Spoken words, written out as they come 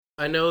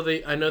I know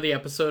the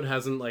episode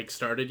hasn't like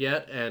started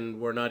yet, and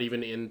we're not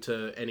even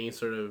into any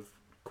sort of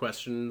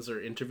questions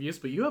or interviews,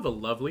 but you have a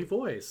lovely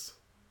voice.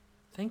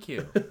 Thank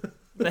you.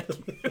 Thank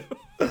you.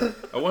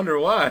 I wonder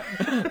why.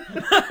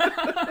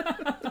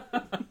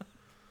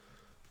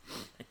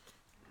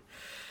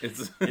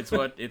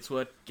 It's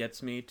what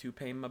gets me to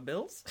pay my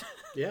bills.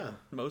 Yeah.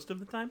 Most of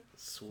the time.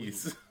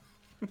 Sweet.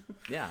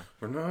 Yeah.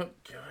 We're not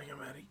giving him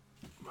any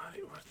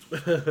money.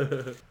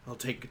 I'll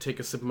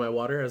take a sip of my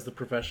water, as the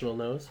professional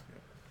knows.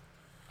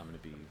 I'm gonna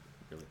be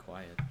really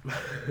quiet in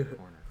the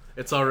corner.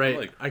 It's all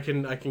right. I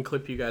can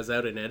clip you guys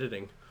out in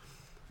editing.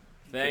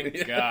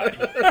 Thank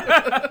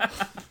God.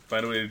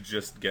 Find a way to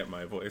just get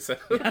my voice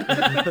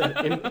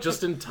out.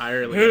 Just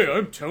entirely. Hey,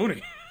 I'm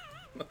Tony.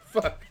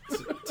 Fuck.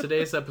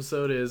 Today's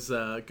episode is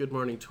Good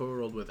Morning Toy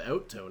World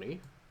without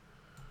Tony.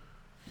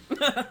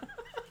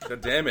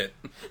 God damn it.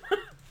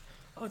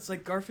 Oh, it's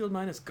like Garfield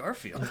minus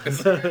Garfield.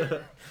 It's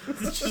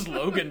just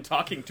Logan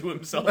talking to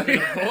himself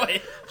in a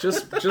void.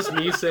 Just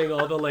me saying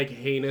all the like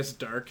heinous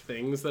dark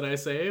things that I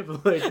say,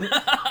 but like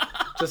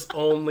just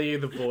only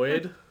the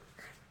void.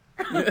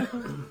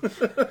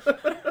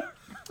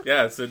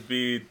 Yeah, so it'd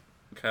be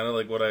kind of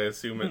like what I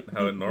assume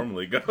how it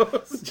normally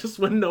goes. Just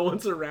when no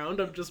one's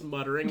around, I'm just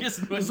muttering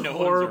Just when this no one's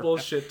horrible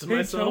around. shit to Hey,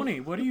 myself. Tony,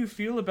 what do you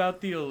feel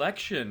about the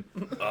election?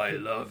 I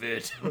love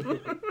it.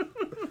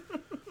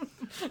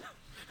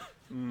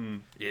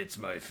 It's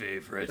my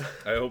favorite.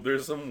 I hope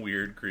there's some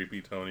weird, creepy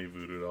Tony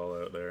voodoo doll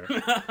out there.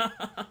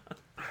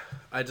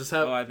 I just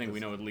have I think we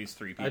know at least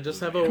 3 people. I just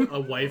have a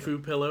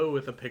waifu pillow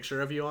with a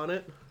picture of you on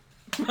it.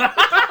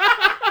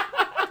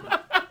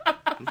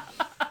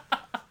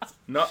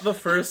 Not the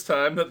first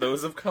time that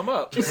those have come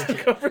up. Just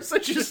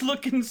conversation. just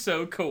looking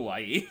so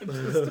kawaii.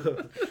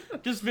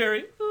 Just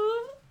very...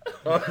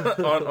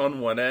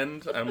 on one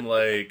end, I'm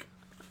like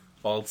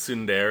all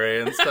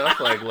tsundere and stuff,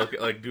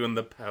 like doing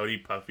the pouty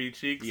puffy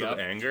cheeks Yep. of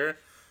anger,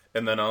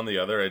 and then on the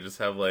other, I just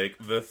have like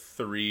the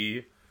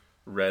 3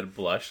 red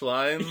blush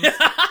lines,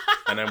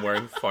 and I'm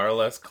wearing far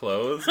less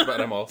clothes,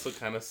 but I'm also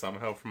kind of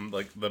somehow from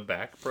like the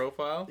back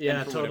profile.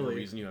 Yeah, And for whatever totally.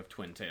 reason, you have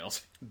twin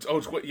tails.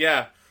 Oh,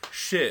 yeah,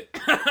 shit.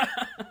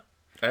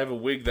 I have a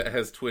wig that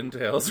has twin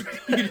tails.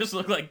 You just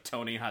look like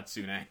Tony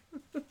Hatsune.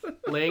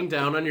 Laying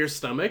down on your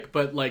stomach,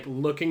 but like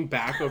looking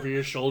back over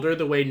your shoulder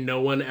the way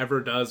no one ever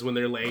does when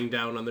they're laying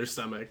down on their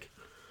stomach.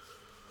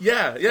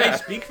 Yeah. Hey,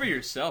 speak for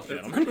yourself,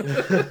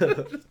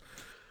 gentlemen.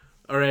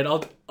 All right,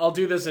 I'll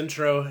do this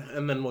intro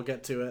and then we'll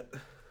get to it.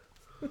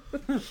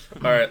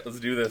 All right,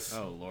 let's do this.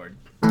 Oh, Lord.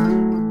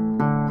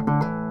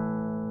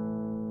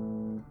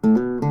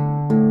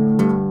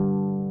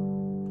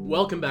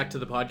 Welcome back to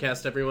the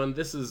podcast, everyone.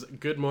 This is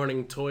Good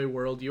Morning Toy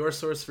World, your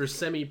source for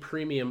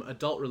semi-premium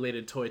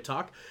adult-related toy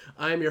talk.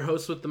 I am your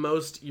host with the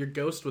most, your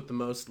ghost with the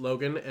most,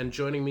 Logan, and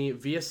joining me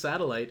via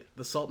satellite,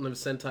 the Sultan of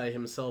Sentai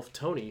himself,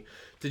 Tony.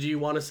 Did you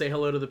want to say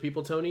hello to the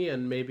people, Tony,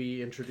 and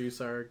maybe introduce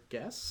our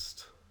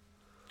guest?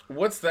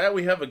 What's that?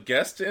 We have a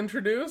guest to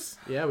introduce?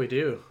 Yeah, we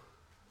do.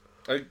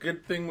 A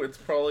good thing it's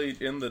probably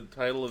in the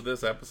title of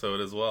this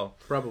episode as well.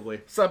 Probably.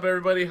 What's up,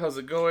 everybody? How's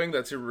it going?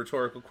 That's your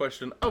rhetorical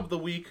question of the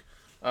week.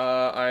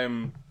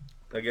 I'm,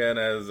 again,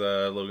 as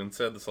Logan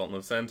said, the Sultan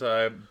of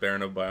Sentai,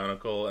 Baron of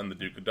Bionicle, and the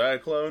Duke of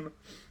Diaclone.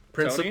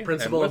 Tony,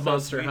 Principal and of with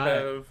us Monster we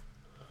High.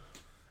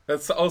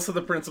 That's also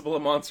the principal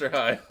of Monster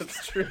High.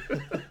 That's true.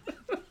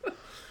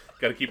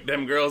 Gotta keep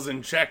them girls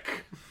in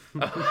check.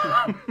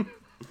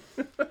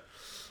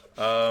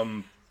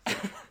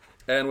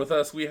 And with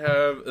us we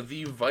have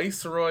the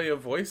Viceroy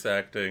of voice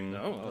acting.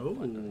 Oh,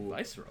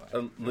 Viceroy.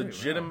 A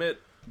legitimate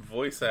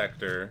voice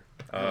actor.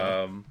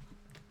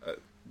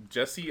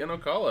 Jesse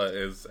Inokala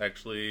is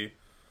actually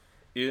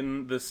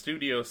in the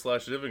studio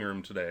 / living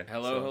room today.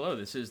 Hello.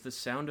 This is the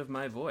sound of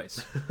my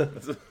voice.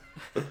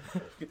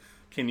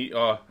 Can you?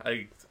 Oh,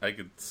 I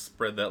could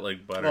spread that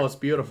like butter. Oh, it's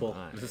beautiful.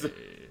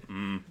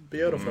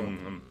 Beautiful.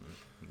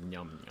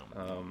 Yum,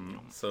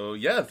 yum. So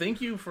yeah,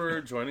 thank you for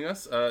joining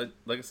us.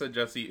 Like I said,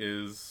 Jesse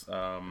is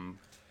a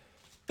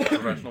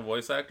professional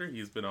voice actor.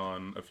 He's been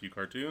on a few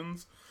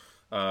cartoons.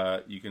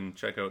 You can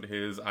check out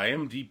his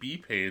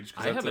IMDb page.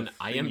 I have an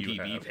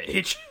IMDb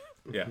page.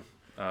 Yeah,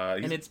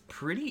 and it's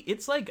pretty.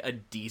 It's like a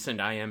decent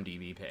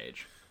IMDb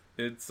page.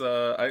 it's.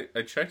 I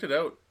checked it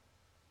out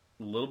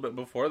a little bit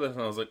before this,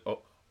 and I was like,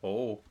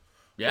 oh,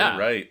 Yeah,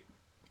 right.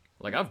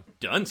 Like I've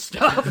done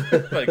stuff.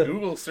 Like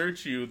Google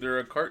search you, there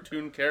are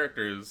cartoon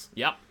characters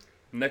Yep.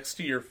 next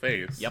to your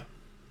face. Yep.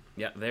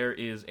 Yeah, there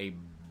is a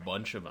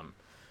bunch of them.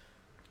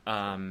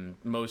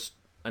 Most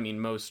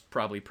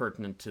probably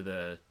pertinent to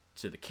the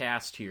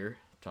cast here.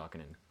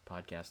 Talking in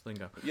podcast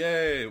lingo.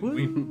 Yay!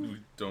 We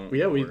don't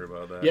Yeah, worry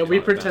about that. Yeah, we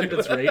pretend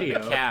it's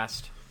radio.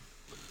 Cast.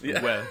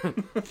 Yeah. Well,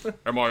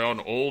 am I on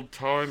old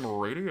time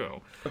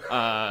radio?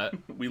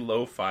 We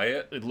lo-fi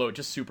it.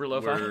 Just super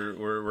lo-fi.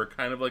 We're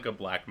kind of like a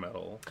black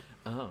metal.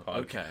 Oh, podcast.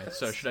 okay.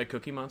 So should I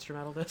Cookie Monster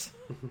Metal this?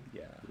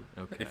 Yeah.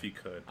 Okay. If you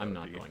could. I'm that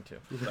not would going to.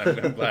 be-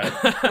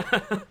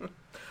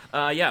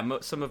 I'm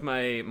glad. Some of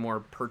my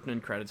more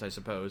pertinent credits, I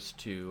suppose,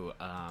 to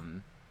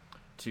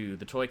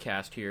the toy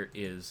cast here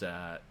is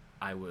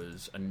I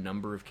was a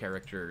number of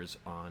characters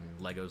on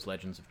Lego's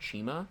Legends of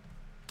Chima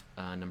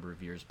a number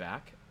of years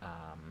back.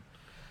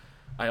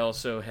 I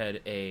also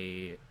had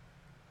a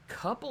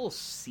couple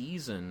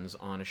seasons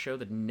on a show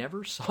that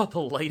never saw the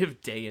light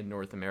of day in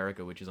North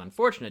America, which is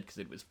unfortunate because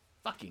it was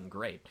fucking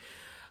great,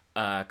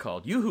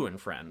 called Yoo-Hoo and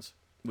Friends,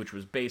 which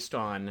was based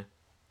on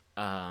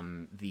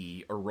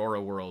the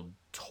Aurora World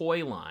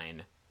toy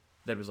line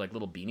that was like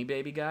little Beanie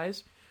Baby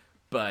guys,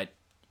 but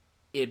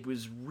it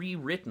was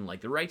rewritten.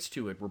 Like, the rights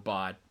to it were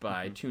bought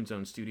by Toon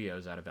Zone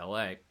Studios out of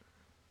LA,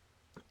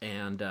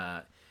 and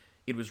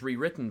it was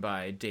rewritten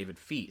by David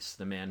Feast,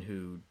 the man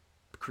who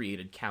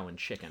created Cow and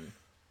Chicken.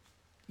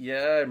 Yeah,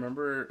 I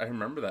remember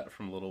that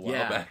from a little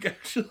while back,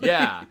 actually.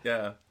 Yeah.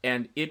 Yeah.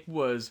 And it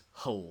was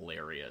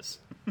hilarious.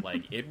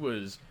 Like, it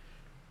was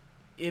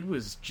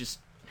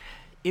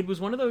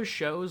one of those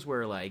shows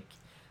where, like,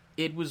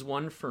 it was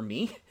one for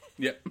me.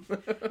 Yeah.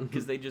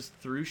 Because they just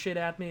threw shit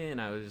at me, and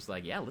I was just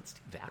like, yeah, let's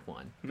do that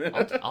one.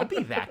 I'll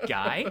be that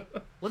guy.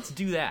 Let's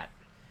do that.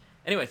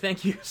 Anyway,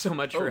 thank you so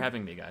much for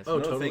having me, guys. Oh,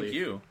 No, totally. thank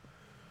you.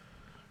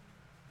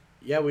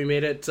 Yeah, we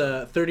made it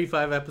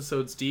 35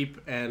 episodes deep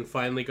and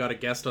finally got a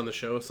guest on the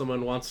show.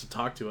 Someone wants to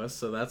talk to us,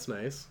 so that's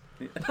nice.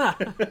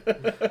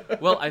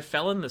 Well, I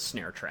fell in the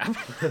snare trap.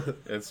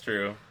 It's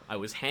true. I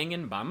was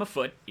hanging by my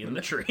foot in the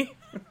tree.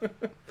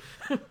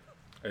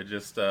 I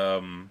just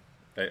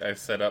I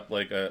set up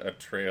like a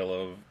trail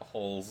of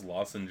Hull's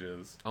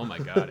lozenges. Oh my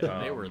god,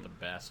 and they were the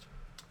best.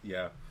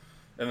 Yeah.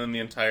 And then the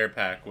entire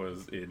pack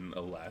was in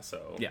a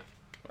lasso. Yeah.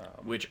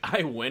 Which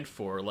I went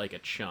for like a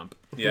chump.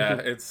 Yeah,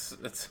 it's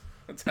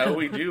how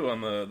we do on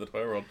the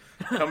Toy World.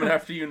 Coming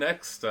after you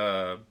next,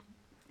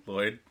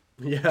 Lloyd.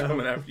 Yeah,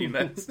 Coming after you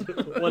next.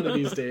 one of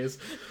these days.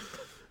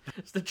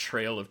 It's the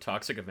trail of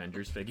Toxic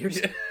Avengers figures.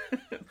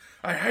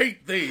 I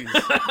hate these.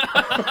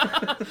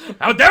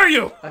 How dare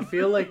you! I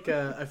feel like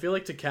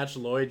to catch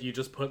Lloyd, you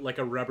just put like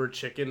a rubber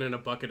chicken in a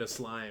bucket of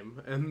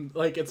slime, and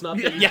like it's not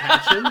that you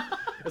catch him.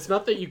 It's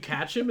not that you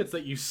catch him. It's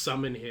that you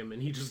summon him,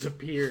 and he just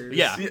appears.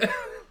 Yeah.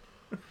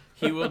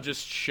 He will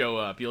just show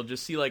up. You'll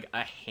just see like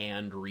a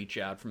hand reach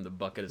out from the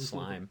bucket of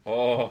slime.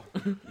 Oh,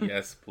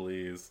 yes,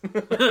 please.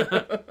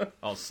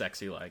 All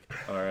sexy like.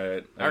 All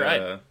right.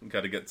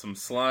 Got to get some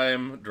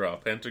slime, draw a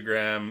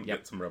pentagram,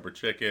 get some rubber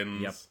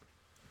chickens. Yep.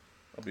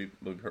 I'll be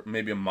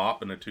maybe a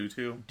mop and a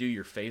tutu. Do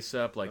your face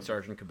up like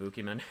Sergeant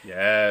Kabuki Man.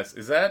 Yes.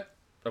 Is that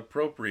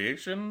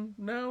appropriation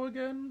now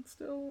again?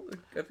 Still,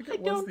 I think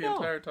it was the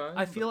entire time.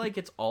 I feel like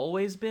it's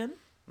always been.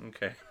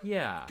 Okay.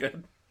 Yeah.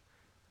 Good.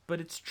 But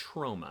it's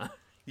trauma.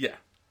 Yeah.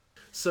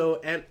 So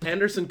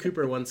Anderson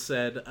Cooper once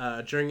said,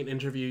 during an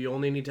interview, you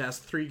only need to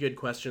ask 3 good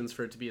questions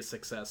for it to be a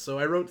success. So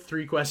I wrote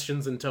 3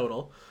 questions in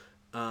total.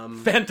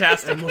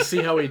 Fantastic. And we'll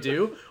see how we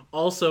do.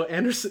 Also,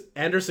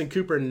 Anderson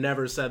Cooper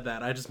never said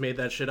that. I just made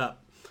that shit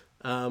up.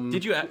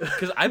 Did you?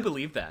 Because I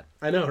believe that.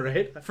 I know,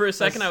 right? For a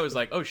second, I was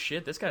like, "Oh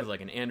shit, this guy's like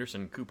an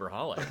Anderson Cooper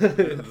Hollick."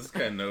 This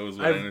guy knows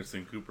what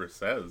Anderson Cooper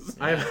says.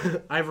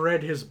 I've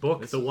read his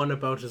book, the one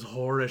about his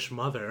whorish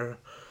mother.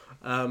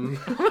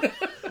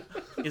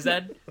 Is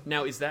that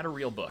a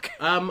real book?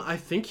 I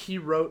think he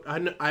wrote.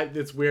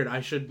 It's weird. I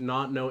should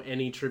not know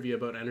any trivia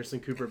about Anderson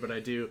Cooper, but I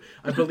do.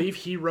 I believe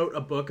he wrote a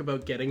book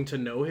about getting to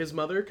know his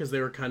mother because they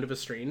were kind of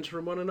estranged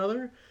from one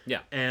another. Yeah.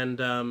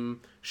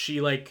 And she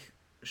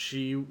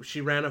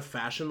ran a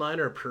fashion line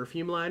or a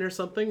perfume line or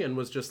something, and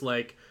was just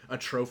like a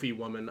trophy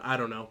woman. I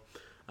don't know.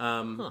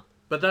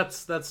 But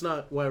that's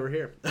not why we're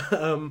here.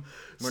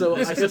 So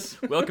I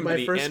guess welcome to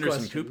the first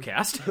Anderson question-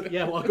 Coopcast.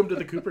 Yeah, welcome to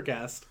the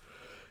Coopercast.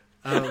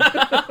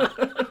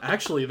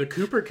 Actually, the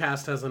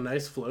Coopercast has a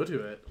nice flow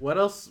to it. What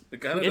else? It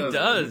kind of It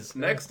does.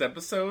 Next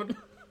episode,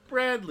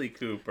 Bradley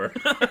Cooper.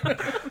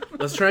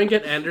 Let's try and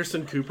get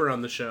Anderson Cooper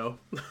on the show.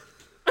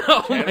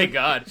 Oh my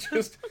god!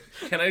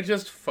 Can I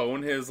just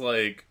phone his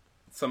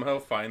somehow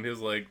find his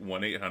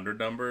 1-800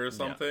 number or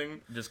something?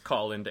 Just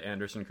call into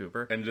Anderson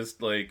Cooper. And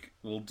just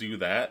we'll do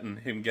that, and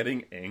him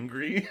getting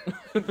angry,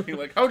 being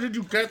like, "How did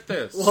you get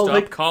this?" Well,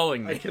 Stop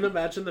calling me. I can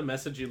imagine the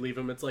message you leave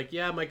him. It's like,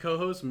 yeah, my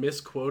co-host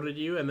misquoted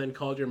you and then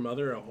called your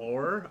mother a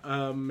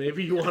whore.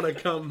 Maybe you want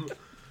to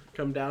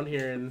come down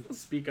here and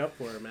speak up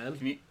for her, man.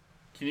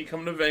 Can you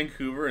come to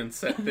Vancouver and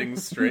set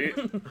things straight?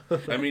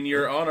 I mean,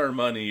 you're on our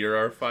money. You're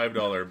our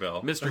 $5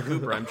 bill. Mr.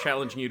 Cooper, I'm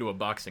challenging you to a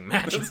boxing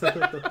match. You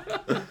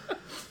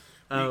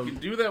can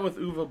do that with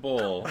Uwe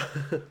Boll.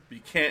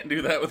 You can't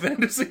do that with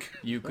Anderson Cooper.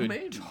 You could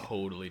Maybe.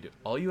 totally do.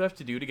 All you have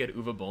to do to get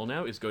Uwe Boll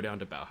now is go down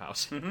to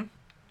Bauhaus.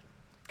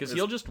 Because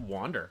he'll just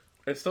wander.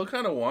 I still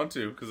kind of want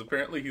to, because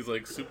apparently he's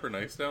super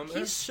nice down there.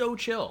 He's so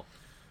chill.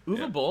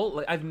 Uwe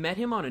Boll, I've met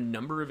him on a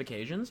number of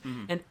occasions,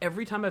 and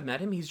every time I've met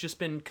him, he's just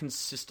been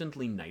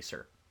consistently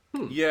nicer.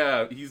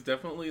 Yeah, he's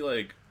definitely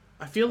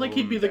I feel like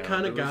he'd be the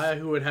kind of It was- guy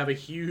who would have a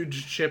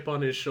huge chip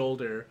on his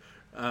shoulder.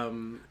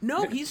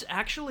 No, he's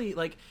actually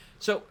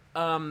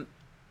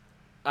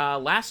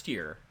last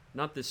year,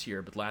 not this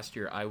year, but last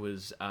year, I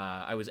was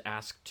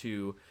asked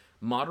to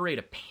moderate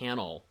a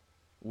panel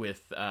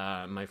with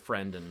my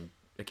friend and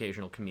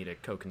occasional comedic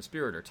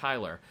co-conspirator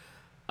Tyler,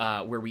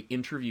 where we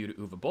interviewed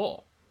Uwe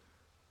Boll.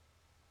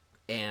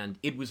 And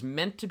it was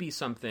meant to be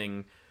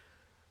something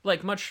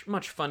like much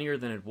funnier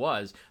than it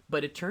was,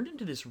 but it turned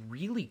into this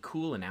really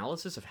cool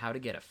analysis of how to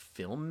get a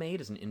film made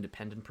as an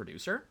independent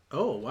producer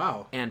Oh,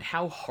 wow. and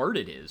how hard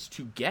it is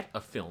to get a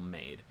film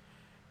made.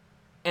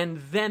 And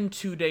then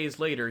 2 days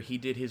later, he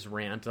did his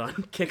rant on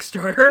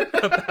Kickstarter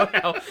about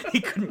how he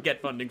couldn't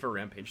get funding for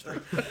Rampage 3.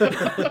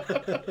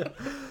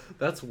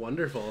 That's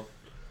wonderful.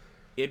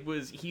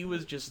 He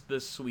was just the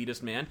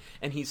sweetest man,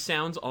 and he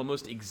sounds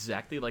almost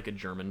exactly like a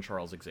German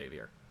Charles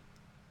Xavier.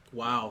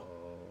 Wow.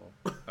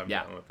 I'm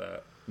Yeah. down with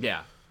that.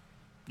 Yeah.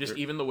 Just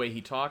even the way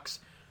he talks,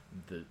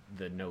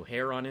 the no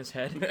hair on his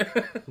head.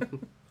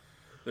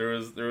 There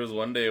was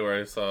one day where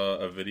I saw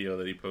a video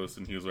that he posted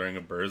and he was wearing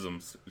a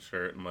Burzum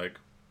shirt. I'm like,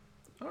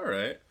 all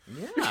right.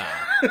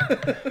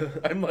 Yeah.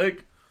 I'm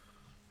like,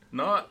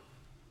 not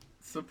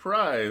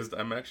surprised.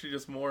 I'm actually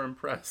just more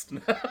impressed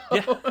now.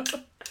 Yeah.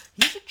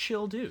 He's a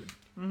chill dude.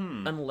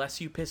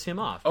 Unless you piss him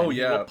off. Oh, and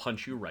yeah. He will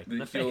punch you right in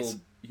the face.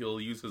 He'll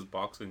use his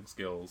boxing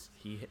skills.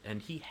 He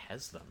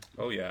has them.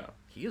 Oh, yeah.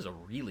 He is a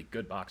really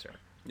good boxer.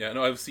 Yeah,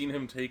 no, I've seen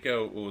him take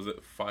out, what was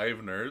it, 5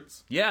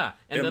 nerds? Yeah,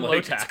 and in then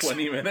like Lotax.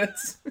 20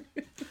 minutes?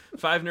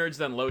 5 nerds,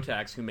 then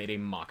Lotax, who made a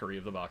mockery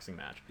of the boxing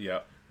match. Yeah.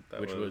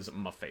 Which was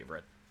my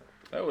favorite.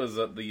 That was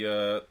at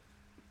the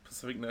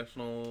Pacific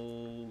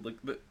National, like,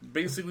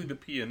 basically the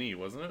P&E,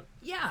 wasn't it?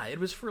 Yeah, it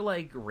was for,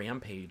 like,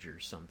 Rampage or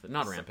something.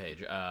 Not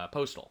Rampage,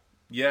 Postal.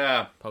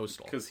 Yeah.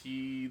 Postal. Because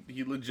he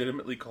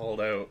legitimately called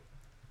out,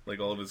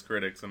 like, all of his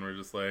critics and were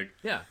just like,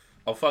 Yeah.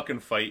 I'll fucking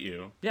fight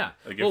you. Yeah.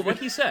 Like, Well, if- what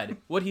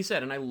he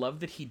said, and I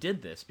love that he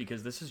did this,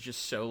 because this is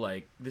just so,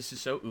 like, this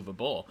is so Uwe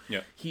Boll.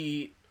 Yeah.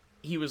 He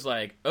was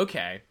like,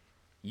 okay,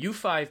 you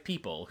 5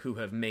 people who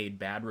have made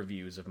bad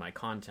reviews of my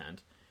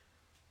content,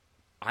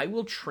 I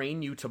will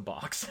train you to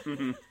box.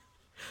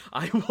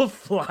 I will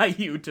fly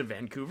you to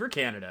Vancouver,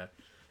 Canada,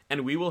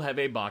 and we will have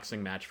a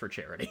boxing match for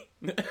charity.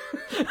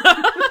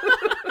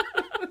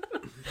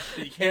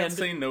 You can't And-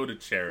 say no to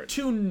charity.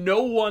 To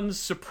no one's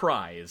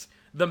surprise,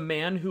 the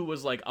man who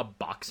was like a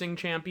boxing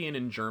champion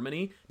in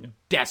Germany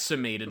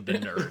decimated the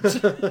nerds.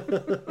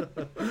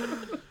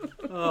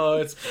 Oh,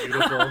 it's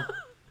beautiful.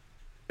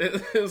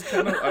 It was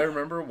kind of, I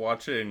remember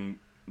watching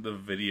the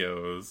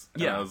videos,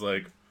 and Yeah. I was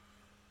like,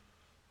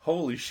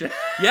 holy shit.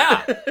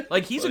 Yeah,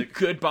 like he's a Like-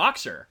 good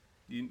boxer.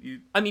 You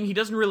I mean, he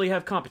doesn't really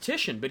have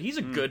competition, but he's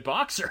a good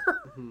boxer.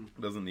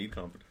 doesn't need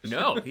competition.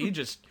 No,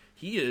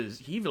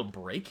 he will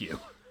break you.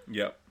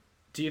 Yep.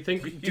 Do you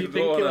think You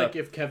go on like a-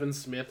 if Kevin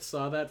Smith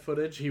saw that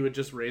footage, he would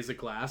just raise a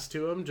glass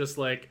to him, just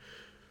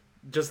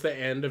the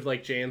end of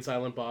like Jay and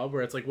Silent Bob,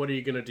 where it's like, what are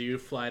you gonna do?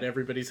 Fly to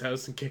everybody's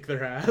house and kick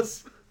their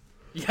ass?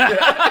 Yeah.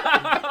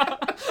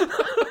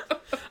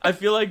 I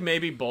feel like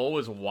maybe Boll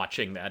was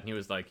watching that and he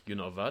was like, you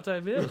know what, I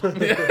will.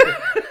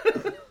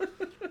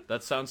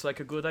 That sounds like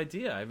a good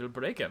idea. I will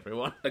break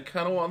everyone. I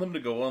kind of want them to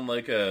go on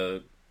like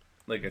a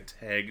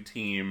tag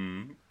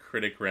team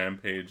critic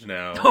rampage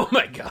now. Oh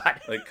my god.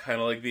 Like kind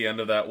of like the end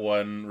of that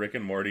one Rick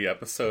and Morty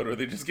episode where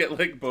they just get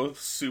like both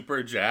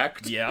super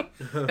jacked. Yep.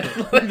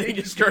 Like, They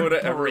just go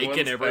start to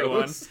breaking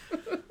everyone's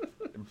everyone.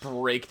 house.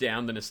 Break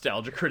down the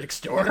Nostalgia Critic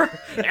store.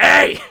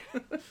 Hey!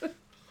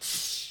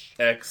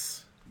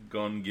 X,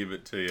 gonna give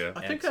it to you.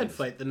 I think I'd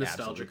fight the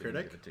Nostalgia Absolutely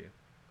Critic. give it to you.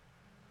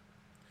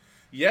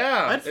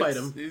 Yeah, I'd fight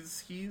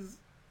it's- him.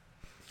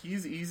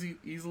 He's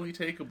easily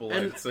takeable.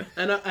 And I'd say.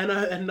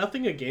 and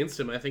nothing against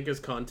him. I think his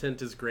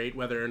content is great,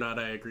 whether or not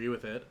I agree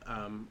with it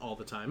all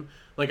the time.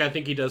 Like I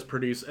think he does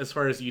produce, as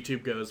far as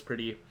YouTube goes,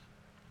 pretty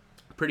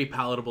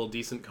palatable,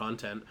 decent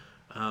content.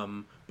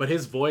 But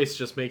his voice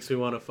just makes me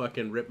want to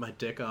fucking rip my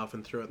dick off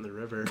and throw it in the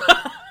river.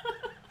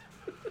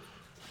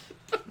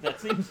 That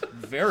seems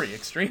very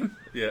extreme.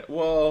 Yeah,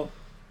 well,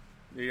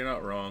 you're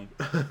not wrong.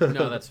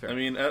 No, that's fair. I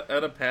mean, at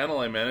a panel,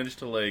 I managed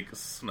to like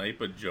snipe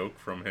a joke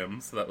from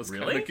him, so that was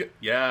Really? Kinda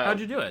yeah. How'd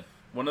you do it?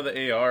 One of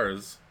the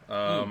ARs.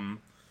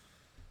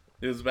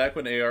 It was back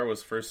when AR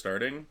was first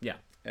starting. Yeah.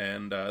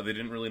 And they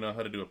didn't really know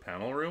how to do a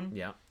panel room.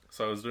 Yeah.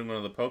 So I was doing one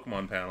of the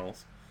Pokemon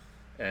panels,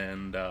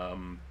 and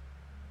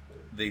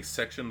they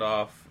sectioned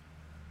off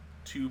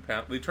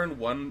they turned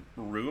one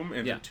room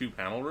into Yeah. 2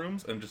 panel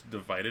rooms and just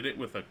divided it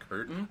with a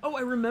curtain. Oh,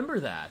 I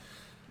remember that.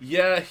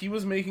 Yeah, he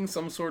was making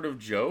some sort of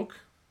joke,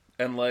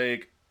 and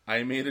like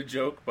I made a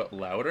joke but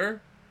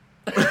louder,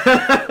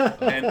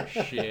 and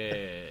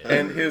Shit.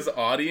 and his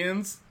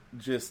audience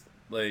just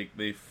like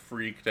they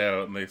freaked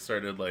out and they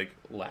started like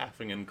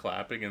laughing and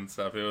clapping and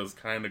stuff. It was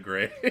kind of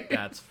great.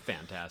 That's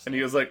fantastic. And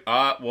he was like,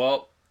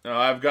 well,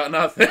 I've got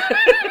nothing.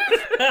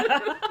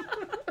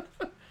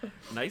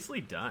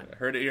 Nicely done.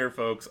 Heard it here,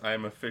 folks.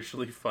 I'm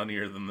officially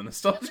funnier than the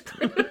Nostalgia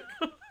Critic.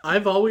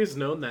 I've always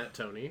known that,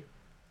 Tony.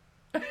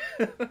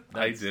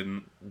 I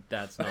didn't.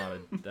 That's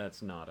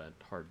not a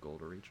hard goal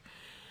to reach.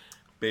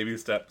 Baby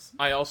steps.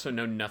 I also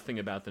know nothing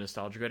about the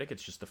Nostalgia Critic.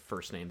 It's just the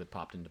first name that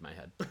popped into my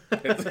head.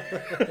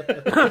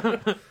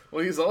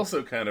 Well, he's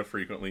also kind of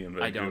frequently in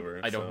Vancouver.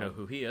 I don't know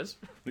who he is.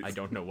 I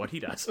don't know what he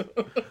does.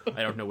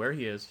 I don't know where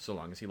he is, so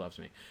long as he loves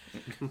me.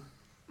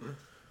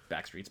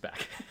 Backstreet's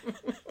back.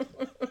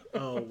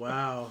 Oh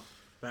wow,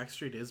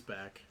 Backstreet is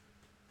back.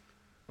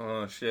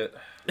 Oh shit.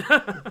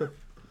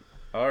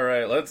 All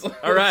right, let's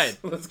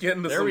get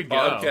into There some we go.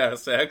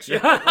 podcast action.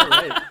 All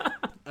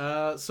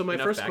right. So my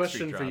Enough first Backstreet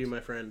question for drops. you, my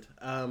friend.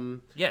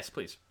 Yes,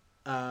 please.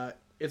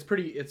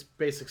 It's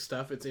basic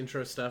stuff. It's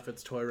intro stuff.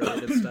 It's toy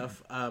related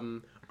stuff.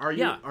 Are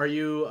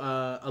you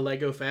a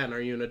Lego fan? Are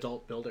you an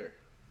adult builder?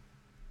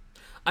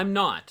 I'm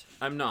not.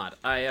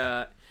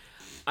 I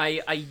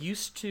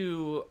used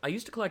to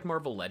collect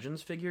Marvel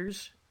Legends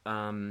figures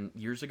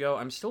years ago.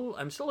 I'm still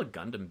a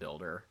Gundam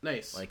builder.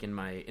 Nice. Like in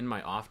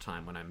my off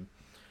time when I'm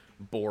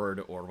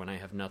bored or when I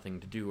have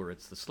nothing to do or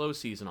it's the slow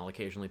season, I'll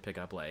occasionally pick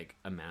up like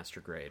a master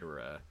grade or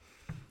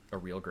a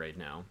real grade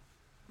now.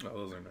 Oh,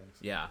 those are nice.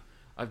 Yeah.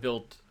 I've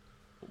built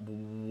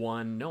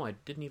one. No, I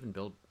didn't even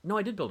build. No,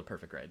 I did build a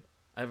perfect grade.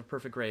 I have a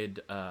perfect grade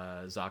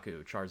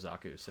Zaku, Char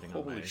Zaku sitting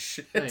on my... Holy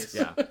shit. Nice.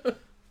 Yeah.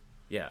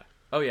 Yeah.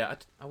 Oh, yeah.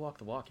 I walk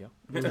the walk, yo.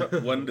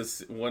 1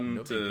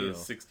 No to big deal.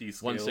 60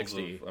 scales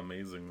 160. of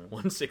amazingness.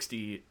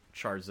 160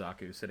 Char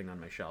Zaku sitting on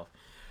my shelf.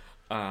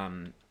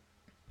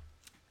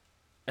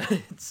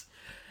 It's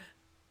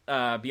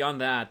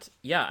beyond that.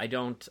 Yeah, I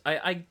don't.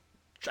 I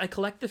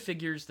collect the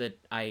figures that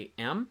I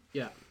am,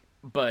 Yeah.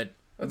 but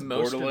That's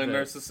most borderline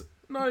of the... narcissistic.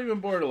 Not even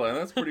borderline.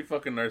 That's pretty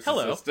fucking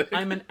Hello, narcissistic.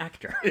 I'm an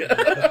actor.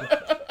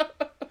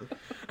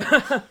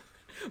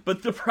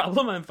 But the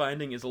problem I'm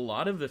finding is a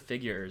lot of the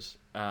figures,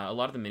 a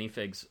lot of the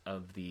minifigs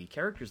of the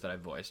characters that I've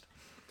voiced,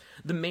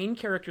 the main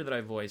character that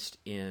I voiced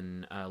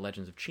in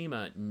Legends of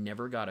Chima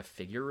never got a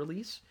figure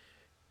release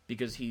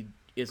because he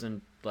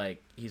isn't,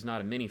 like, he's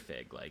not a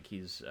minifig. Like,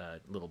 he's a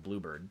little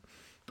bluebird.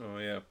 Oh,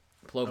 yeah.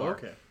 Plovar. Oh,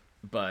 okay.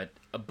 But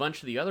a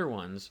bunch of the other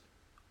ones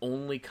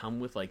only come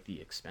with, like, the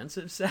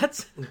expensive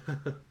sets.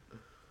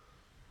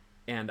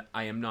 And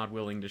I am not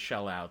willing to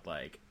shell out,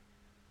 like,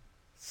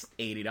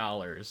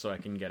 $80 so I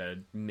can get a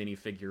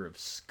minifigure of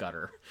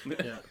Scudder.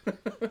 Yeah.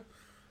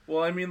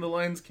 Well, I mean, the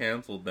line's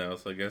canceled now,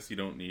 so I guess you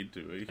don't need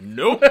to.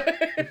 Nope.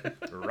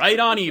 Right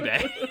on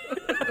eBay.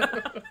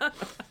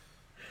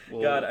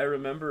 Well, God, I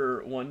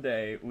remember one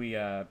day we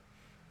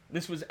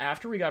this was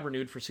after we got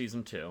renewed for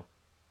season 2.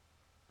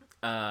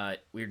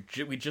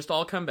 We just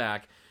all come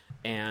back,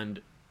 and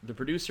the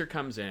producer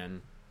comes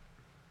in,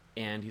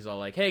 and he's all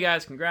like, "Hey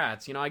guys,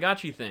 congrats! You know, I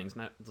got you things."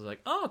 And I was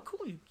like, "Oh,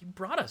 cool! You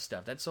brought us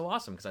stuff. That's so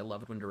awesome!" Because I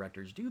love it when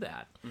directors do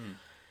that,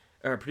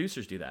 or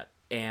producers do that.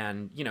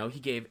 And you know, he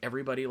gave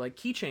everybody like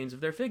keychains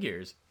of their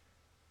figures,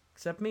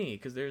 except me,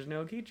 because there's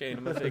no keychain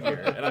of my figure,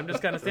 and I'm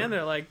just kind of standing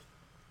there like,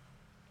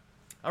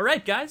 "All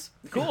right, guys,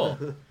 cool.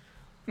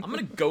 I'm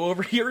gonna go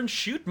over here and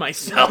shoot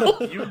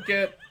myself." you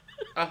get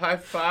a high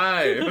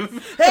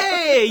five.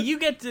 Hey, you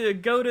get to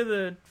go to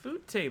the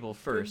food table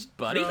first,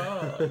 buddy.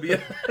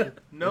 Yeah.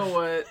 Know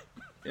what?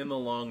 In the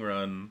long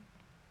run,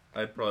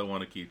 I'd probably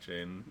want a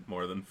keychain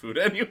more than food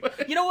anyway.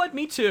 You know what?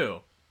 Me too.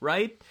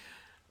 Right?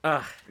 You're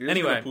just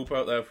Anyway, gonna poop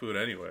out that food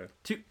anyway.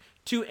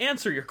 to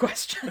answer your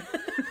question,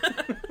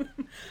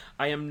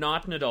 I am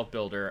not an adult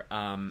builder.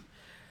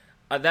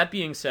 That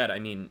being said, I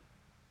mean,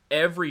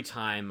 every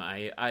time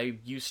I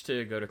used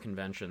to go to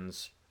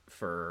conventions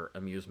for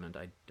amusement.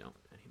 I don't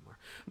anymore.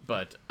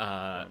 But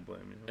I don't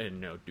blame you.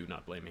 no, do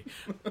not blame me.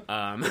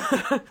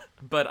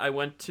 But I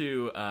went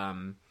to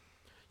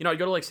I'd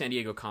go to like San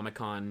Diego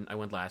Comic-Con. I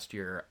went last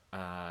year,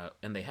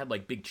 and they had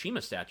like big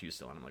Chima statues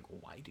still, and I'm like,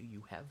 why do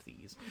you have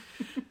these?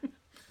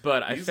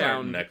 But These I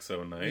found aren't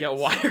Nexo Knights. yeah,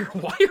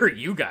 why are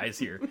you guys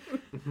here?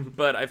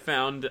 But I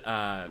found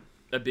a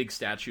big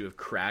statue of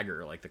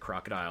Kragger, like the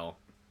crocodile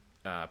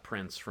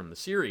prince from the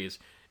series,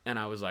 and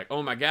I was like,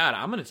 oh my god,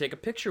 I'm gonna take a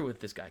picture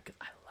with this guy because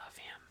I love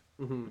him.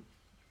 Mm-hmm.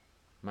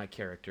 My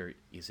character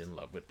is in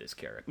love with this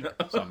character,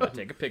 so I'm gonna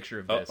take a picture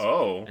of this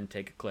and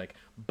take a click.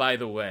 By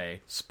the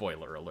way,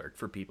 spoiler alert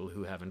for people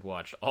who haven't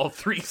watched all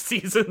 3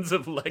 seasons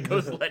of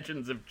Legos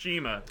Legends of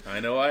Chima.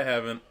 I know I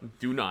haven't.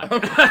 Do not.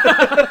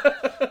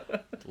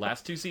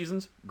 Last 2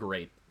 seasons,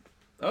 great.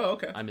 Oh,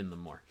 okay. I'm in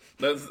them more.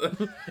 That's,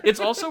 It's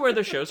also where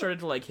the show started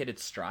to like hit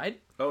its stride.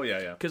 oh,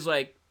 yeah, yeah. Because,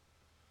 like,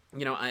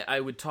 you know, I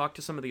would talk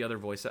to some of the other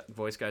voice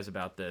guys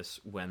about this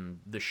when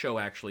the show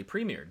actually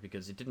premiered,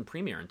 because it didn't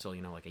premiere until,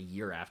 you know, like a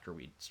year after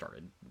we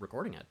started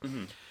recording it.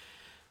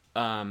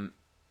 Mm-hmm.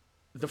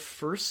 The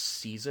first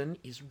season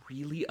is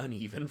really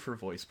uneven for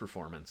voice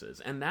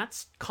performances, and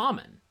that's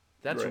common.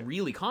 That's Right.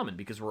 really common,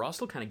 because we're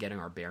also kind of getting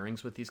our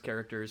bearings with these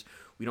characters.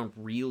 We don't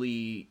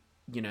really,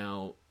 you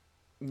know,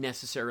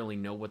 necessarily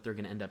know what they're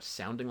going to end up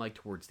sounding like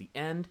towards the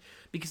end,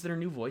 because they're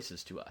new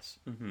voices to us.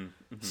 Mm-hmm.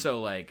 Mm-hmm. So,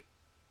 like,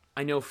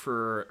 I know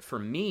for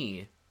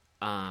me,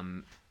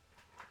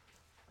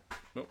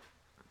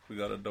 We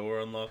got a door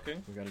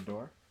unlocking. we got a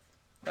door.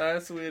 Hi,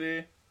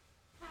 sweetie.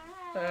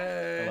 Hi.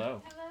 Hey.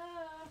 Hello.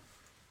 Hello.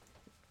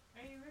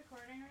 Are you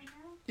recording right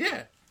now?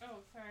 Yeah, Oh,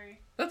 sorry.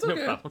 that's No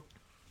okay. problem.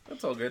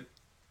 That's all good.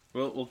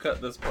 We'll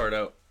cut this part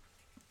out.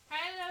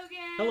 Hi, Logan.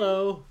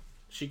 Hello.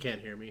 She can't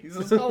hear me. He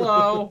says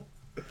hello.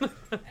 I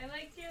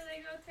liked your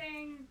Lego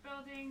thing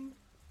building.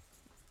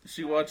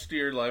 She watched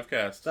your live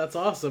cast. That's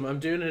awesome. I'm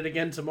doing it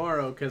again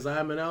tomorrow because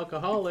I'm an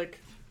alcoholic.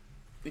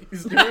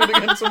 He's doing it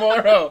again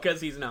tomorrow. Because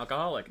he's an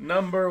alcoholic.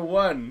 Number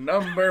one.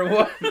 I'm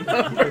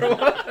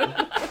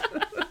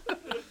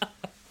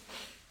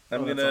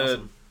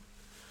Awesome.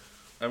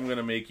 I'm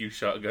gonna make you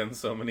shotgun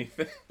so many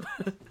things.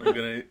 I'm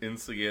gonna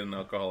instigate an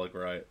alcoholic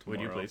riot tomorrow.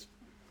 Would you please?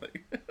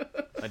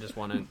 I just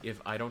want to.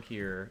 If I don't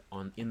hear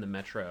in the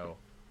metro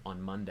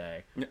on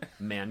Monday,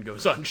 man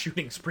goes on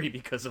shooting spree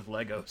because of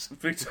Legos.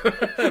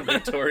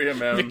 Victoria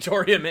Man.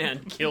 Victoria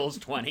Man kills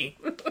 20.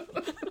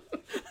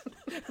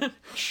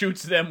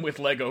 Shoots them with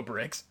Lego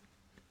bricks.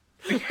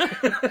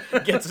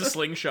 Gets a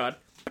slingshot.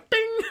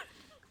 Ding!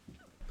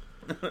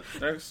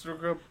 Next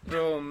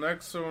bill,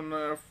 next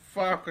one.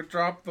 Fuck! I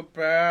dropped the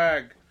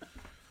bag.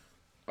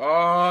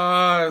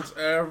 Oh, it's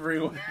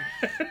everywhere.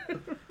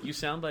 You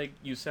sound like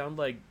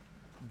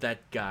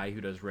that guy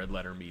who does Red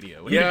Letter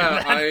Media.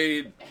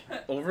 Yeah,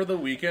 over the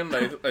weekend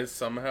I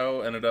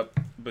somehow ended up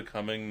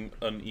becoming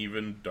an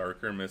even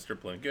darker Mr.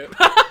 Plinkett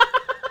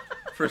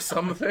for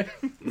something.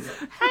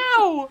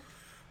 How?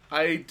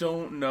 I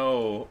don't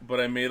know, but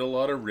I made a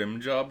lot of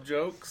rim job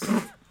jokes.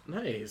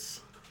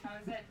 Nice. How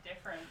is that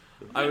different?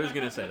 I was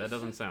gonna say that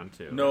doesn't sound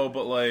too. No,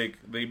 but like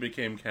they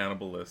became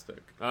cannibalistic.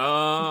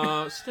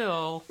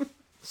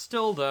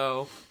 Still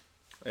though.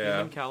 Yeah.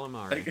 Even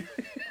calamari.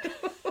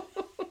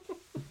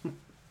 We're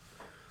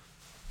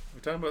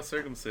talking about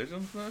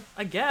circumcisions now?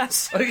 I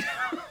guess. Like,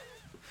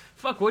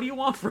 Fuck, what do you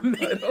want from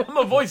me? I'm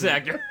a voice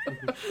actor.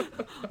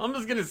 I'm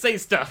just gonna say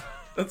stuff.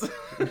 that's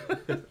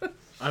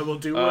I will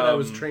do what I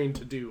was trained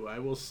to do. I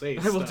will say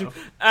I will do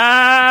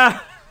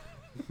stuff.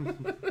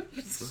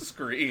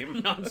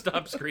 scream.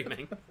 Non-stop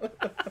screaming.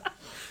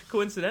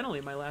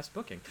 Coincidentally, my last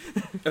booking.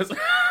 That's-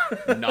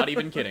 Not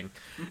even kidding.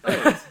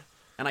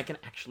 And I can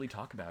actually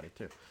talk about it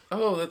too.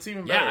 Oh, that's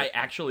even better. Yeah, I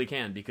actually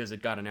can because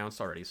it got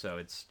announced already, so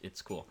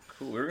it's cool.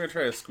 Cool. We're gonna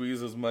try to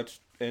squeeze as much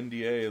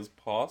NDA as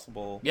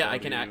possible. Yeah, out I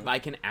of can you. I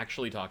can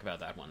actually talk about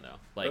that one though.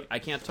 Like I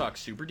can't talk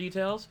super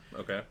details,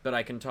 Okay. but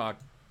I can talk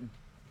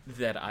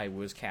that I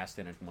was cast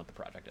in it and what the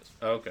project is.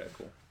 Okay.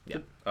 Cool. Yeah,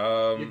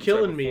 You're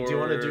killing so me. Do you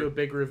want to do a before-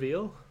 big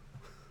reveal?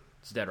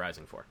 it's Dead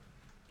Rising 4.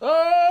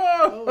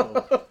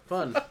 Oh! Oh,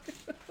 fun.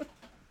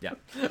 Yeah,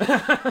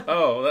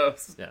 Oh, that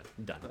was yeah,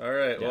 done. all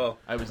right. Yeah. Well,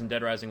 I was in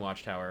Dead Rising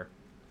Watchtower,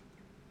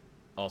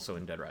 also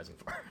in Dead Rising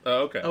 4. oh,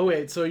 okay. Oh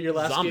wait, so your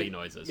last Zombie gig...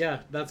 noises. Yeah,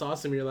 that's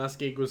awesome. Your last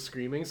gig was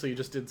screaming, so you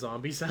just did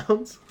zombie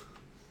sounds.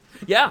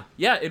 Yeah,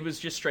 it was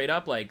just straight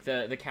up like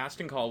the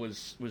casting call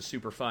was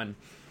super fun.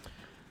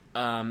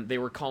 They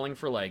were calling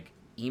for like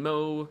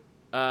emo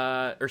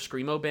or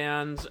screamo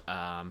bands,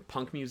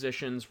 punk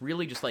musicians,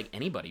 really just like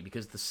anybody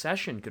because the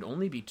session could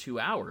only be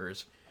 2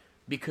 hours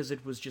because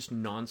it was just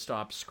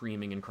nonstop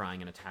screaming and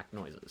crying and attack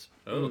noises.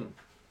 Oh.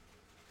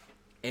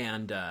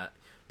 And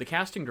the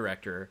casting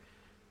director,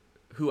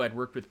 who I'd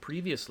worked with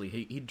previously,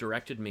 he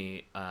directed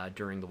me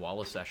during the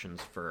Wallace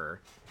sessions for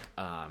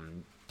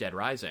Dead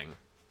Rising,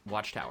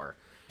 Watchtower,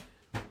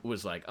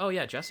 was like, oh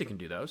yeah, Jesse can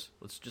do those.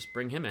 Let's just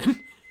bring him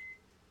in.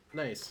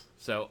 Nice.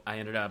 So I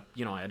ended up, I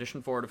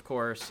auditioned for it, of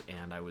course,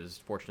 and I was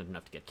fortunate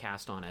enough to get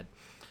cast on it.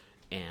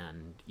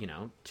 And,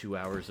 2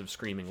 hours of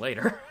screaming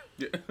later.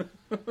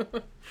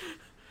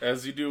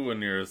 As you do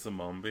when you're a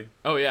zombie.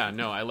 Oh yeah,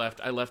 no, I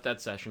left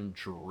that session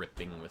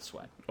dripping with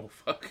sweat. Oh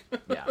fuck.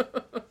 Yeah.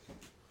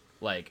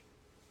 Like,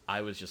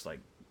 I was just like,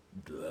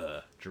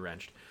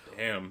 drenched.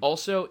 Damn.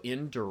 Also,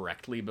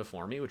 indirectly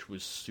before me, which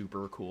was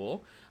super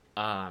cool,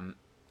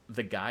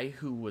 the guy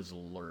who was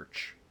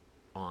Lurch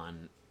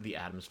on the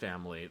Addams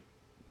Family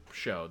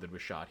show that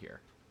was shot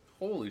here,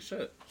 Holy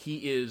shit. he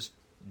is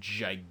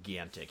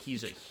gigantic.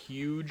 He's a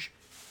huge,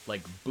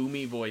 like,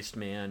 boomy voiced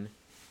man,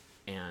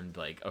 and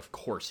like, of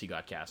course, he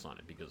got cast on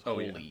it because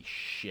holy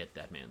shit,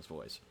 that man's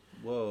voice.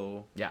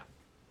 Whoa. Yeah.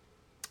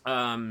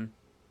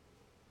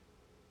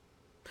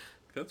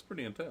 That's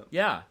pretty intense.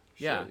 Yeah.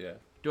 Shit, yeah.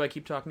 Do I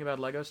keep talking about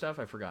Lego stuff?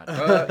 I forgot.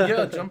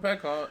 Yeah, jump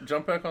back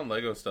on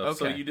Lego stuff.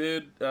 So Okay. you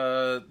did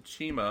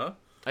Chima,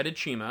 I did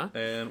Chima.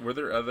 and were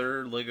there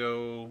other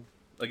Lego?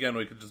 Again,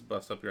 we could just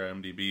bust up your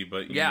IMDb,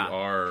 but you Yeah.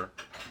 are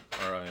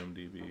our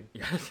IMDb.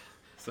 Yes.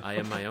 I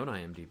am my own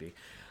IMDb.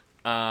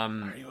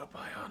 Are you a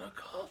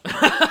Bionicle?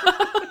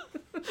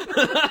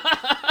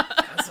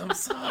 Yes, I'm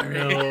sorry.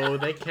 No,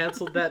 they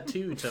canceled that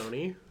too,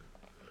 Tony.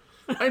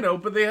 I know,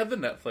 but they had the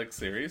Netflix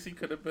series. He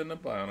could have been a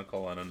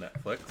Bionicle on a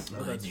Netflix.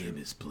 My name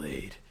is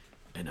Blade,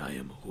 and I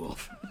am a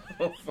wolf.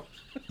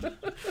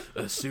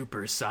 A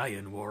Super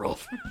Saiyan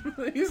wolf.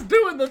 He's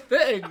doing the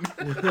thing.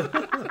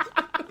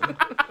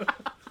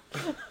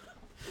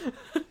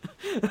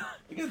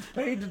 He gets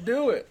paid to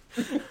do it.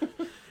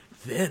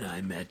 Then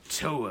I met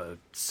Toa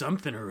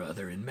something or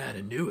other in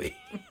Matanui,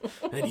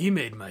 and he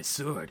made my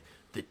sword,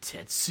 the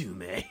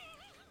Tetsume.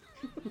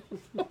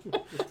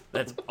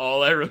 That's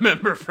all I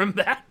remember from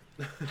that.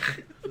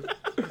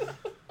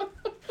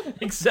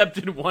 Except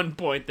at one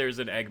point there's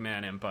an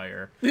Eggman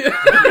Empire.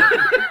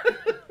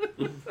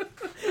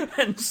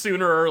 And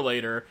sooner or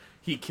later,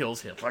 he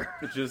kills Hitler.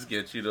 It just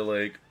gets you to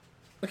like.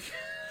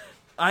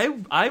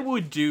 I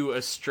would do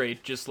a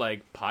straight just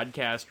like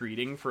podcast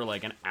reading for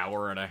like an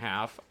hour and a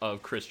half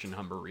of Christian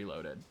Humber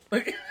Reloaded.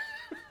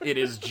 It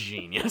is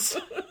genius.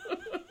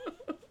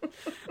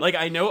 Like,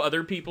 I know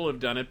other people have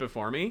done it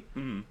before me,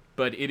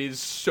 but it is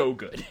so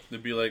good.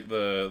 It'd be like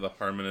the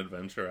Harmon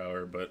Adventure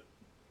Hour, but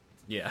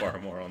Yeah. far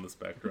more on the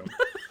spectrum.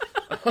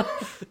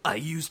 I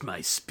used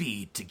my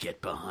speed to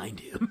get behind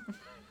him.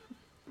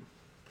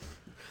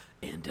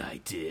 And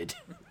I did.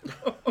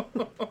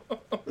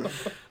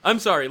 I'm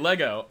sorry,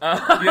 Lego.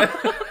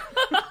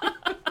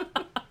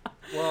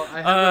 Well,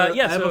 I have, I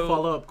have so- a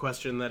follow-up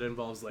question that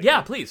involves Lego.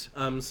 Yeah, please.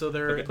 So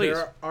there please.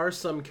 there are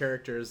some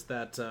characters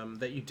that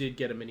that you did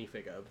get a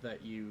minifig of,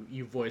 that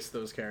you voiced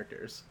those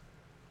characters.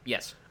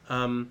 Yes.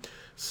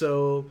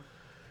 So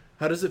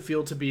how does it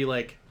feel to be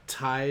like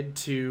tied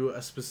to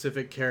a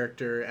specific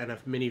character and a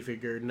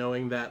minifigure,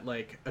 knowing that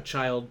like a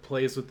child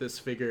plays with this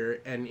figure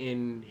and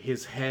in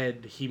his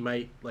head he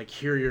might like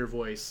hear your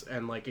voice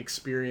and like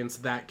experience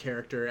that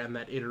character and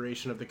that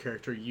iteration of the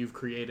character you've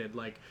created?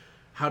 Like,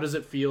 how does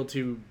it feel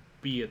to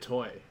be a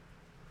toy?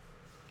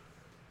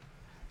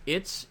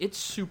 It's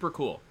super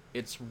cool.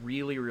 It's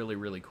really, really,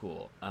 really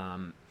cool.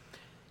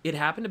 It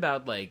happened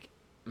about like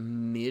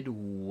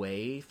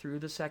midway through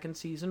the second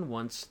season,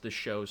 once the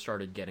show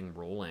started getting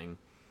rolling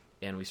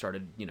and we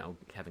started,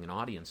 having an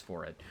audience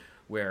for it,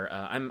 where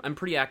I'm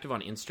pretty active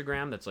on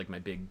Instagram. That's like my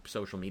big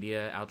social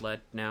media outlet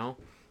now,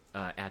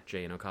 at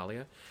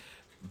JNOcalia.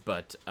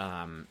 But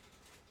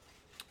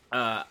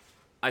I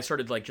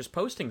started like just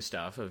posting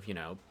stuff of,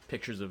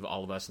 pictures of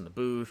all of us in the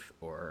booth,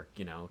 or,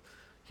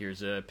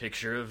 here's a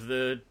picture of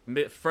the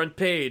front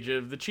page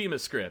of the Chima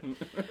script.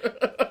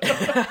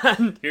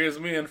 Here's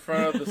me in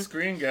front of the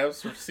screen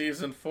gaps for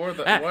season 4.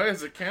 Why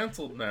is it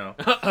canceled now?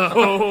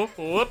 Oh,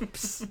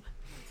 whoops.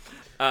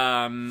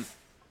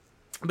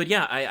 But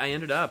yeah, I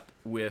ended up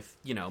with,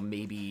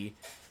 maybe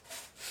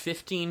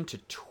 15 to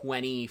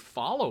 20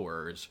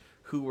 followers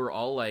who were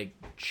all like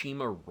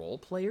Chima role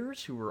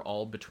players, who were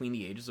all between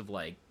the ages of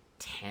like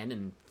 10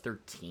 and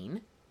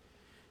 13.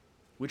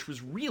 Which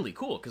was really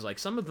cool, because like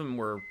some of them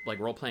were like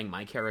role playing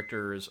my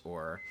characters,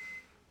 or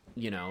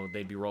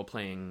they'd be role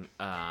playing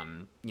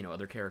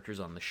other characters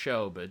on the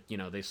show, but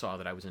they saw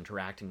that I was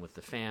interacting with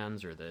the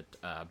fans, or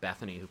that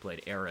Bethany, who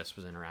played Eris,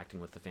 was interacting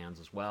with the fans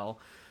as well,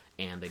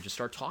 and they just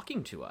start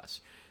talking to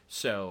us.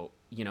 So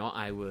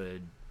I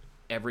would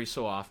every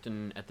so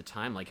often at the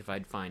time, like if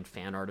I'd find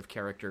fan art of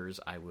characters,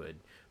 I would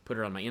put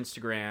it on my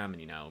Instagram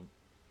and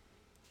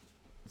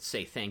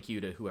say thank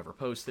you to whoever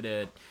posted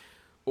it.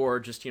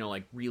 Or just,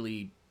 like,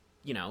 really,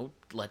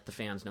 let the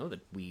fans know that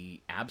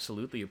we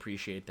absolutely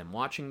appreciate them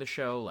watching the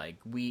show. Like,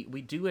 we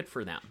do it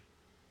for them,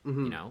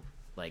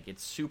 Like,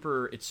 it's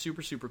super,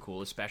 super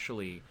cool,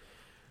 especially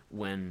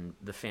when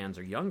the fans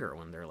are younger,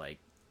 when they're, like,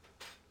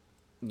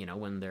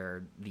 when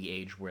they're the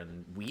age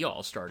when we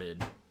all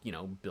started,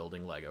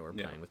 building Lego or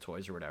playing with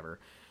toys or whatever,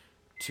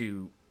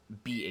 to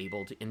be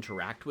able to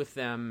interact with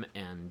them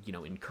and,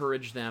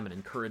 encourage them and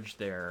encourage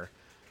their,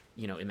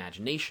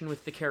 imagination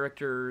with the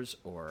characters,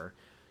 or...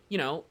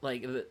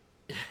 like,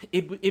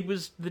 it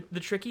was the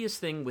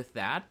trickiest thing with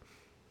that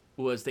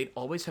was they'd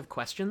always have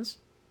questions,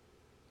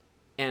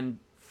 and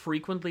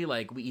frequently,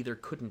 like, we either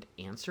couldn't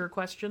answer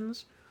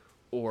questions,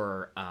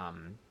 or,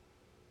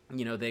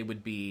 they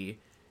would be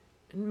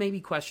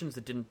maybe questions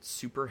that didn't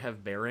super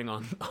have bearing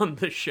on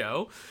the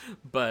show,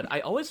 but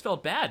I always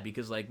felt bad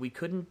because, like, we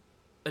couldn't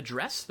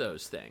address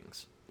those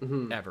things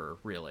ever,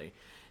 really,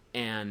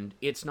 and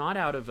it's not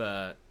out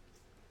of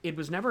it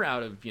was never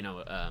out of,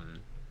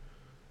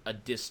 a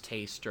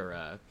distaste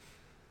or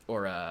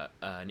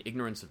an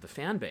ignorance of the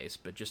fan base,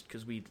 but just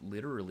because we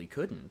literally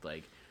couldn't.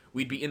 Like,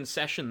 we'd be in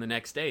session the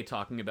next day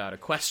talking about a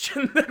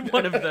question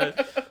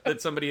that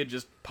that somebody had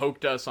just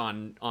poked us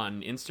on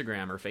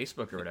Instagram or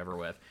Facebook or whatever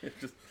with.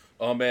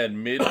 Oh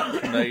man,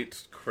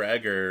 Midnight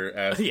Cragger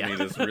asked Yeah. me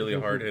this really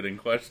hard hitting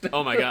question.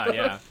 Oh my god,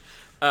 yeah.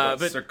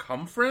 But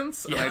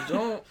circumference? Yeah. I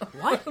don't.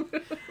 what?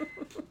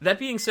 That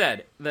being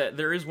said,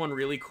 there is one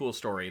really cool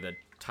story that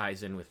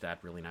ties in with that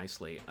really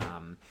nicely.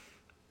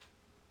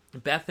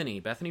 Bethany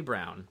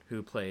Brown,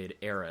 who played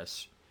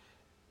Eris,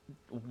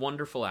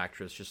 wonderful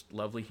actress, just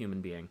lovely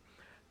human being.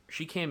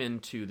 She came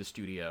into the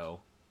studio.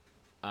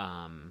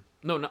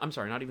 No, I'm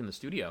sorry, not even the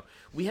studio.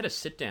 We had a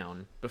sit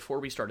down before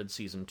we started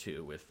season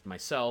 2 with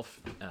myself,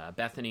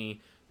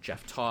 Bethany,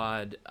 Jeff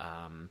Todd,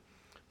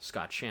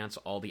 Scott Shantz,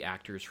 all the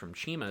actors from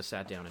Chima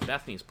sat down at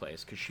Bethany's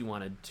place because she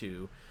wanted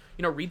to,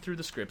 read through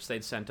the scripts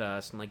they'd sent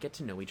us and like get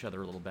to know each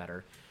other a little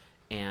better.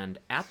 And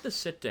at the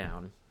sit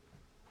down,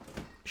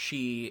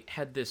 she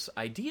had this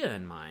idea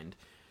in mind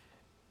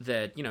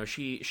that,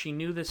 she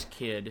knew this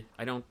kid,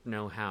 I don't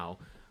know how,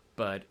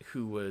 but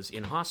who was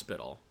in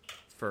hospital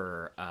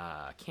for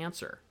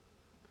cancer,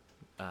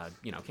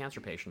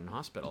 cancer patient in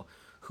hospital,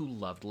 who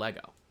loved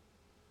Lego.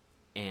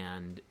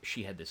 And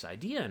she had this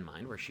idea in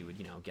mind where she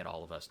would, get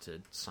all of us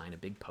to sign a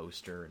big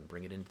poster and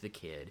bring it into the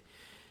kid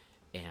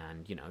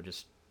and,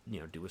 just,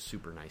 do a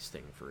super nice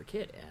thing for a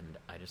kid. And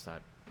I just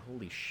thought,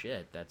 holy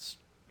shit,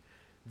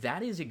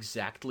 that is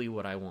exactly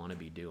what I want to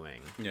be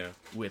doing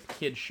with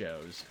kid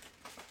shows,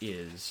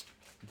 is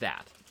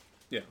that.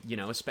 Yeah.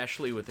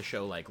 Especially with a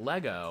show like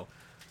Lego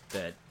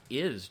that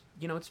is,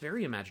 you know, it's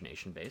very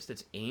imagination based.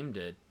 It's aimed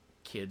at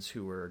kids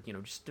who are, you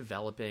know, just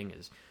developing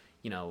as,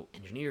 you know,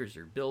 engineers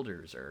or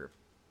builders or,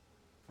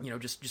 you know,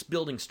 just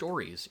building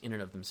stories in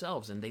and of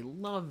themselves. And they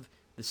love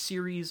the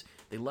series.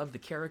 They love the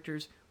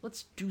characters.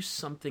 Let's do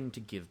something to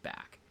give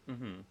back.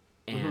 Mm-hmm.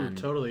 And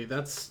totally.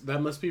 That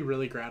must be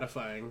really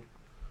gratifying.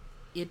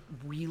 it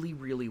really,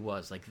 really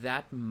was. Like,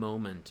 that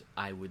moment,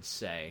 I would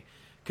say,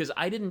 because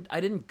I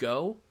didn't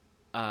go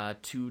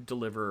to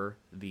deliver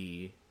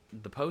the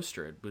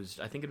poster.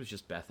 I think it was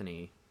just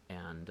Bethany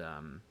and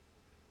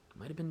it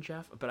might have been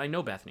Jeff, but I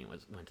know Bethany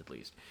went at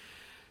least.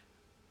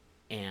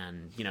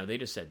 And, you know, they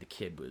just said the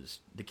kid was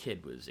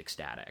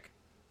ecstatic.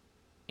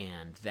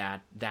 And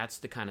that's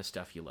the kind of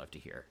stuff you love to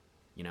hear,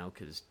 you know,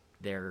 because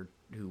they're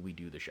who we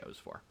do the shows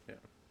for. Yeah.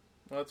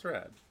 Well, that's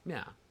rad.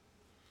 Yeah.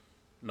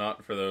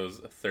 Not for those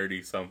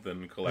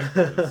 30-something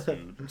collectors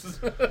who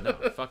just...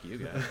 No, fuck you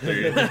guys.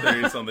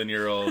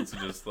 30-something-year-olds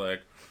who just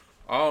like,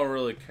 I don't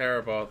really care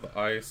about the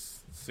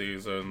ice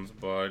seasons,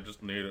 but I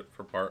just need it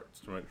for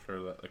parts to make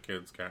sure that the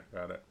kids can't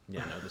get it.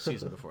 Yeah, no, the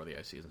season before the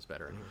ice season's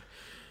better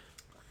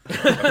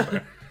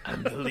anyway.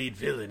 I'm the lead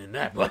villain in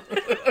that one.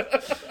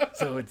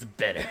 So it's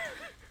better.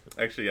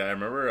 Actually, yeah, I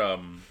remember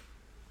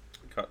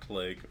cut to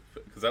like,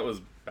 because that was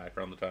back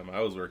around the time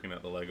I was working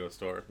at the Lego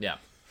store. Yeah.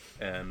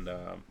 And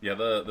yeah,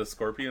 the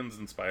scorpions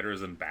and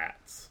spiders and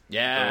bats.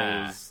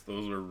 Yeah.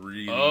 Those were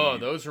really... Oh,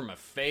 those were my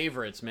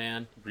favorites,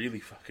 man. Really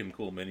fucking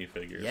cool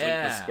minifigures.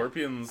 Yeah. Like the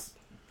scorpions,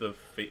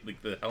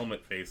 like the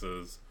helmet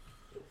faces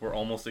were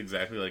almost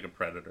exactly like a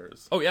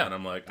predator's. Oh, yeah. And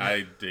I'm like,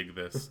 I dig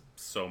this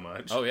so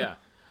much. Oh, yeah.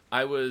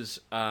 I was,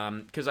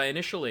 because I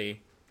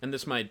initially, and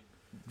this might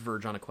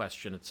verge on a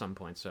question at some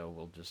point, so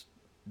we'll just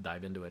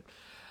dive into it.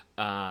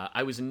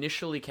 I was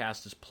initially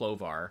cast as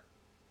Plovar,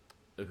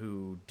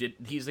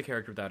 he's the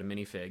character without a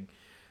minifig,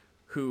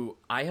 who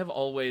I have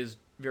always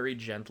very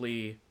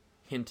gently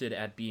hinted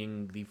at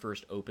being the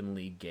first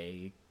openly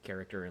gay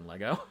character in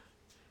Lego.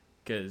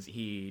 Because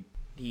he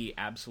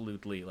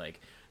absolutely,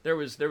 like, there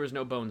was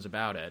no bones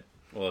about it.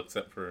 Well,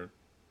 except for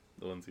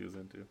the ones he was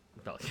into.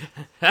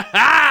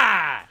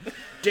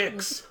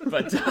 Dicks!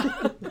 But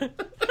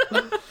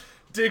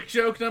Dick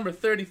joke number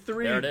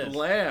 33, there it is.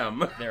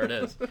 Blam! There it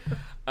is.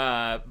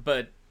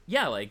 But,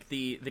 yeah, like,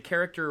 the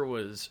character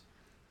was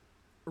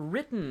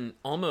written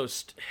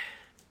almost...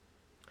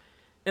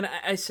 And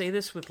I say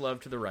this with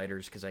love to the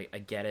writers, because I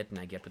get it, and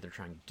I get what they're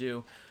trying to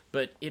do,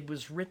 but it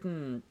was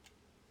written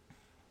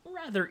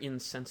rather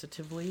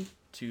insensitively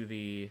to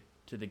the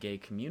gay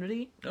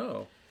community.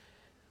 Oh.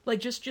 Like,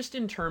 just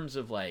in terms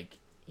of, like,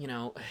 you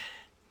know...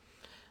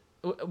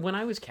 When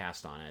I was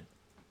cast on it,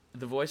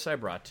 the voice I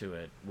brought to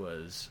it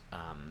was...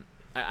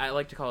 I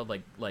like to call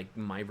it, like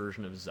my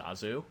version of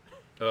Zazu.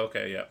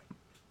 Okay, yeah.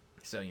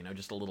 So, you know,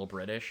 just a little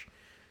British,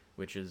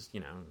 which is,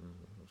 you know...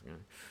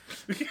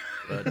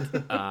 But,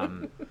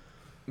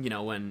 you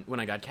know, when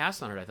I got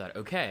cast on it, I thought,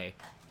 okay,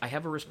 I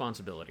have a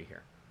responsibility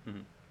here.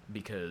 Mm-hmm.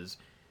 Because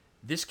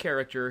this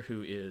character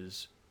who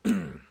is...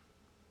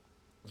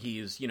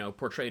 he's, you know,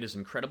 portrayed as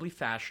incredibly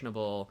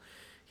fashionable.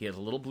 He has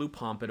a little blue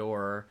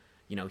pompadour.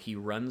 You know, he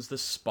runs the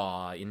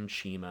spa in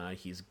Chima.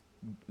 He's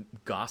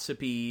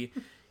gossipy.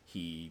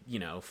 He, you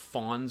know,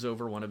 fawns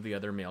over one of the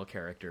other male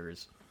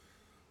characters.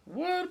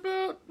 What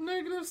about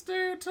negative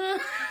stereotype?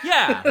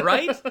 Yeah,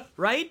 right?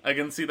 Right? I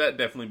can see that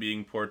definitely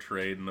being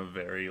portrayed in a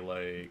very,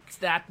 like...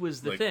 That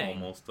was the like thing.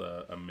 Almost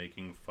a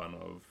making fun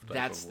of type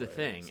That's of the way,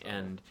 thing. so.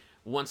 And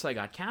once I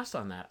got cast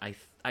on that,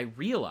 I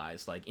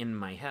realized, like, in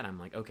my head, I'm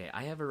like, okay,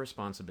 I have a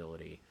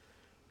responsibility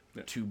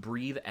to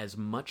breathe as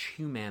much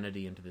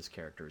humanity into this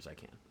character as I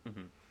can.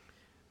 Mm-hmm.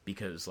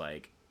 Because,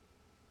 like,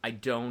 I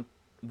don't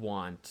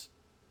want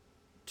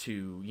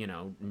to, you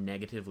know,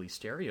 negatively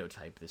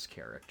stereotype this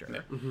character.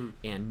 Yeah. Mm-hmm.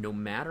 And no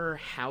matter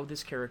how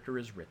this character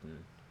is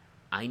written,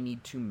 I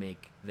need to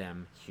make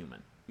them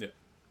human. Yeah.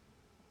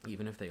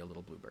 Even if they're a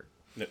little bluebird.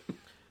 Yeah.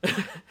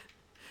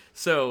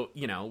 So,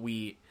 you know,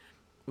 we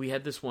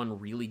had this one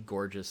really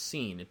gorgeous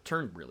scene. It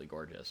turned really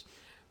gorgeous.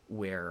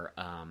 Where,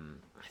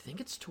 I think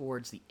it's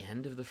towards the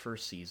end of the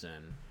first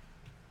season,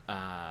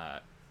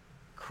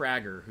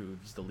 Kragger,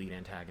 who's the lead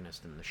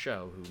antagonist in the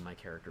show, who my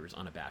character is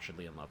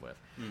unabashedly in love with.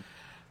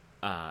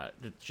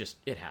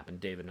 It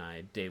happened. David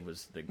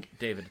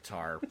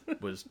Attar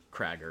was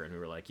Kragger, and we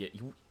were like, yeah,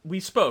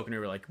 we spoke, and we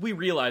were like, we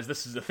realize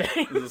this is a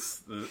thing.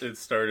 It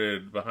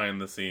started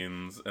behind the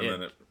scenes, and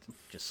then it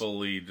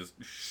fully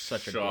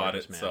shot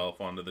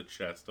itself onto the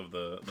chest of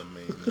the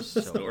main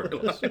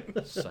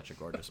storyline. Such a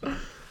gorgeous man.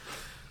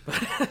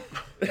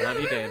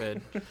 Love you,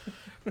 David.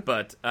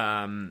 But,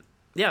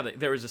 yeah,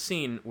 there was a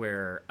scene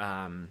where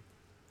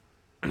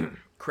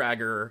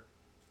Kragger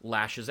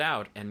lashes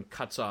out and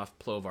cuts off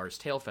Plovar's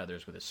tail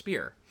feathers with a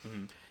spear.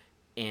 Mm-hmm.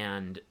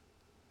 And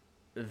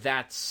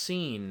that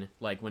scene,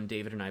 like, when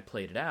David and I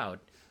played it out,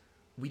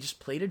 we just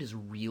played it as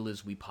real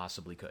as we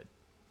possibly could.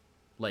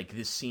 Like,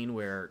 this scene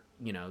where,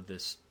 you know,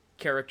 this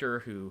character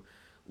who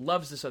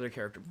loves this other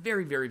character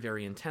very, very,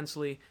 very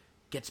intensely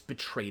gets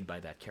betrayed by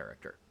that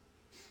character.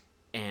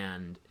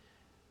 And,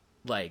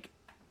 like,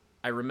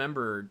 I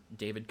remember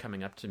David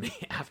coming up to me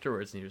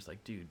afterwards, and he was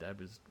like, dude, that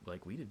was,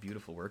 like, we did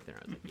beautiful work there.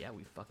 I was like, yeah,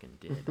 we fucking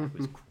did. That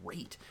was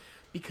great.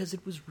 Because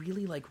it was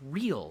really, like,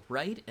 real,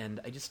 right?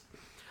 And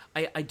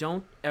I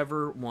don't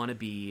ever want to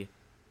be,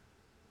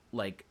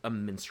 like, a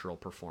minstrel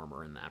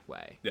performer in that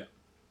way. Yeah.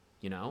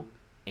 You know?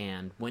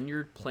 And when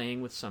you're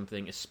playing with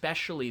something,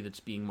 especially that's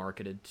being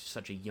marketed to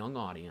such a young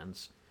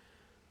audience,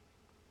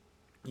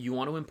 you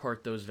want to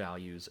impart those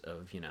values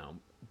of, you know,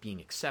 being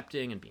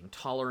accepting and being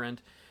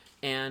tolerant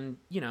and,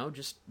 you know,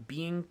 just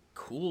being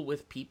cool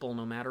with people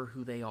no matter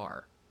who they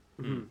are.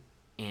 Mm-hmm.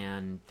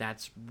 And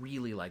that's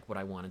really, like, what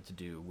I wanted to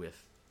do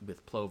with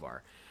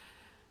Plovar.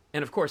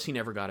 And, of course, he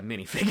never got a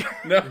minifigure.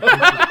 No.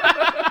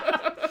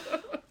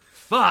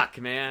 Fuck,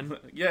 man.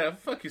 Yeah,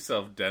 fuck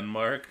yourself,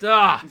 Denmark.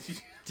 Ah,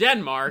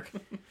 Denmark.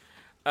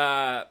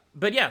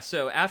 But yeah,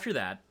 so after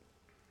that,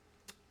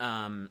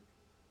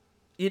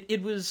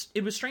 it was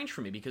strange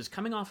for me because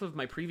coming off of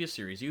my previous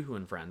series, Yoo-Hoo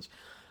and Friends,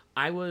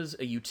 I was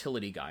a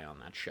utility guy on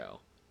that show.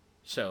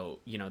 So,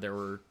 you know, there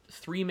were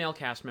 3 male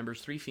cast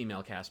members, 3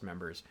 female cast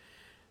members.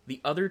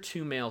 The other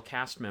 2 male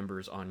cast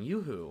members on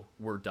Yoo-Hoo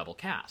were double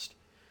cast.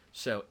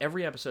 So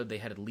every episode they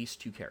had at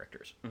least 2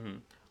 characters. Mm-hmm.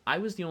 I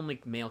was the only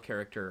male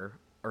character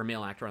or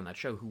male actor on that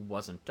show who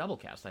wasn't double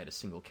cast. I had a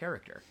single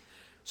character.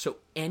 So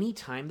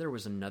anytime there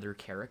was another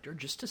character,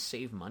 just to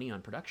save money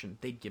on production,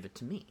 they'd give it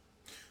to me.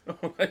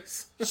 Oh,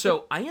 nice.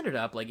 So I ended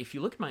up, like, if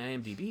you look at my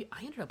IMDb,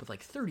 I ended up with,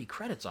 like, 30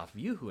 credits off of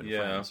Yoo-Hoo and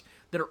Friends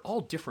that are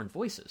all different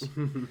voices.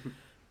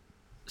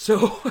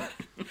 So,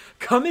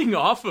 coming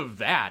off of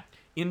that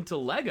into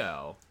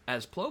Lego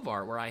as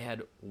Plovar, where I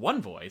had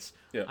one voice,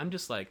 I'm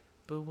just like,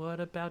 but what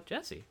about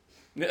Jesse?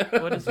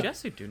 What does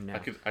Jesse do now?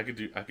 I could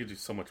do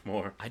so much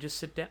more. I just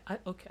sit down. I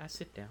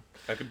sit down.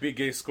 I could be a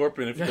gay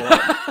scorpion if you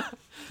want.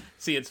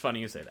 See, it's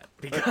funny you say that.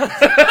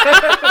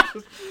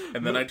 Because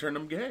and then I turned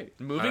him gay.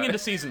 Moving into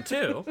season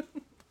 2,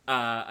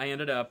 I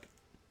ended up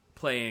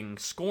playing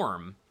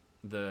Scorm,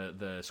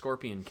 the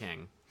Scorpion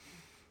King,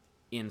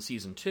 in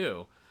season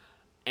 2,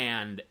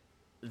 and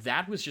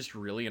that was just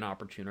really an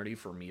opportunity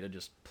for me to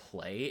just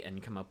play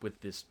and come up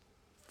with this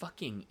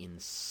fucking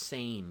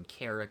insane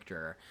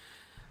character.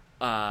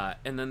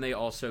 And then they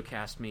also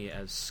cast me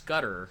as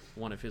Scudder,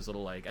 one of his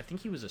little, like, I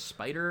think he was a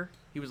spider.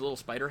 He was a little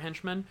spider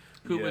henchman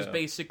who was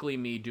basically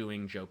me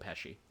doing Joe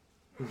Pesci.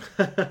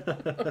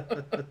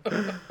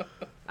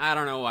 I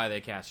don't know why they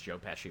cast Joe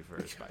Pesci for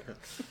a spider.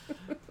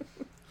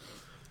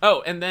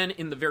 Oh, and then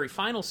in the very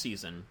final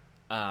season,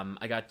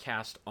 I got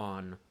cast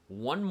on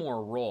one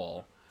more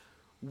role,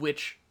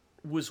 which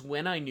was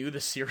when I knew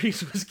the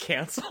series was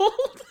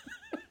canceled.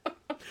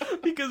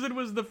 Because it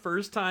was the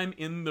first time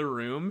in the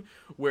room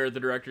where the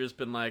director has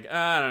been like,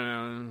 I don't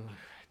know,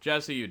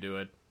 Jesse, you do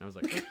it. And I was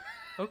like,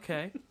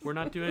 okay, we're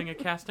not doing a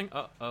casting?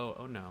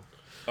 Oh no.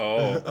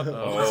 Oh.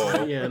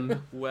 The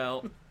end.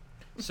 Well,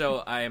 so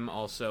I am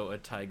also a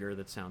tiger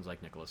that sounds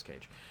like Nicolas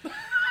Cage.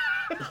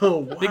 Oh,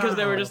 wow. Because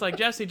they were just like,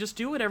 Jesse, just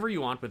do whatever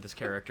you want with this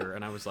character.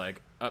 And I was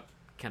like,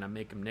 can I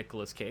make him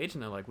Nicolas Cage?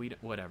 And they're like,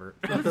 whatever.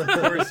 Of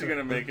course you're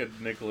going to make a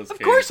Nicolas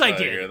Cage. Of course I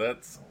tiger. did.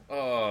 That's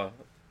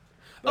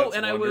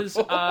and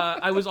wonderful.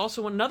 I was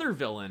also another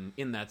villain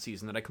in that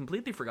season that I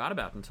completely forgot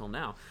about until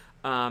now.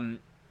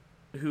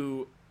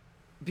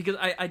 Because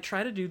I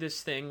try to do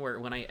this thing where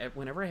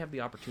whenever I have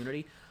the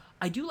opportunity,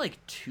 I do like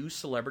 2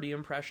 celebrity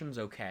impressions.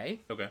 Okay.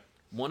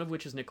 One of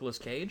which is Nicolas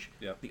Cage.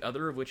 Yep. The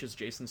other of which is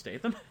Jason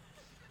Statham.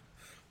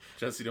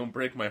 Jesse, don't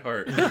break my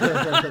heart.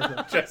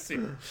 Jesse,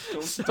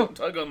 don't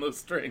tug on those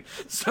strings.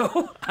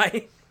 So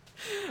I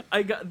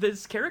got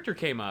this character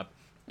came up,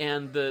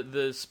 and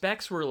the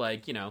specs were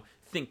like, you know,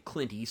 think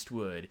Clint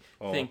Eastwood.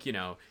 Think, you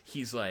know,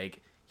 he's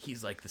like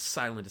the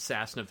silent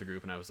assassin of the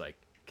group, and I was like,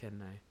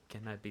 can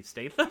I be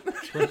Statham?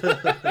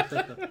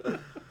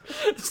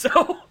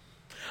 So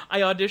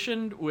I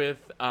auditioned with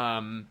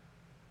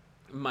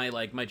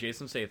my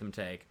Jason Statham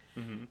take,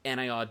 and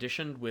I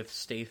auditioned with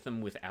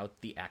Statham without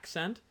the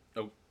accent.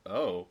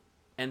 Oh.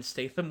 And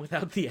Statham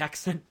without the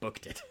accent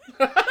booked it.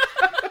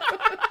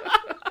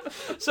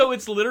 So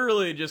it's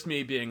literally just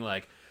me being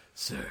like,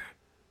 sir,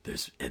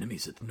 there's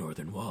enemies at the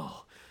northern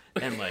wall.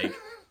 And like,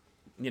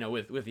 you know,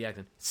 with the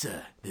accent,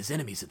 sir, there's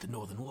enemies at the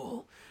northern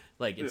wall.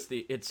 Like it's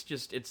the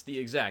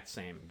exact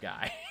same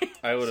guy.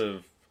 I would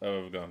have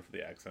gone for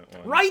the accent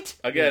one. Right?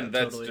 Again, Yeah,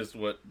 that's totally. just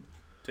what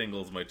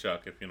tingles my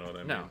chuck, if you know what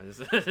I mean.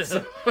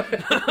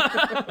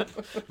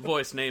 No.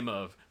 Voice name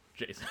of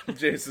Jason.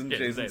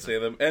 Jason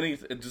Statham.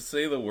 Just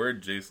say the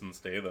word Jason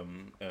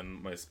Statham,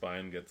 and my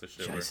spine gets a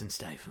shiver. Jason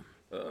Statham.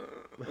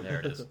 There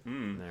it is.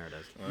 There it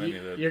is. I need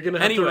it. You're gonna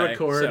have to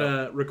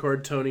Anyway,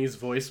 record Tony's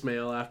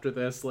voicemail after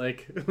this,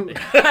 like with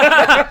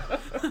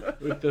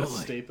the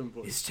Statham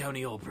voice. It's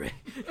Tony Aubrey.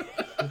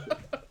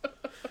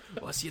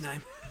 What's your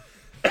name?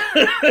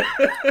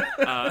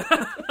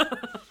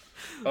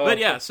 But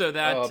yeah, so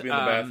that I'll be in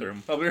the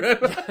bathroom. I'll be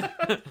right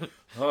back.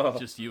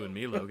 just you and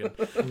me, Logan.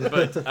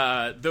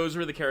 But those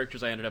were the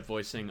characters I ended up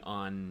voicing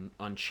on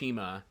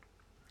Chima,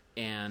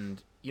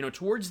 and you know,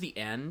 towards the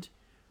end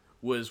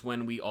was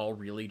when we all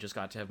really just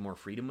got to have more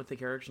freedom with the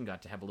characters and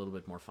got to have a little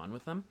bit more fun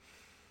with them.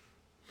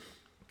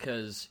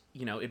 because,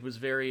 it was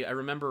very... I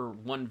remember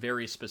one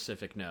very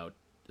specific note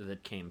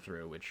that came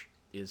through, which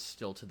is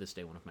still to this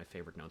day one of my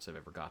favorite notes I've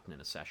ever gotten in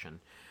a session.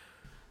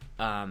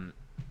 I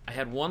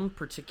had one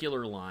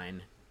particular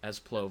line as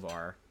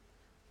Plovar,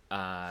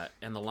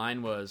 and the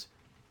line was,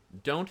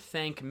 "Don't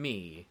thank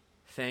me,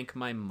 thank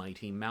my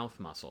mighty mouth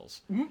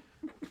muscles."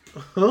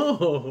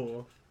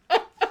 Oh.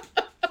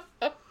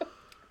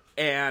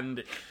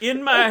 And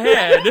in my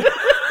head,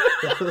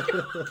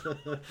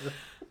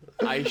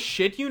 I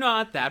shit you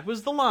not, that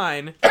was the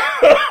line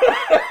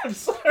I'm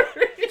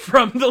sorry.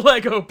 from the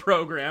Lego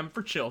program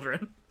for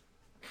children.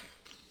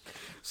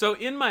 So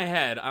in my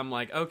head, I'm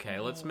like, okay,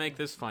 let's make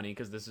this funny,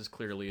 because this is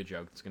clearly a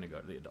joke that's going to go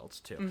to the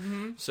adults, too.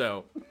 Mm-hmm.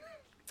 So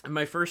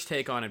my first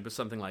take on it was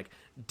something like,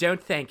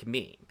 "Don't thank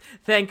me.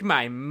 Thank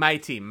my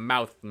mighty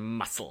mouth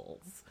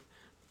muscles."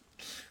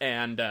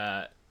 And,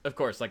 of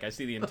course, I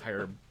see the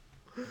entire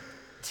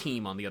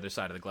team on the other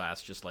side of the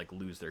glass just,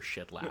 lose their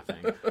shit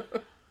laughing.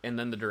 And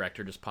then the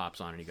director just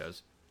pops on and he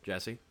goes,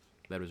 "Jesse,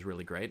 that was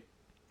really great.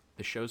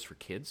 The show's for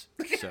kids,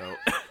 so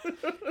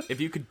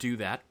if you could do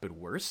that, but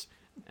worse."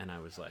 And I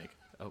was like,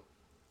 "Oh,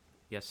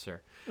 yes,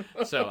 sir."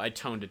 So I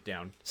toned it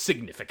down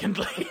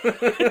significantly.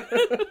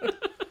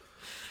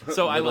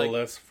 So a little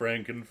less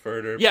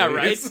Frankenfurter. Yeah,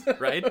 please.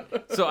 right.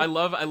 So I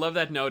love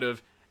that note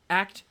of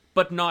act,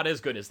 but not as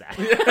good as that.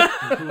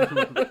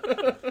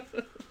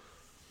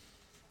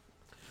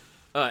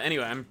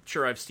 Anyway, I'm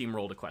sure I've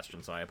steamrolled a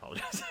question, so I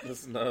apologize.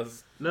 This is not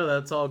as No,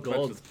 that's all much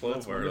gold. as That's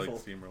Plovar, wonderful.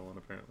 steamrolling,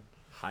 apparently.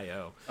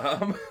 Hi-oh.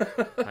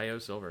 Hi-oh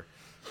silver.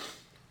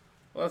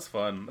 Well, that's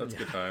fun. That's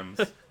good times.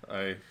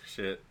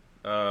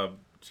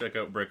 Check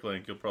out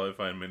Bricklink. You'll probably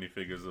find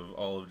minifigures of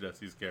all of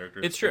Jesse's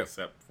characters. It's true.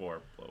 Except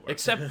for Plovar.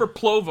 Except for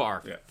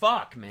Plovar. Yeah.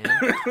 Fuck, man.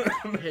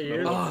 Hey,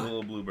 you're the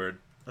little bluebird.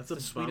 that's a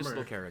The sweetest bummer.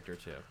 little character,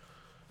 too.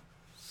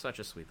 Such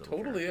a sweet little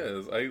Totally character.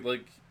 is.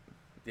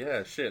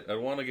 I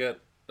want to get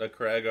a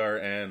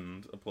Kragar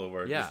and a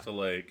Plovar Yeah. just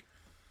to,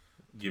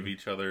 give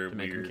each other To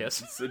make them weird...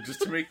 kiss. So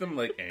just to make them,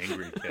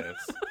 angry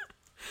kiss.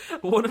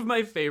 One of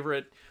my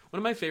favorite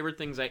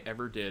things I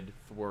ever did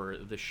for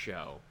the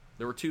show,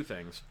 there were two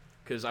things,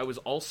 because I was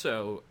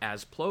also,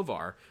 as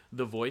Plovar,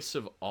 the voice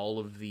of all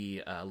of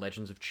the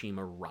Legends of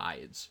Chima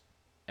rides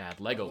at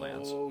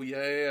Legoland, Oh,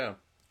 yeah.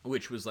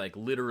 which was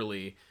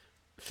literally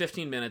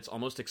 15 minutes,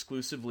 almost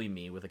exclusively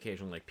me, with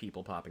occasional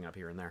people popping up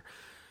here and there.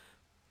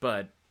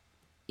 But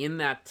in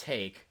that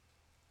take,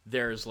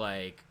 there's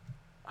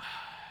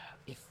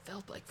it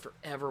felt like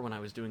forever when I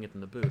was doing it in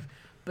the booth,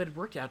 but it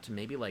worked out to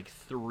maybe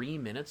 3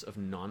 minutes of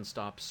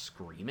nonstop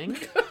screaming.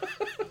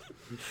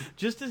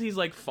 Just as he's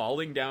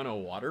falling down a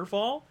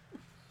waterfall.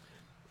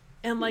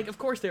 And of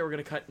course they were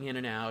going to cut in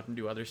and out and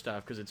do other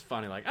stuff because it's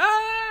funny,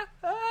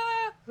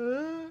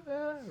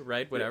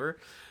 right, whatever.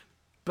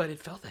 But it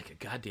felt like a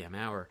goddamn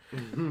hour.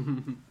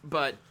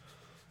 But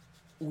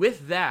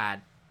with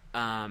that,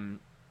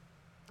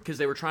 because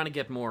they were trying to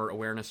get more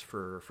awareness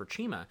for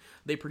Chima,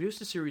 they produced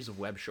a series of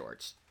web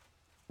shorts,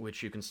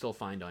 which you can still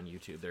find on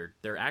YouTube.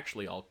 They're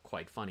actually all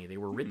quite funny. They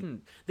were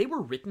written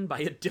by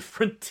a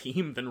different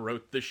team than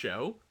wrote the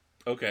show.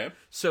 Okay.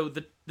 So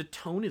the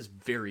tone is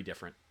very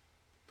different.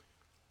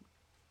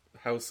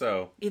 How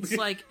so? It's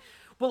I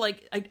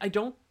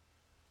don't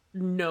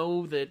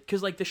know that,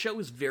 because the show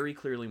is very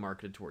clearly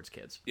marketed towards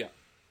kids. Yeah.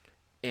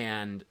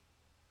 And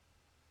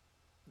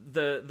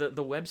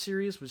the web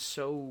series was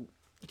so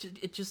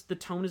it just the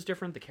tone is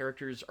different. The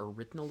characters are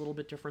written a little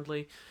bit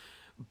differently,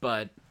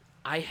 but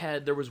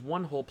there was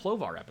one whole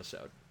Plovar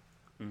episode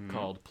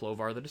called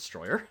Plovar the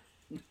Destroyer.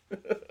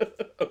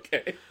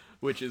 Okay.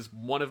 Which is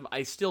one of...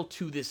 I still,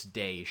 to this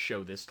day,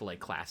 show this to,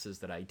 classes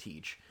that I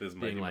teach. His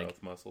Mighty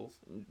Mouth muscles.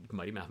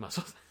 Mighty Mouth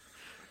muscles.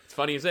 It's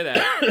funny you say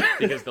that,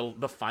 because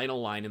the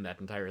final line in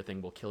that entire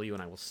thing will kill you,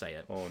 and I will say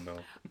it. Oh,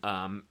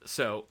 no.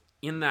 So,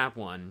 in that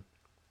one,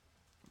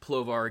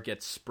 Plovar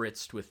gets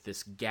spritzed with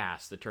this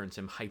gas that turns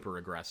him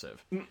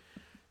hyper-aggressive.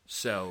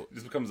 So... He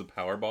just becomes a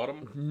power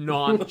bottom?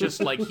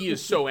 Just he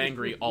is so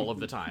angry all of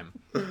the time.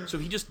 So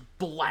he just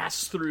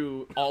blasts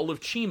through all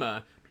of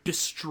Chima,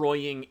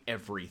 destroying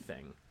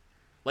everything.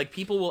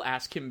 People will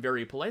ask him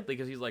very politely,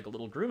 because he's a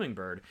little grooming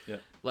bird. Yeah.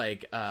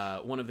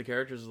 One of the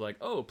characters is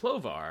 "Oh,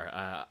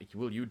 Plovar,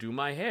 will you do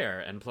my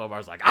hair?" And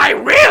Plovar's like, "I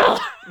will!"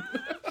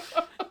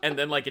 And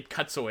then, it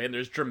cuts away, and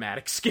there's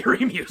dramatic,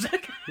 scary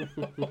music.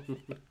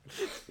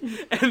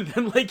 And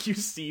then, you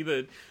see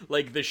the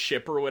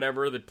ship or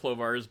whatever that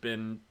Plovar's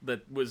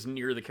that was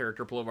near the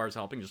character Plovar's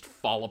helping just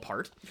fall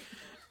apart.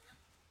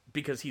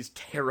 Because he's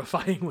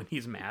terrifying when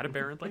he's mad,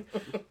 apparently.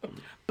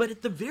 But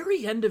at the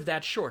very end of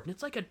that short, and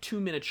it's a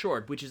 2-minute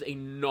short, which is a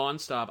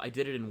non-stop... I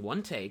did it in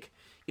one take.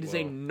 It is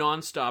a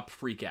non-stop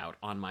freak out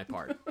on my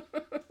part.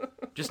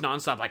 Just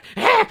non-stop,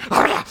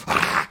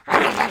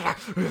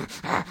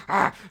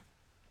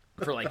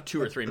 for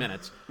 2 or 3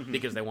 minutes,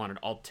 because they wanted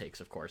alt takes,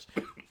 of course.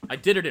 I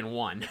did it in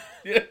one.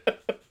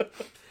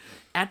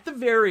 At the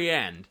very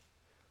end,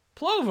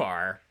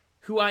 Plovar,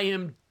 who I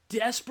am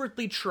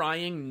desperately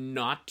trying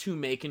not to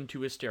make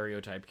into a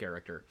stereotype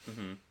character,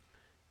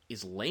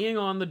 is laying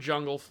on the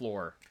jungle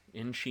floor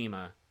in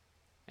Chima,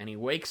 And he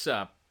wakes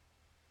up,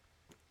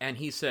 and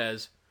he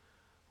says,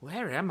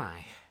 "Where am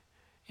I?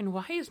 And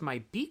why is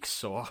my beak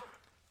sore?"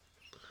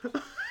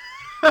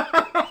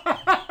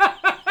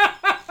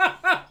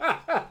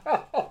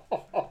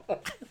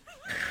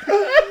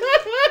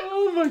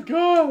 Oh my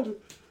god!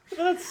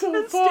 That's so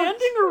And fucked.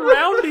 standing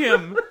around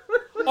him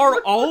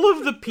are all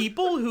of the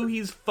people who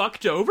he's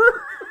fucked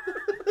over.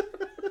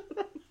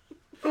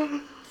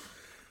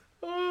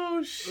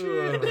 Oh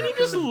shit! And he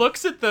just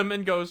looks at them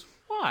and goes,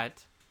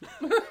 "What?"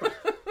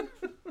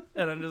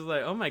 And I'm just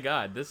like, oh my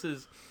god, this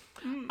is...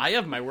 I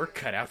have my work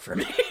cut out for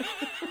me.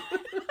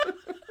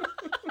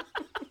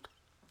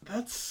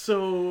 That's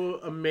so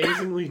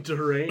amazingly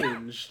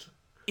deranged.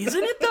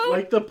 Isn't it, though?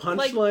 Like, the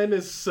punchline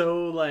is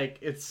so, like,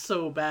 it's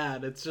so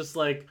bad. It's just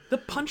like... The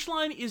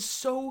punchline is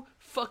so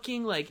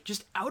fucking, like,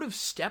 just out of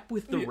step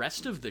with the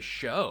rest of the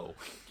show.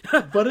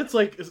 But it's,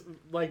 like,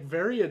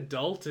 very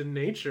adult in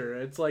nature.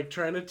 It's, like,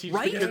 trying to teach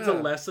Right? the kids a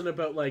Yeah. lesson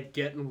about, like,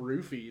 getting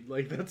roofied.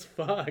 Like, that's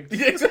fucked.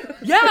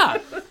 Yeah,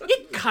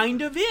 it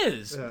kind of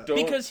is. Yeah.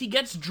 Because he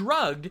gets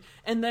drugged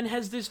and then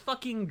has this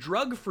fucking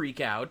drug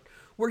freak out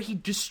where he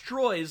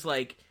destroys,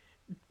 like,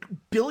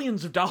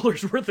 billions of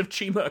dollars worth of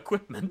Chima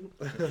equipment.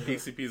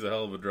 PCP's a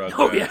hell of a drug.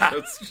 Oh, man. yeah.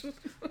 That's-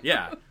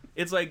 Yeah.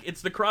 It's like,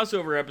 it's the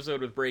crossover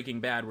episode with Breaking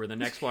Bad where the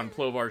next one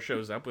Plovar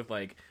shows up with,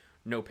 like,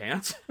 no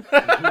pants.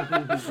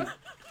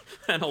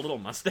 And a little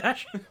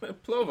mustache.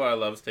 Plovar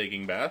loves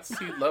taking baths.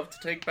 He'd love to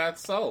take bath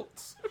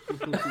salts.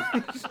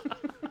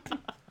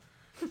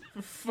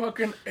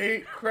 Fucking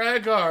 8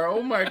 Kragar.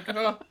 Oh my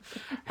god.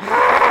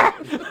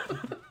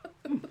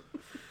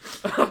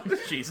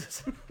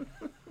 Jesus.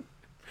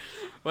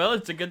 Well,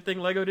 it's a good thing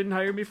Lego didn't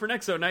hire me for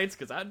Nexo Nights,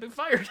 because I'd been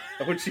fired.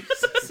 Oh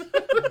Jesus.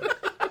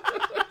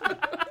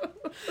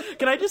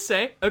 Can I just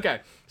say?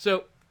 Okay,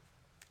 so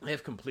I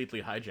have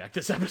completely hijacked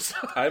this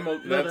episode. I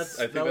think that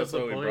that's was the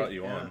why we point, brought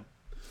you yeah. on.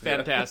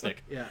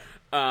 Fantastic. Yeah.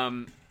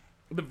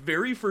 The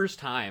very first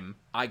time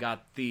I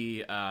got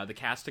the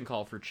casting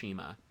call for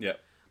Chima, Yeah.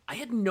 I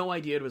had no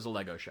idea it was a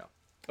Lego show.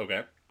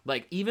 Okay.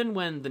 Like, even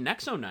when the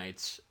Nexo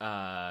Nights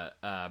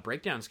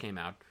breakdowns came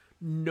out,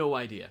 no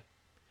idea.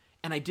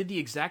 And I did the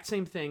exact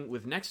same thing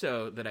with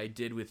Nexo that I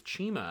did with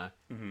Chima,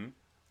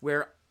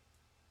 where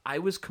I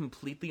was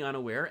completely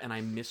unaware and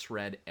I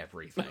misread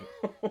everything.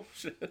 Oh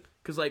shit.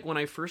 Because, like, when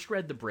I first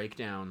read the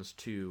breakdowns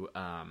to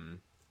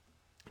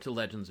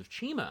Legends of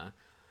Chima,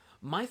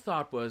 my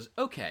thought was,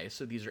 okay,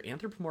 so these are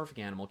anthropomorphic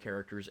animal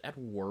characters at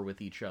war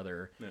with each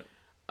other.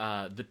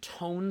 Yeah. The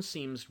tone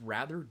seems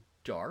rather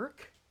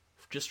dark,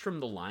 just from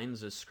the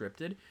lines as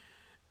scripted.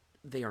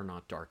 They are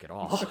not dark at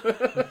all.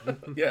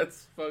 Yeah,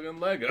 it's fucking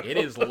Lego. It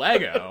is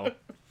Lego.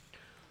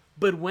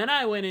 But when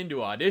I went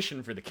into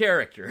audition for the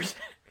characters,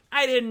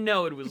 I didn't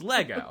know it was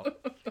Lego.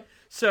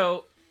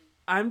 So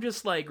I'm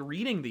just like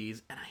reading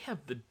these, and I have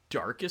the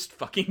darkest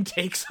fucking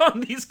takes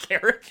on these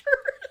characters.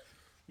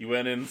 You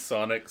went in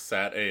Sonic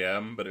Sat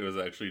AM, but it was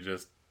actually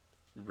just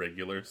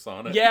regular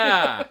Sonic.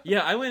 Yeah,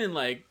 I went in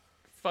like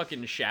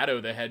fucking Shadow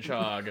the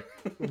Hedgehog,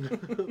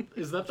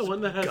 Is that the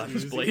one that has guns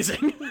music?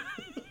 blazing.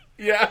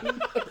 Yeah.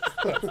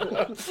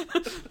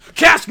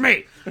 Cast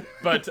me!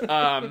 But,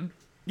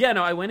 yeah,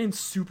 no, I went in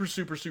super,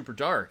 super, super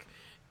dark.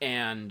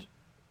 And,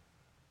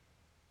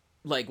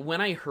 like,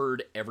 when I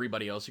heard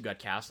everybody else who got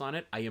cast on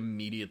it, I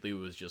immediately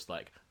was just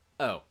like,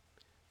 oh,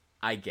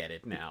 I get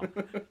it now.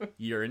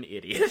 You're an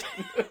idiot.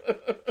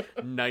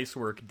 Nice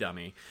work,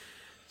 dummy.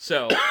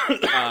 So,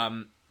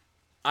 I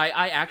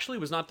actually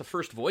was not the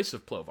first voice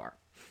of Plovar.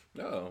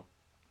 No.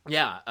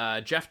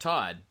 Yeah, Jeff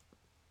Todd,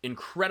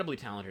 incredibly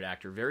talented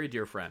actor, very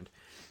dear friend,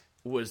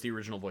 was the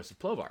original voice of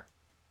Plovar.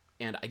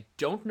 And I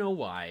don't know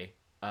why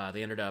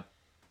they ended up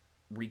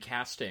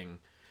recasting,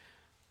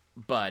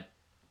 but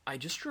I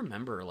just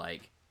remember,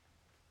 like,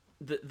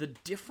 the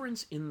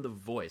difference in the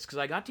voice, because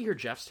I got to hear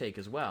Jeff's take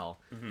as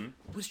well,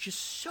 was just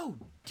so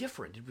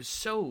different. It was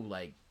so,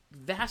 like,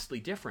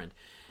 vastly different.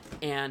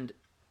 And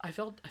I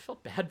felt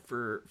bad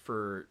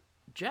for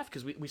Jeff,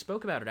 because we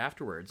spoke about it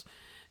afterwards.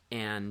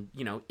 And,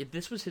 you know,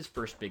 this was his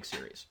first big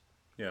series.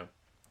 Yeah.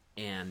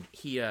 And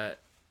he has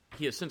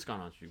since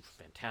gone on to do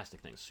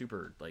fantastic things.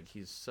 Super, like,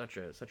 he's such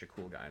a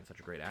cool guy and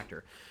such a great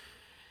actor.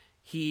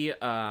 He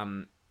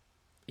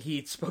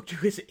spoke to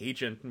his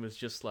agent and was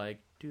just like,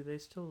 "Do they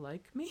still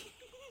like me?"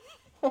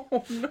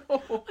 Oh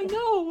no. I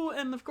know.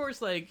 And of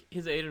course, like,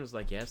 his agent was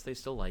like, "Yes, they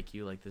still like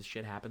you. Like, this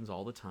shit happens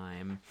all the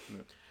time."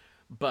 Yeah.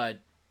 But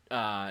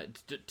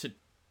to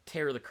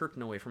tear the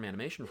curtain away from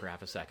animation for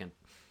half a second,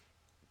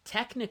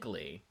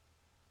 technically,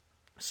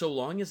 so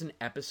long as an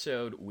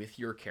episode with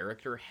your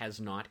character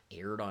has not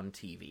aired on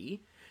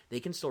TV, they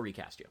can still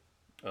recast you.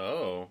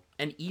 Oh.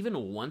 And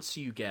even once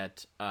you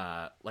get,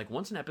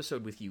 once an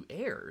episode with you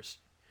airs,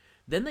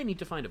 then they need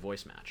to find a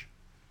voice match.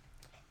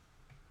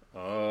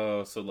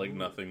 Oh, so like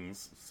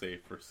nothing's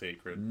safe or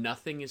sacred.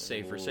 Nothing is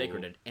safe or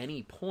sacred. At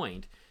any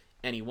point,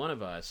 any one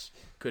of us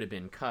could have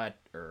been cut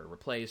or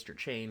replaced or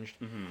changed.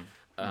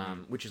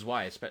 Which is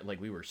why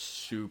we were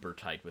super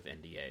tight with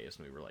NDAs,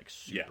 and we were like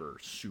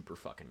super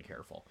fucking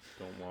careful.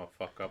 Don't want to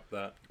fuck up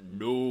that.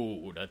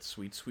 No, that's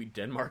sweet, sweet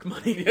Denmark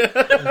money.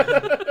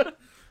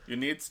 You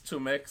need to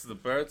make the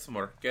birds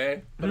more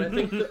gay. But I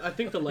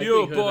think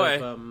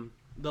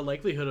the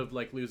likelihood of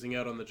like losing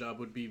out on the job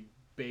would be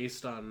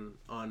based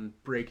on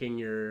breaking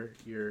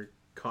your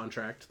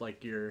contract,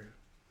 like your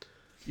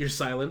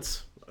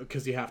silence,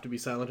 because you have to be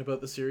silent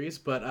about the series.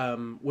 But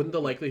wouldn't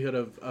the likelihood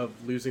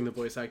of losing the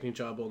voice acting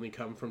job only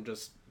come from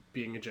just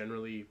being a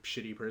generally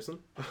shitty person?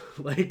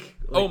 like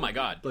oh my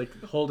god, like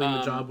holding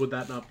the job, would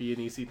that not be an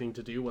easy thing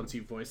to do once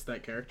you've voiced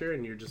that character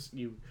and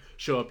you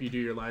show up, you do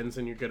your lines,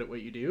 and you're good at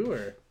what you do?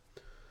 Or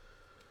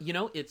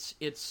it's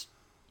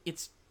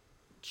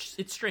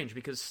strange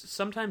because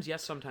sometimes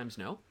yes, sometimes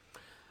no.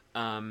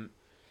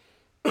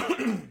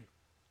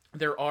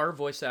 There are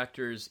voice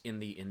actors in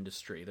the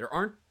industry. There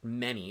aren't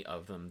many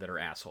of them that are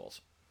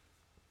assholes.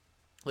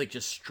 Like,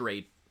 just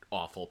straight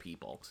awful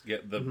people.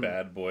 Get the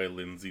bad boy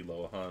Lindsay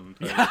Lohan.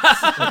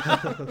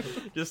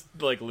 Just,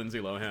 like, Lindsay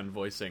Lohan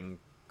voicing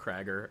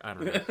Krager. I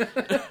don't know.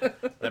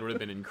 That would have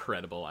been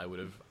incredible. I would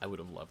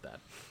have loved that.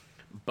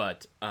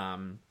 But,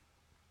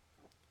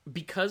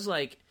 because,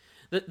 like,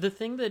 the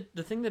thing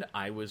that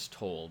I was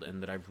told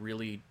and that I've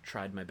really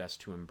tried my best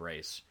to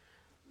embrace,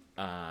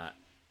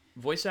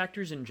 voice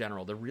actors in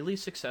general, the really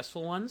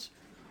successful ones,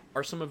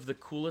 are some of the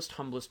coolest,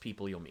 humblest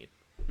people you'll meet.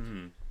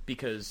 Mm-hmm.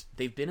 Because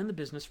they've been in the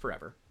business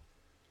forever.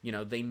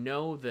 They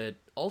know that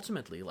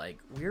ultimately, like,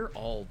 we're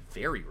all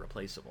very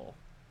replaceable.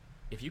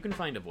 If you can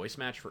find a voice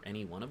match for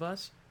any one of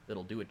us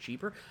that'll do it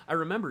cheaper. I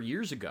remember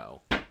years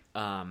ago,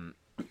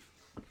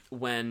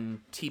 when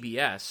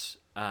TBS,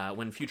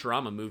 when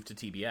Futurama moved to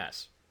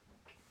TBS,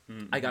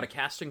 I got a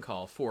casting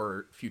call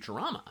for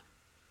Futurama.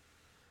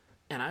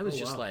 And I was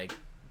like,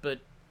 but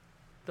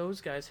those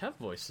guys have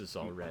voices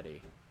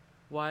already.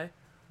 Why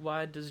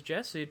does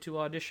Jesse to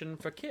audition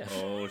for Kiff?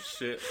 Oh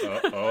shit!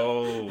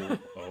 Oh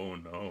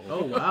no!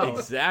 Oh wow!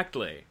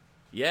 Exactly.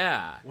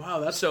 Yeah. Wow,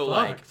 that's so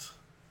fucked.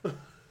 Like.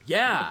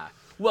 Yeah.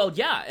 Well,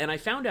 yeah, and I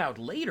found out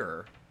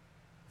later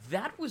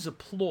that was a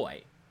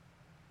ploy.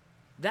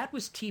 That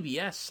was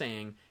TBS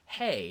saying,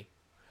 "Hey,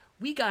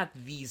 we got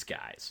these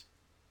guys,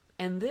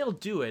 and they'll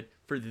do it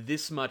for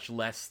this much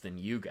less than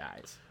you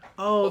guys."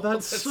 Oh,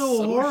 that's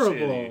so horrible.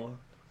 Shitty.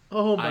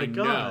 Oh my I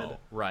god! know,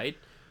 right?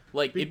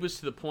 Like, it was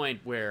to the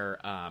point where,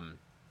 a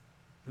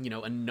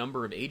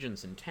number of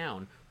agents in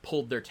town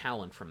pulled their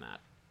talent from that.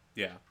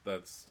 Yeah,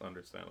 that's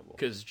understandable.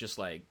 Because just,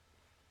 like,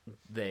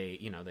 they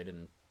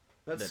didn't...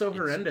 That's so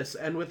horrendous.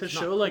 And with a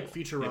show like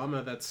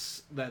Futurama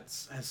that's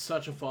has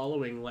such a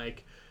following,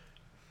 like,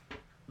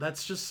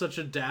 that's just such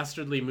a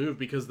dastardly move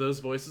because those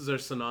voices are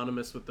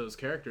synonymous with those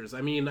characters.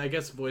 I mean, I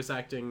guess voice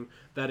acting,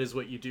 that is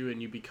what you do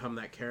and you become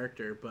that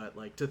character, but,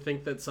 like, to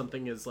think that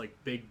something is, like,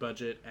 big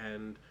budget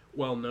and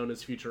well known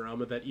as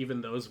Futurama, that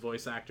even those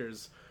voice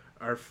actors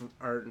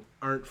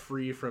aren't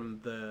free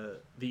from the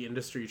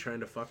industry trying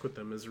to fuck with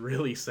them is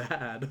really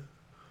sad.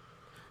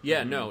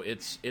 Yeah, no,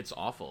 it's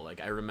awful.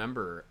 Like, I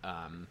remember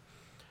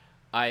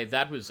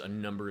that was a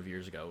number of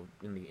years ago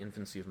in the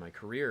infancy of my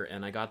career,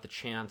 and I got the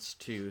chance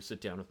to sit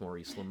down with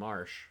Maurice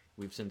LaMarche.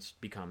 We've since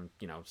become,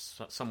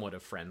 somewhat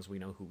of friends. We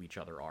know who each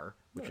other are,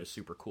 which is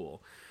super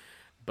cool.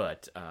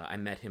 But I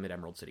met him at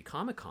Emerald City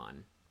Comic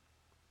Con,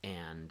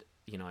 and,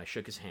 I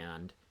shook his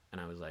hand, and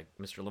I was like,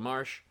 Mr.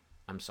 LaMarche,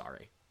 I'm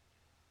sorry.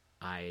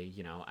 I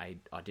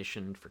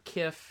auditioned for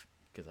Kiff,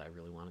 because I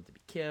really wanted to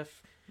be Kiff,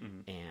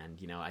 and,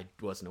 I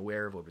wasn't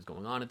aware of what was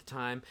going on at the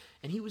time,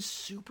 and he was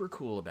super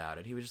cool about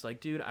it. He was just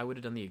like, dude, I would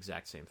have done the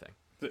exact same thing.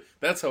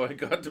 That's how I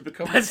got to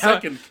become the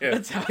second Kiff.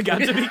 That's how I got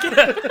to be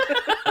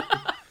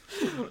Kiff.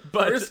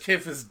 But First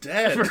Kiff is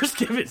dead. First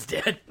Kiff is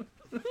dead.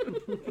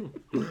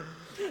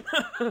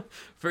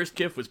 First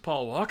Kiff was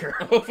Paul Walker.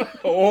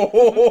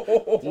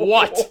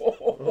 What?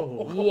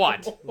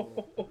 What?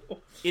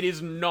 It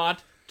is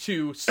not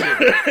too soon.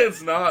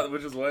 It's not,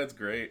 which is why it's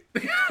great.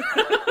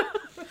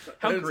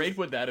 How great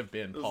would that have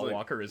been, Paul like,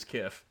 Walker as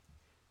Kiff?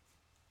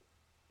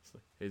 It's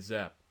like, hey,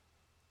 Zap,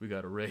 we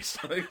got a race.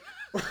 Like,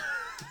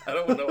 I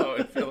don't know how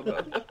I feel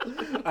about it.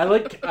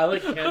 I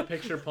can't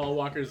picture Paul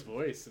Walker's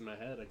voice in my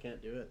head. I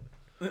can't do it.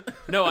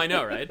 No, I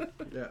know, right?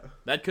 Yeah.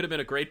 That could have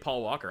been a great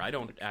Paul Walker. I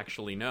don't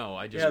actually know.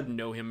 I just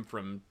know him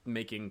from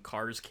making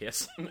cars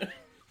kiss.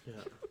 Yeah.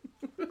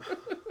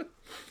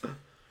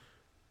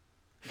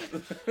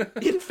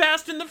 In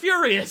Fast and the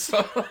Furious.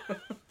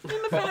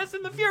 In the Fast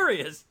and the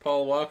Furious.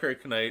 Paul Walker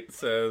Knight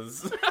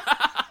says...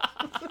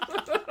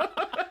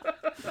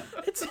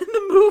 It's in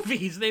the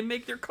movies. They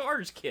make their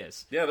cars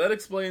kiss. Yeah, that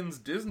explains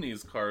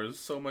Disney's cars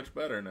so much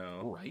better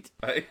now. Right.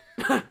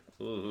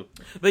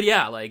 But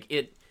yeah, like,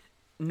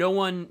 no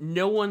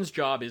one's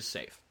job is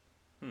safe.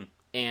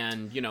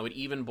 And, it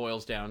even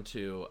boils down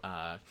to,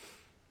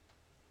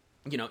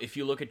 if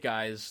you look at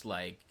guys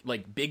like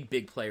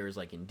big players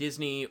like in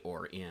Disney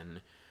or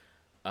in,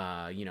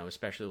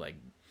 especially like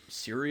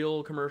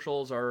cereal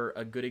commercials are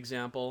a good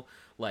example.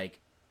 Like,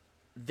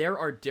 there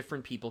are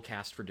different people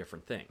cast for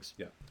different things.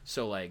 Yeah.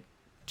 So, like,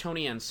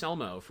 Tony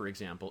Anselmo, for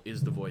example,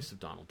 is the voice of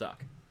Donald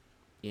Duck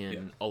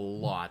in a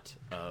lot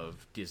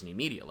of Disney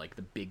media, like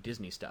the big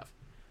Disney stuff.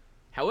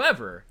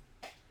 However,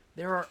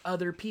 there are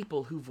other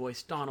people who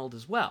voice Donald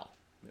as well.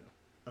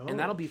 Oh. And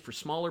that'll be for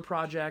smaller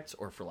projects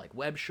or for like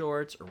web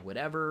shorts or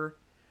whatever.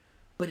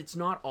 But it's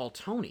not all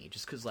Tony,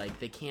 just because like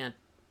they can't,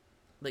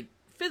 like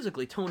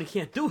physically Tony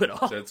can't do it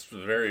all. That's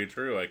very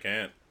true. I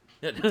can't.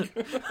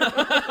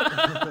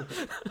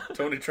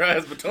 Tony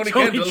tries, but Tony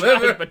can't deliver.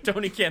 Tries, but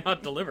Tony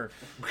cannot deliver.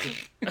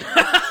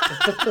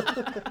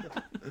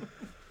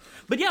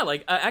 But yeah,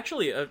 like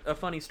actually a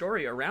funny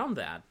story around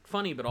that.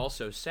 Funny, but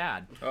also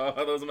sad. Oh,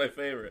 those are my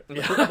favorite.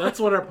 That's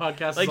what our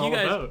podcast Like is all you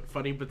guys- about.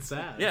 Funny but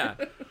sad. Yeah.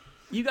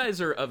 You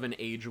guys are of an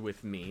age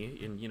with me,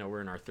 and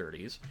we're in our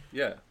 30s.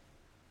 Yeah.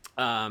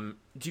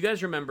 Do you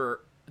guys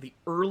remember the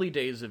early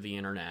days of the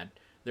internet?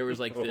 There was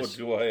like this.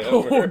 Do I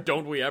Oh, ever?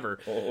 don't we ever?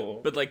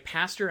 Oh. But like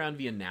passed around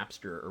via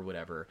Napster or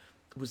whatever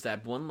was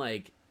that one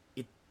like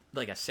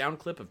a sound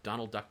clip of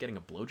Donald Duck getting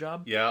a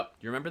blowjob. Yeah. Do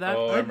you remember that?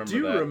 Oh, I remember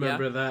do that.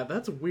 remember that.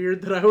 That's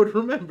weird that I would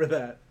remember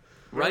that.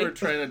 Remember Right?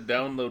 trying to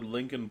download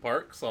Linkin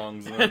Park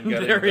songs and then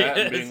getting There he that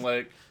and is. being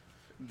like,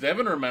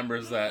 Devin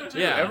remembers that too.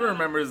 Yeah. Evan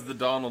remembers the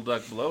Donald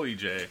Duck blowy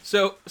J.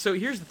 So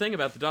here's the thing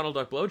about the Donald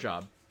Duck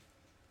blowjob.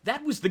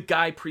 That was the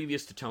guy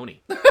previous to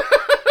Tony.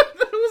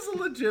 That was a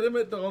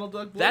legitimate Donald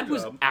Duck blowjob. That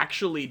was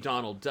actually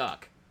Donald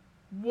Duck.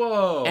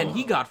 Whoa. And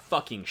he got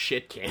fucking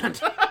shit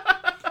canned.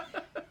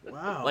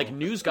 Wow. Like,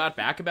 news got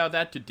back about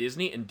that to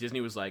Disney, and Disney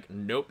was like,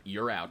 nope,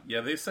 you're out.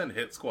 Yeah, they send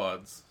hit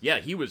squads. Yeah,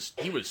 he was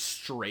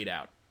straight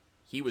out.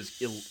 He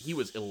was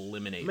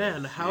eliminated.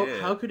 Man, how Yeah.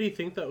 how could he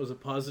think that was a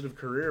positive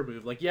career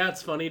move? Like, yeah,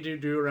 it's funny to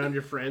do around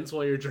your friends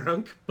while you're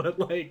drunk, but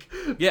like,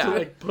 Yeah. to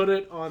like put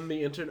it on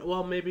the internet.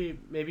 Well, maybe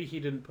he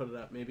didn't put it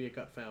up. Maybe it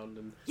got found.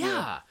 And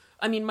Yeah.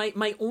 I mean,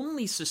 my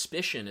only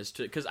suspicion is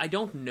because I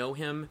don't know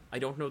him, I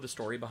don't know the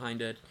story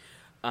behind it.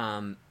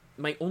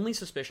 My only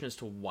suspicion as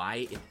to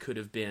why it could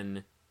have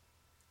been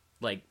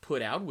like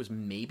put out was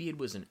maybe it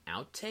was an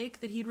outtake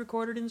that he'd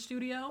recorded in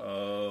studio.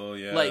 Oh,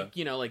 yeah. Like,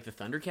 like the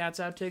Thundercats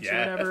outtakes or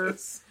whatever.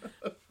 Yes.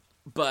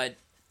 But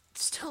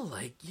still,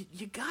 like,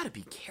 you gotta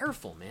be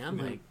careful, man.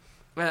 Like,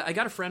 I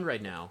got a friend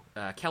right now,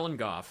 Kellen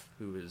Goff,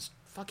 who is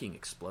fucking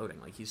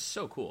exploding. Like, he's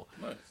so cool.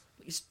 Nice.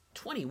 He's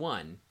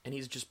 21, and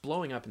he's just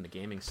blowing up in the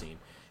gaming scene.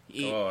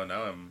 Oh,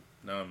 now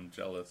I'm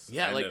jealous.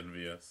 Yeah, and like-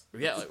 envious.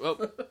 Yeah, like,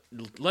 well,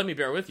 let me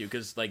bear with you,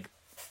 because, like,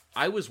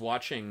 I was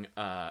watching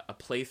a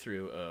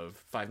playthrough of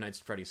Five Nights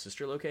at Freddy's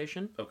Sister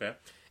Location, Okay.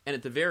 and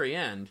at the very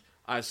end,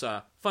 I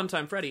saw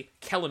Funtime Freddy,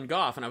 Kellen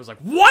Goff, and I was like,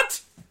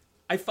 what?!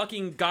 I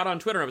fucking got on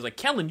Twitter, and I was like,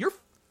 Kellen, you're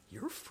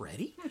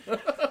Freddy?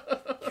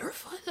 You're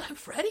Funtime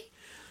Freddy?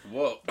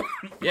 Whoa.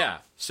 Yeah,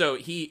 so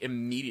he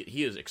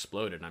has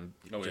exploded, and I'm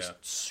Oh, just yeah.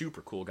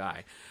 super cool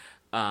guy.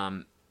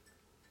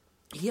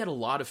 He had a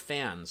lot of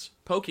fans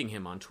poking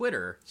him on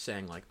Twitter,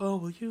 saying like,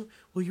 "Oh,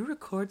 will you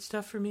record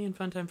stuff for me in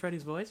Funtime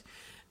Freddy's voice?"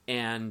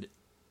 And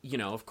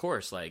of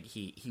course, like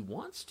he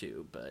wants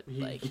to, but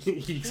like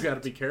he's got to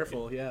be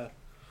careful. Yeah.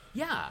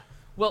 yeah.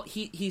 Well,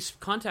 he's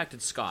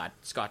contacted Scott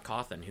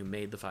Cawthon, who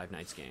made the Five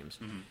Nights games,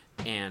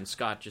 and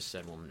Scott just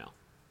said, "Well, no,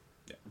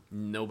 Yeah.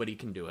 nobody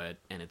can do it,"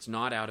 and it's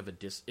not out of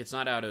it's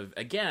not out of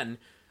again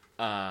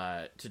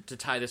to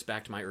tie this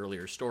back to my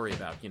earlier story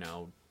about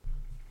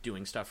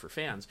doing stuff for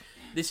fans.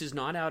 This is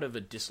not out of a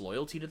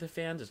disloyalty to the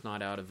fans. It's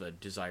not out of a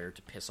desire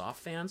to piss off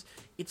fans.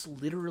 It's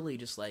literally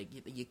just like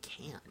you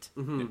can't.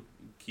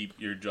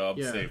 Keep your job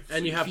Yeah. safe.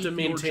 And you have Keep to your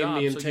maintain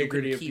job the so you can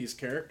integrity of keep- these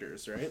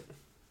characters, right?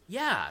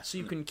 Yeah, so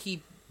you can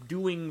keep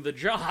doing the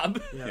job.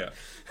 Yeah.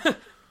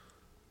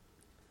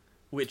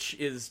 Which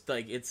is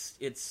like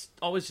it's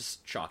always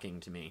just shocking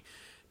to me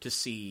to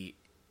see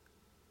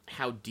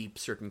how deep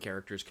certain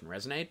characters can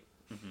resonate,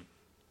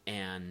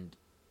 and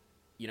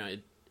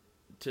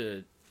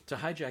to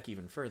hijack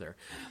even further.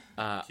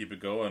 Keep it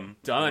going.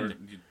 Done. Or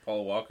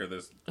Paul Walker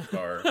this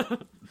car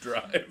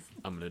drive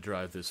I'm gonna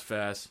drive this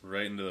fast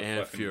right into the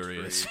and fucking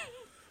furious.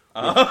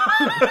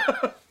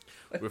 tree.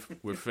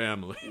 We're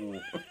family. Ooh.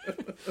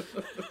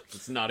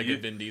 It's not a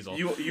good Vin Diesel.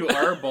 You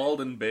are bald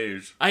and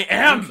beige, I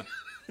am.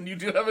 and you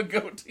do have a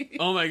goatee,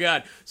 Oh my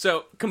god!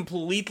 So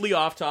completely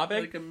off topic.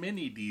 like a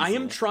mini Diesel. I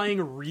am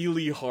trying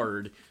really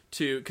hard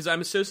because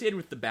I'm associated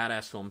with the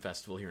Badass Film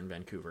Festival here in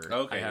Vancouver.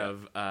 Okay, I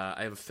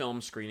have a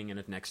film screening in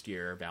it next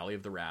year, Valley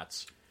of the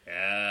Rats.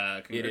 Yeah,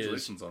 It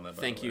congratulations is. on that.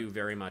 by Thank the way. you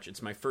very much.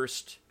 It's my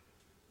first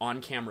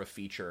on-camera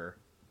feature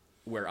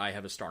where I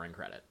have a starring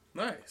credit.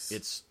 Nice.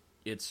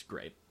 It's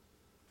great.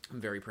 I'm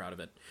very proud of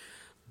it.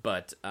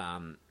 But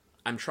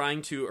I'm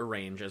trying to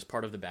arrange, as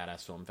part of the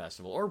Badass Film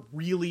Festival, or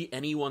really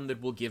anyone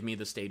that will give me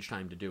the stage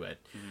time to do it,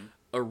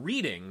 a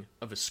reading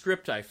of a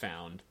script I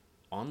found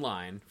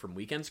online from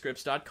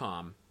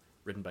weekendscripts.com,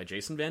 written by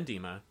Jason Van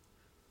Dima,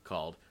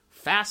 called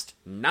Fast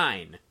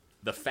 9,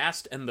 The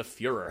Fast and the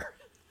Fuhrer.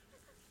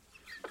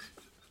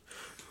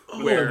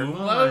 Where,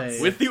 my.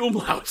 with the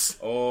umlauts.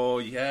 Oh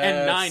yes.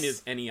 And 9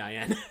 is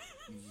N-E-I-N.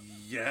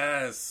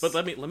 yes. But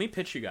let me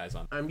pitch you guys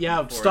on.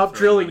 Yeah, Before I stop throw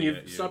drilling. money You've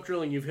at you. stop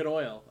drilling. You've hit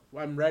oil.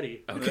 I'm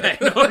ready. Okay.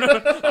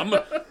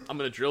 No. I'm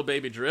gonna drill,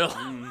 baby, drill.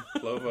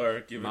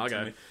 Lovar, give My it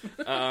to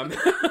God.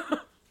 me.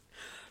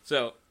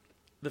 So,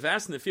 the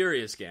Fast and the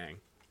Furious gang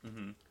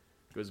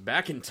goes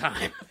back in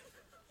time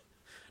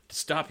to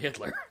stop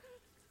Hitler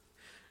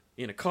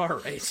in a car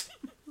race,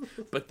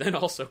 but then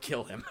also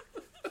kill him.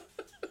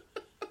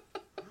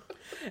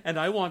 And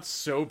I want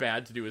so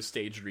bad to do a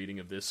staged reading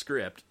of this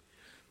script.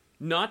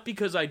 Not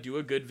because I do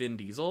a good Vin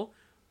Diesel,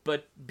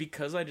 but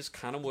because I just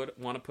kind of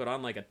want to put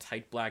on like a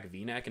tight black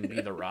V-neck and be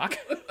The Rock.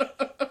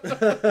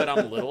 But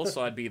I'm little,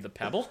 so I'd be the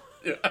Pebble.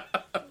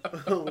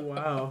 Oh,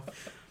 wow.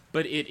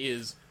 But it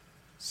is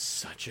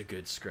such a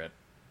good script.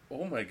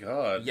 Oh my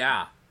god.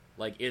 Yeah,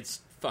 like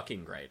it's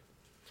fucking great.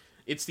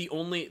 It's the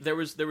only there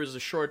was a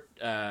short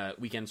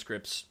Weekend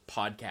Scripts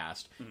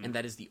podcast, and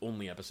that is the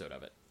only episode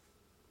of it.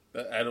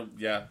 I don't.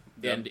 Yeah,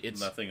 And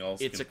it's nothing else.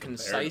 It's a can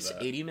compare to concise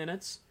that. 80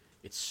 minutes.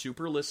 It's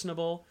super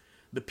listenable.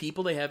 The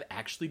people they have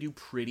actually do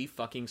pretty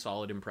fucking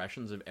solid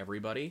impressions of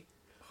everybody.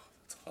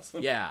 It's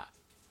awesome. Yeah.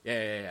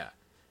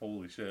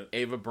 Holy shit.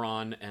 Ava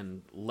Braun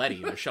and Letty,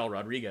 Michelle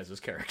Rodriguez's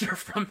character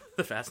from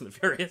The Fast and the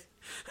Furious,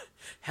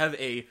 have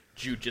a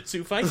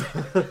jujitsu fight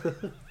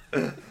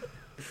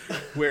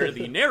where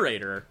the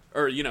narrator,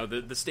 or, you know,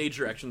 the stage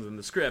directions in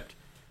the script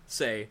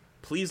say,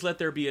 please let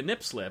there be a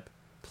nip slip,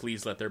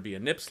 please let there be a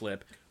nip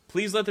slip,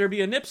 please let there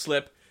be a nip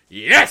slip,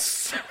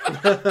 yes!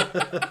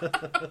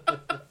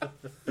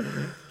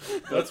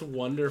 That's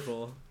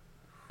wonderful.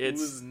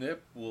 Whose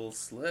nip will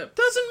slip?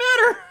 Doesn't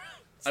matter!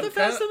 It's I'm The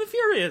Fast kinda- and the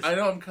Furious! I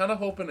know. I'm kind of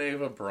hoping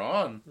Ava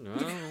Braun.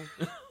 Oh.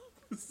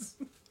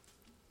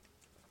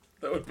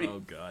 That would be. Oh,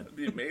 God. That'd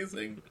be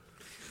amazing.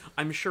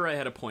 I'm sure I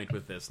had a point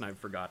with this, and I've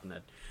forgotten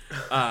it.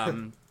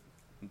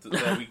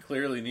 That we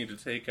clearly need to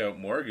take out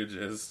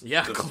mortgages.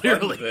 Yeah, to fund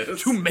clearly,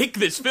 this. to make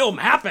this film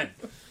happen!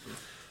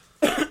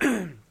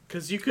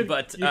 Because you could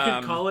But,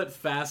 call it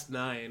Fast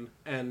 9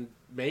 and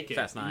make it.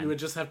 Fast 9. You would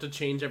just have to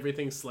change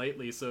everything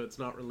slightly so it's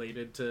not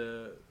related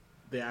to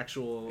the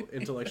actual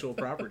intellectual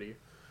property.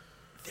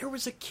 There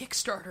was a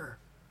Kickstarter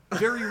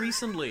very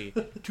recently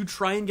to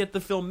try and get the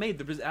film made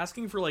that was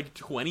asking for like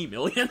 $20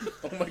 million,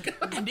 Oh my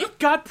god. and it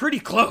got pretty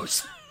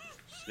close.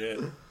 Shit.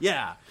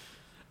 Yeah,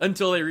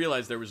 until they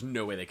realized there was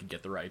no way they could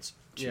get the rights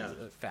to Yeah.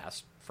 the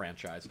Fast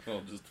franchise,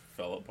 Well, just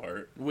fell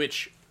apart.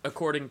 which,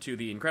 according to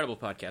the Incredible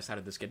podcast, How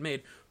Did This Get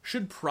Made,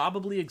 should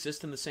probably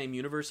exist in the same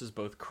universe as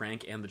both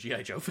Crank and the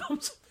G.I. Joe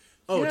films.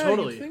 Oh, yeah,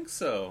 totally. You think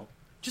so?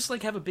 Just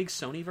like have a big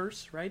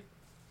Sony-verse, right?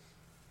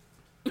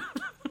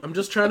 I'm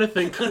just trying to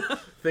think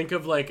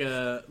of like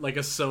a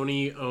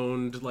Sony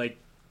owned like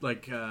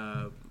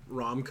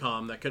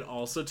rom-com that could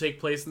also take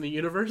place in the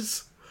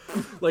universe.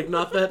 Like,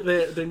 not that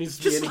there needs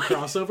to be Just any like-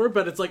 crossover,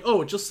 but it's like,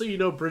 oh, just so you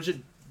know, Bridget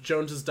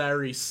Jones's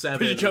Diary 7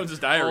 Bridget Jones's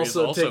Diary is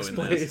also also takes in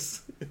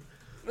place.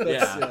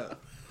 Yeah.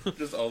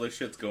 Just all this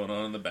shit's going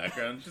on in the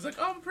background. She's like,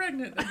 "Oh, I'm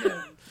pregnant again."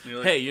 And you're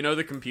like, Hey, you know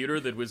the computer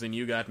that was in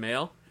You Got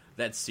Mail?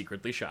 That's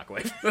secretly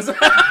Shockwave.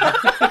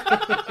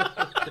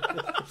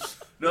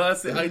 No,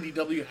 that's the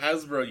IDW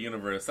Hasbro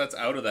universe. That's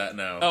out of that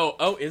now.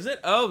 Oh, is it?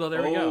 Oh, well,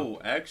 there we go.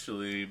 Oh,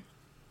 actually,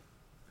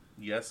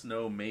 yes,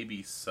 no,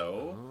 maybe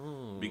so.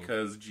 Oh.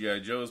 Because G.I.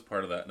 Joe is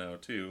part of that now,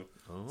 too.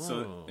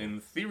 So, Oh.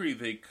 in theory,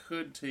 they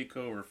could take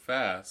over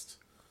Fast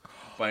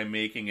by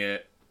making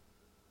it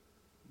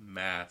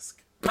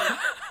Mask.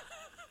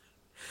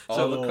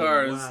 All the Oh,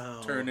 cars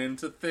wow. turn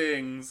into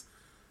things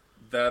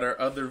that are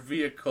other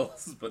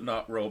vehicles, but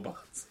not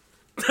robots.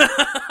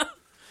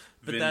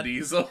 Vin that-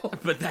 Diesel.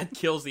 But that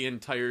kills the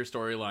entire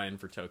storyline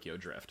for Tokyo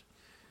Drift.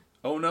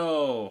 Oh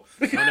no.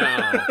 Oh,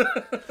 no.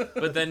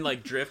 But then,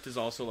 like, Drift is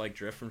also like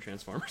Drift from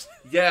Transformers.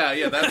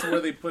 Yeah, that's where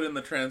they put in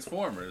the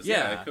Transformers. Yeah,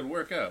 Yeah. it could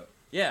work out.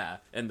 Yeah,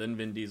 and then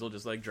Vin Diesel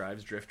just, like,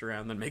 drives Drift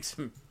around and makes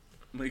him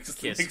Makes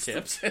kiss makes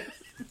tips. Them,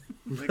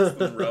 makes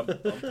them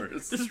rub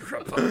bumpers. Just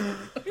rub up.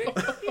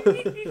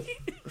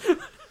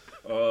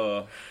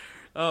 Oh,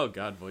 Oh,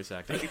 God, voice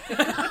acting.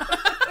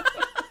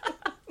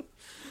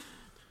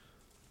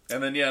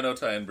 and then no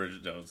tie in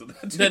Bridget Jones.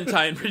 with that, too. Then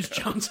Ty and Bridget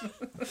Jones.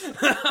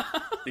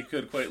 It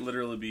could quite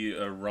literally be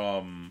a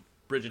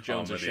Bridget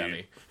Jones and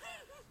Comedy.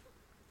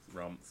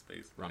 Chevy.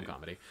 space Rom movie.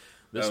 comedy.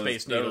 The That was-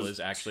 Space that Needle was is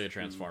actually a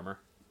Transformer.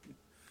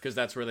 Because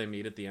that's where they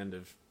meet at the end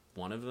of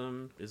one of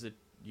them. Is it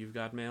You've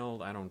Got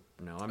Mail? I don't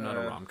know. I'm not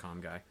a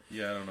rom-com guy.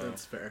 Yeah, I don't know.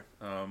 That's fair.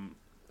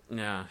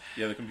 Yeah.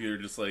 Yeah, the computer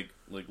just like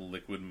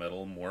liquid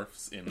metal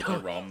morphs into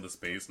Rom the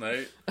Space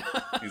Knight.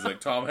 He's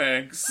like, Tom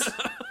Hanks,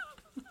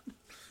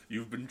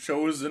 you've been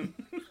chosen.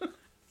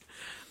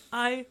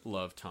 I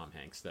love Tom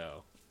Hanks,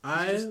 though.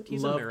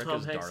 he's love America's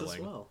Tom Hanks darling.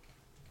 as well.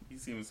 He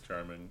seems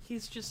charming.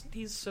 He's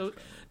so...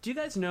 Do you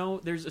guys know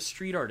there's a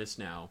street artist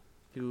now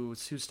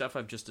whose stuff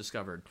I've just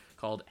discovered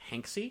called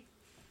Hanksy?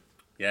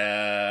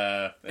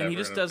 Yeah. And he I've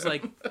just heard does, of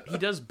like... He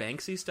does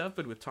Banksy stuff,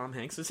 but with Tom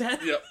Hanks' head.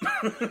 Yep.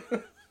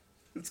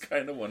 It's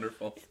kind of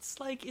wonderful. It's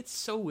like... It's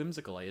so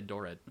whimsical. I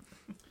adore it.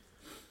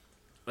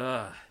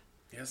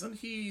 Hasn't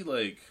he,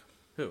 like...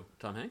 Who?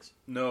 Tom Hanks?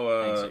 No,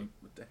 Hanksy.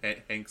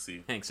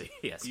 Hanksy. Hanksy,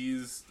 yes.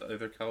 He's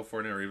either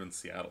California or even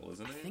Seattle,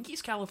 isn't I he? think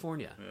he's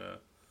California. Yeah.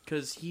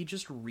 because he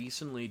just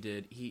recently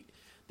did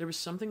there was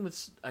something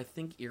with, I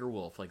think,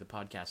 Earwolf, like the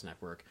podcast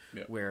network,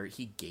 Yeah. where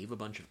he gave a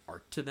bunch of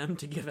art to them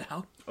to give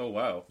out. Oh,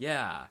 wow.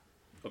 Yeah.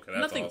 Okay, that's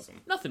nothing,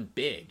 awesome. Nothing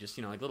big, just,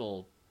 like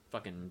little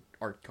fucking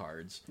art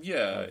cards.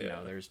 Yeah, You yeah.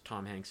 know, there's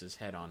Tom Hanks's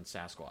head on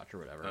Sasquatch or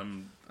whatever.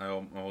 I'm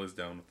always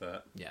down with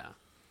that. Yeah.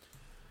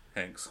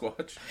 Hank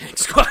Squatch. Hank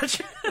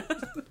Squatch.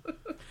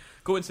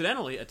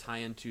 Coincidentally, a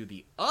tie-in to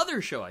the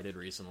other show I did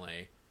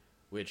recently,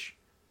 which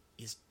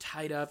is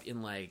tied up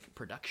in, like,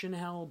 production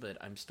hell, but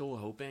I'm still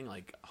hoping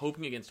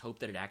against hope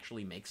that it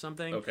actually makes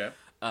something. Okay.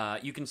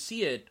 You can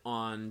see it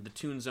on the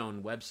Toon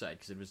Zone website,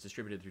 because it was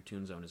distributed through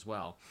Toon Zone as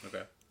well.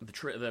 Okay.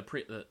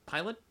 The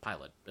pilot,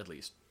 at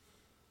least.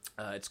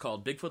 It's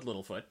called Bigfoot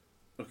Littlefoot.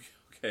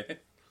 Okay.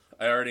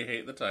 I already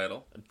hate the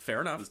title.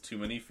 Fair enough. There's too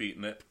many feet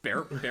in it.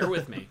 Bear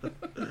with me.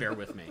 Bear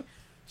with me.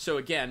 So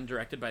again,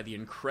 directed by the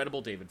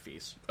incredible David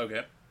Fease.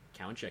 Okay.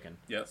 Cow and Chicken.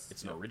 Yes.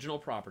 It's an original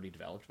property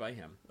developed by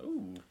him.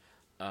 Ooh.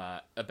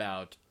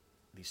 About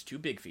these two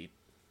big feet,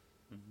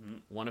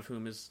 one of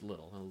whom is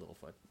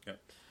Littlefoot, Yep.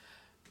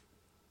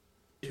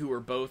 who are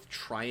both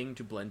trying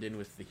to blend in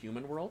with the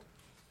human world,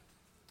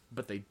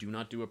 but they do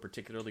not do a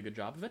particularly good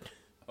job of it.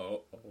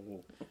 Oh.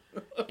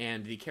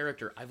 And the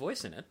character I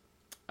voice in it,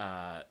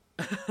 I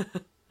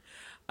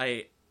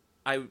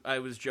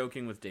was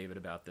joking with David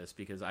about this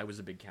because I was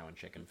a big Cow and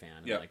Chicken fan.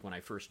 And Yeah. like when I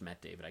first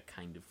met David, I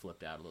kind of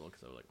flipped out a little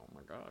because I was like, "Oh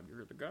my god,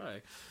 you're the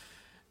guy."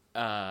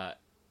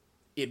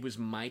 It was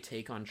my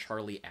take on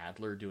Charlie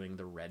Adler doing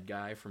the red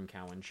guy from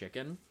Cow and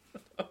Chicken,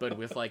 but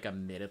with like a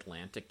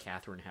mid-Atlantic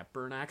Katharine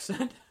Hepburn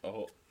accent.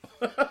 Oh.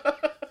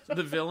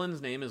 The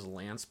villain's name is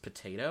Lance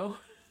Potato,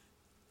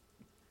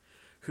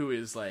 who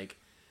is like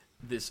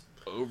this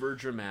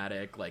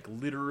over-dramatic, like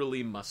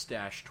literally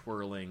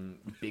mustache-twirling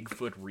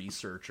Bigfoot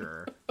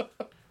researcher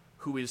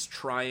who is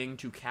trying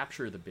to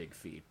capture the big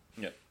feet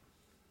Yeah.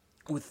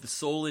 with the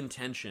sole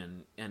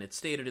intention, and it's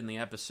stated in the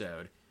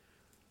episode,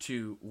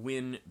 to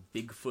win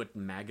Bigfoot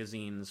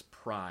Magazine's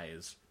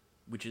prize,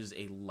 which is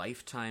a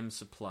lifetime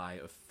supply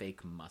of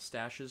fake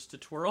mustaches to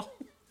twirl.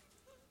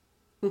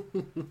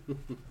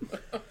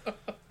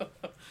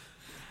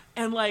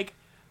 And, like,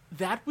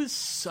 that was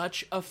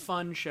such a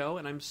fun show,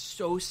 and I'm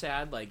so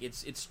sad. Like,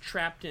 it's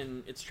trapped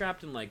in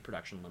like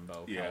production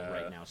limbo hell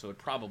right now, so it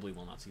probably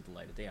will not see the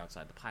light of day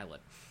outside the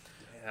pilot.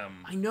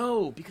 Damn. I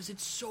know, because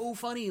it's so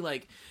funny.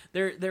 Like,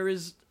 there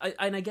is...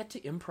 and I get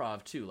to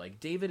improv, too. Like,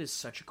 David is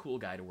such a cool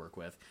guy to work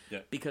with. Yeah.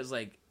 Because,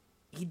 like,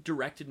 he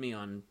directed me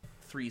on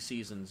 3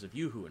 seasons of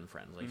Yoo-Hoo and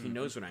Friends. Like, he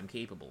knows what I'm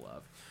capable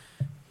of.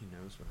 He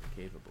knows what I'm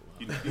capable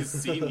of. He's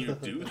seen you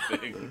do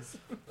things.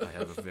 I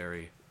have a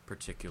very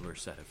particular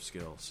set of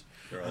skills.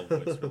 They're all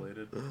voice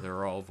related.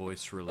 They're all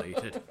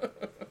voice-related.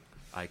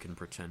 I can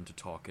pretend to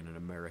talk in an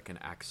American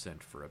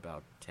accent for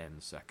about 10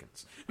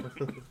 seconds.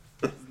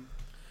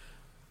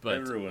 But,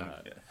 Everyone.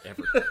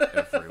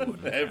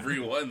 everyone.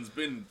 Everyone's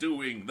been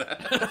doing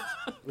that.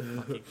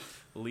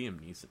 Liam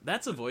Neeson.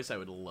 That's a voice I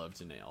would love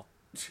to nail.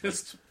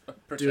 Just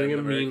Doing a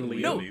American mean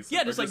Liam No, Neeson.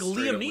 yeah, Or just like straight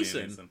Liam up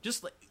Neeson.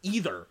 Just like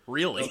either,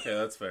 really. Okay,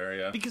 that's fair,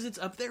 yeah. Because it's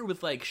up there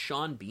with like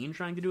Sean Bean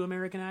trying to do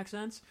American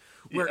accents,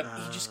 where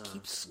he just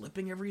keeps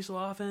slipping every so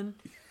often.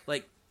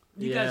 Like,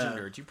 you guys are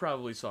nerds. You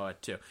probably saw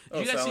it too.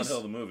 Did you guys Silent see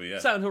Hill, the movie, yeah.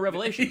 Silent Hill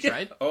Revelations,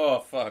 right? Oh,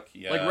 fuck,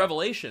 yeah. Like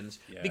Revelations,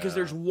 Yeah. because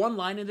there's one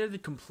line in there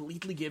that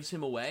completely gives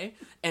him away,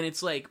 and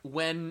it's like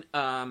when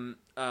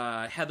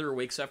Heather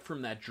wakes up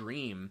from that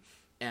dream,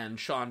 and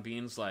Sean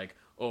Bean's like,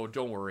 "Oh,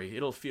 don't worry,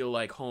 it'll feel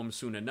like home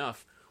soon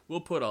enough. We'll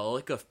put a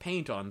lick of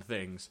paint on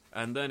things,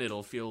 and then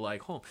it'll feel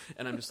like home."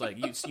 And I'm just like,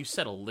 you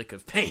said a lick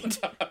of paint,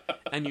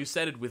 and you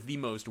said it with the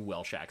most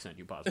Welsh accent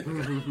you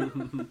possibly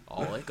could.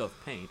 A lick of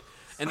paint.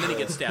 And then he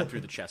gets stabbed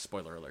through the chest,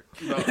 spoiler alert.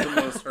 Not the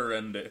most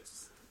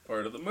horrendous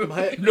part of the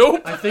movie.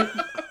 Nope! I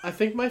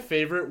think my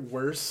favorite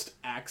worst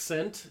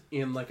accent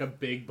in like a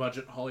big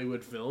budget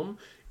Hollywood film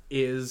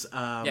is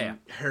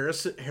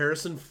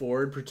Harrison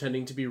Ford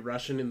pretending to be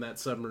Russian in that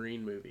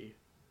submarine movie.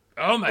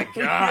 Oh my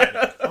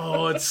god!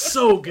 Oh, it's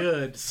so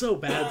good, so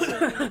bad.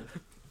 So good.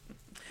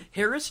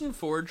 Harrison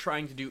Ford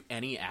trying to do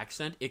any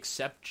accent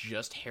except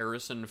just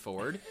Harrison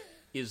Ford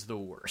is the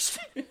worst.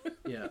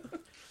 Yeah,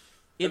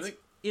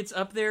 It's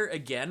up there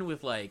again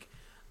with like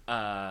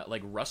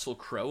Russell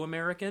Crowe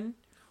American,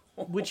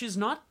 which is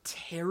not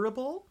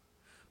terrible,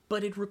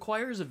 but it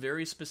requires a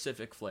very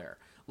specific flair.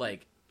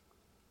 Like,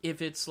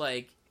 if it's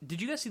like,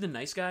 did you guys see The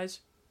Nice Guys?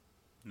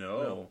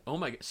 No. Oh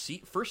my god!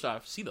 First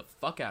off, see the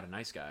fuck out of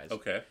Nice Guys.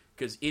 Okay.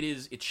 Because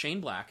it's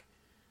Shane Black,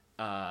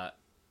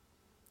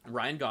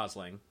 Ryan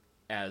Gosling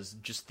as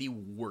just the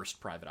worst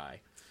Private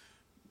Eye.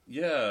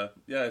 Yeah,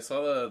 I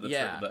saw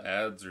the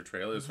ads or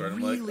trailers for it. I'm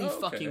Really like, oh,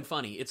 okay. fucking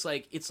funny. It's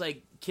like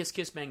Kiss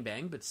Kiss Bang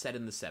Bang, but set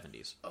in the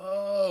 70s.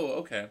 Oh,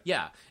 okay.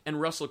 Yeah, and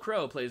Russell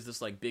Crowe plays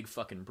this like big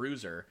fucking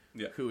bruiser,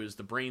 Yeah. who is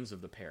the brains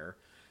of the pair.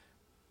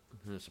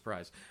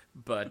 Surprise,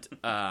 but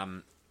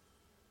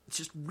it's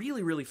just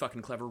really, really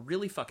fucking clever,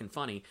 really fucking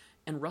funny.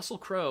 And Russell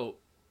Crowe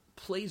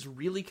plays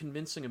really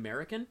convincing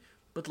American,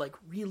 but like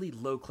really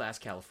low class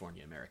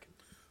California American.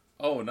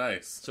 Oh,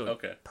 nice. So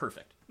okay.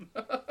 perfect.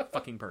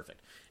 Fucking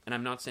perfect. And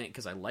I'm not saying,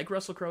 because I like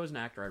Russell Crowe as an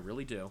actor, I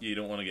really do. You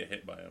don't want to get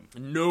hit by him.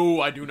 No,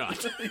 I do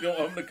not. You don't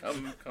want him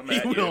to come He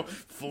at you. will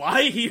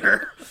fly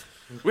here.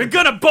 We're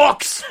gonna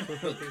box!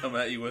 He'll come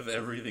at you with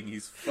everything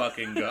he's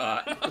fucking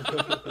got.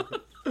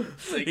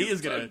 Take He his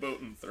is gonna-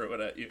 tugboat and throw it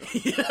at you.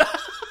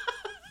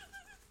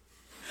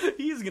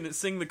 He's gonna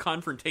sing the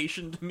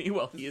confrontation to me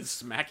while he is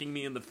smacking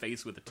me in the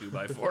face with a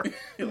 2x4.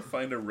 He'll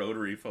find a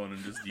rotary phone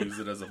and just use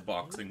it as a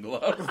boxing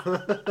glove.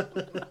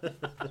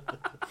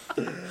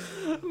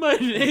 My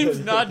name's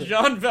not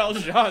Jean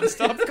Valjean.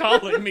 Stop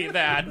calling me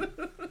that.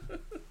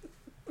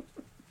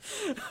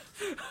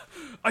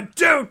 I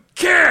don't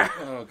care!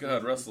 Oh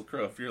god, Russell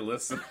Crowe, if you're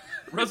listening.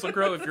 Russell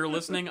Crowe, if you're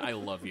listening, I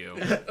love you.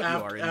 You are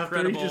After he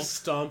incredible.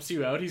 just stomps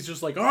you out, he's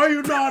just like, "Are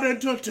you not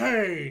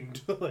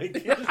entertained?"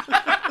 Like,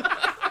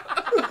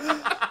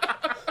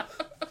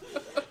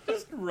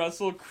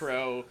 Russell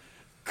Crowe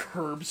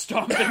curb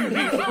stomping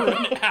me for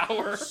an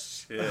hour.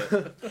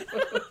 Shit.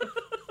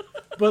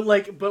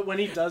 but when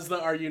he does the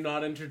 "Are you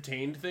not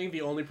entertained" thing,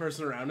 the only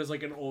person around is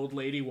like an old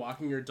lady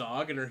walking her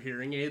dog, and her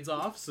hearing aids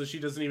off, so she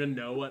doesn't even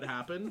know what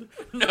happened.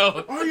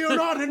 No. Are you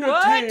not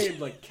entertained?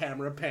 Like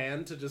camera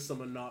pan to just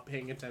someone not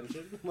paying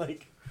attention.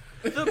 Like,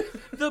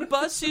 The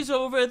bus is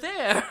over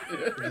there.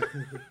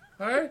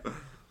 Huh?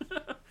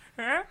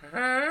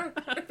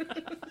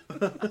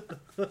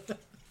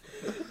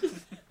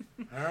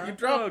 You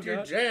dropped your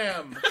God.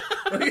 jam.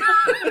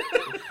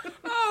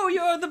 Oh,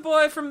 you're the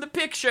boy from the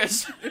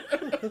pictures.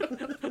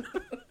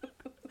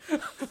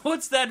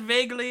 What's that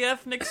vaguely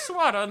ethnic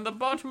swat on the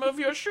bottom of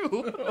your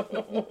shoe?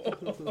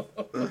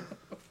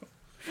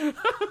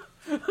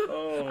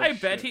 Oh, I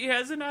bet he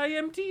has an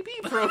IMDb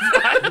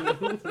profile.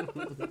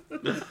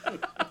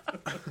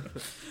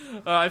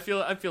 I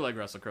feel like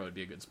Russell Crowe would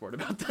be a good sport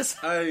about this.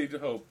 I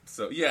hope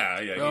so. Yeah.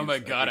 Oh my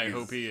he's- God, think I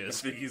hope he he's- is.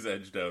 I think he's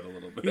edged out a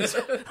little bit.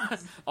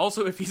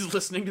 Also, if he's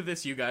listening to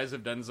this, you guys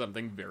have done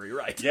something very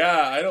right.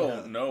 Yeah, I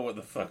don't know what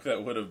the fuck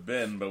that would have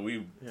been, but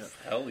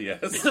hell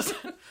yes.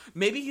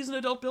 Maybe he's an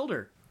adult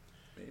builder.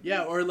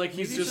 yeah, or like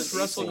he's Maybe just it's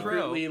Russell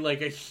secretly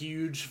like a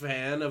huge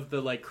fan of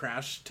the like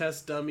crash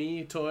test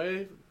dummy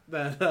toy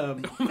that I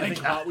think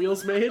Hot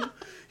Wheels made.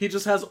 He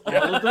just has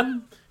all of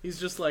them. He's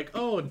just like,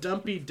 "Oh,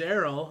 Dumpy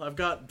Daryl, I've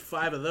got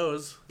 5 of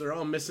those. They're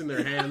all missing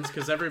their hands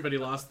because everybody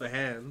lost the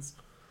hands."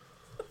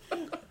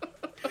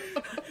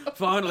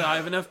 Finally, I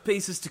have enough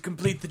pieces to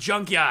complete the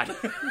junkyard.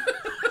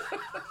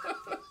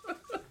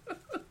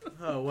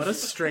 Oh, what a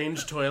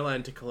strange toy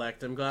line to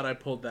collect. I'm glad I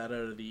pulled that out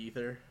of the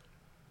ether.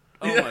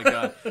 Oh my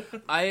God.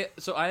 I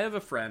have a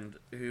friend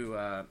who,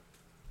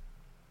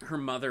 her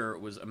mother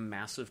was a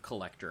massive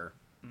collector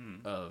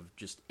of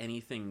just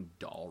anything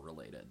doll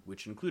related,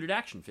 which included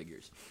action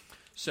figures.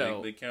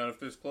 So They count if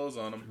there's clothes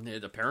on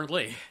them.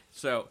 apparently.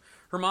 So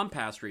her mom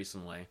passed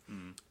recently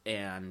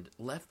and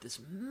left this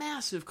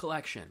massive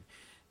collection.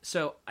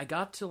 So I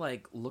got to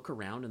like look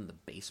around in the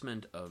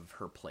basement of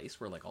her place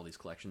where like all these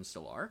collections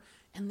still are,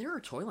 and there are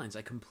toy lines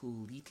I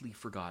completely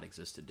forgot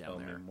existed down Tell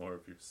me there. more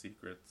of your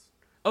secrets.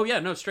 Oh yeah,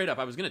 no, straight up.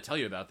 I was going to tell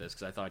you about this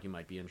because I thought you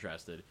might be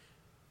interested.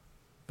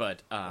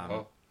 But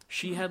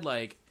she had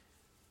like,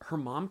 her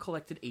mom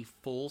collected a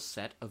full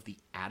set of the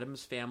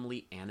Addams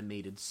Family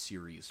animated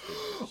series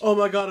figures. Oh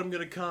my god, I'm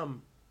gonna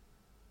come.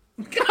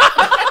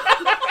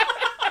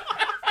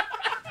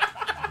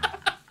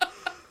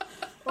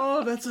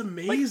 Oh, that's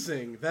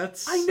amazing.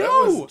 That's I That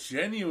know. was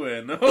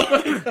genuine.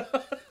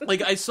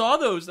 Like I saw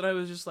those and I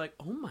was just like,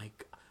 oh my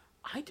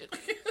god,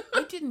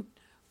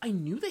 I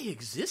knew they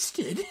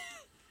existed.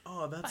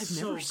 Oh, that's I've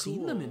so never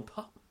seen them in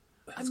cool.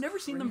 I've never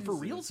seen them for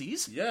crazy.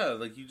 realsies. Yeah,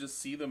 like you just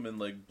see them in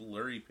like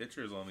blurry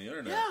pictures on the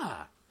internet.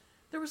 Yeah.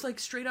 There was like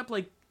straight up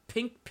like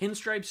pink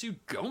pinstripe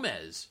suit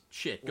Gomez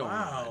shit going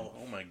on. Wow.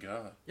 Oh my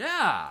god.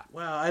 Yeah.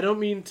 Wow, I don't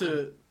mean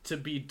to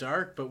be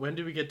dark, but when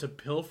do we get to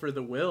pilfer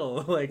the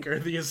will? Like, or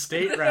the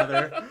estate,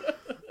 rather?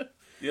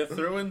 Yeah,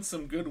 throw in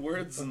some good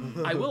words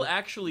and I will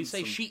actually say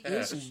Some she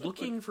cash. is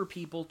looking for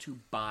people to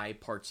buy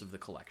parts of the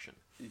collection.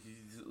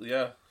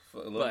 yeah,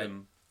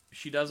 Logan.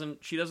 She doesn't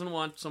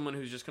want someone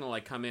who's just gonna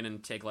like come in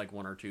and take like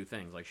 1 or 2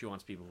 things. Like she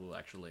wants people who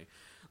actually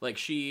like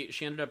she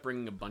ended up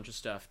bringing a bunch of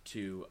stuff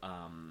to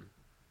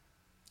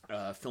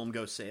Film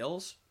Go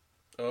Sales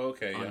Oh,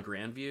 okay, on yeah.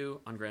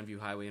 Grandview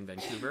Highway in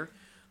Vancouver.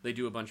 They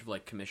do a bunch of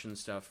like commission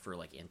stuff for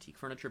like antique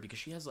furniture because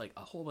she has like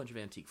a whole bunch of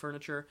antique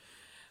furniture,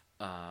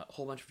 a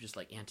whole bunch of just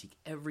like antique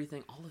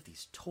everything, all of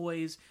these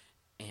toys,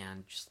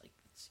 and just like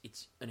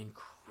it's an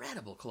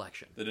incredible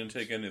collection. They didn't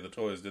take any of the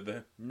toys, did they?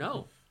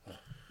 No.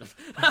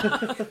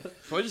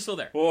 Toys are still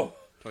there. Whoa,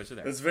 Toys are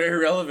there. that's very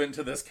relevant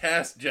to this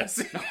cast,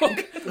 Jesse.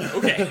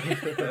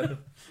 Okay.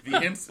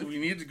 We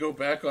need to go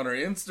back on our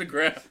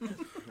Instagram.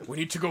 We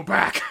need to go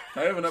back.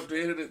 I haven't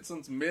updated it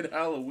since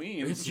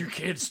mid-Halloween. It's your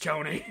kids,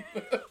 Tony.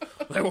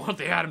 They want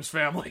the Addams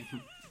Family.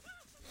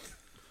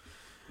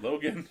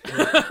 Logan.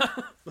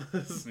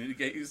 Need to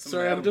get you some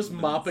Sorry, I'm Addams just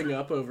minutes. mopping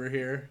up over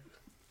here.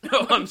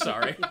 Oh, I'm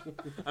sorry.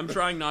 I'm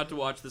trying not to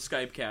watch the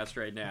Skype cast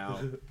right now,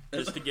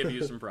 just to give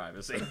you some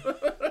privacy.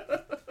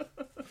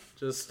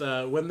 Just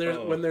when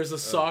there's a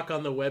sock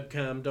on the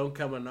webcam, don't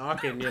come a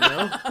knocking, you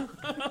know?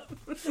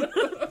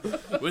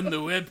 When the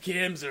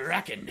webcams are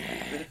rocking.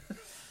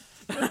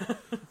 I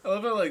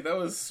love how, like, that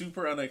was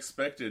super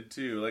unexpected,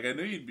 too. Like, I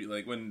knew you'd be,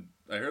 like, when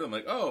I heard them,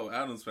 like, oh,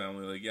 Adam's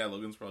Family, like, yeah,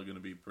 Logan's probably going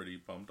to be pretty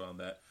pumped on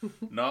that.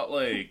 Not,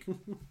 like,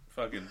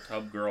 fucking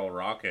Tub Girl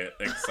Rocket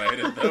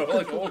excited, though.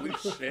 Like, holy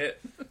shit.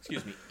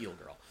 Excuse me, Eel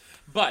Girl.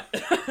 But...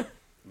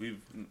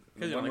 We've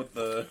you're one like- with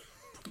the...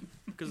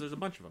 Because there's a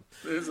bunch of them.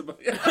 There's a...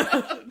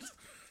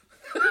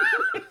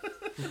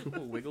 Yeah.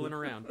 Wiggling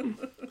around.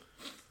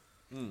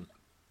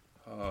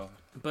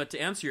 But to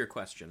answer your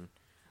question,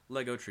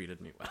 Lego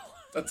treated me well.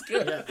 That's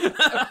good.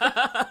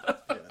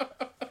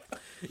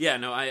 Yeah,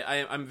 no,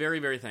 I'm very,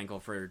 very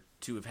thankful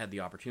to have had the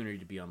opportunity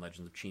to be on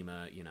Legends of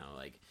Chima. You know,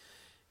 like,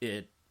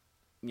 it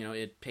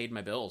paid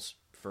my bills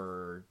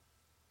for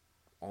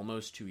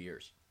almost 2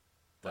 years.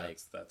 Like,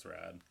 That's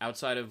rad.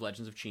 outside of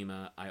Legends of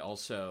Chima, I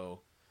also,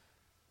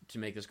 to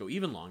make this go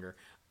even longer,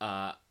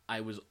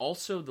 I was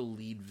also the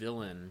lead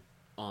villain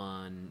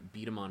on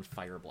Beat 'em on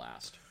Fire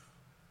Blast.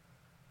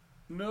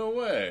 No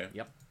way.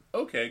 Yep.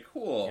 Okay,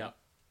 cool. Yep.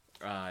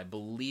 I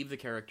believe the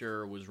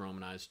character was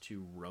Romanized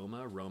to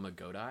Roma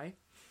Godai.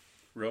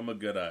 Roma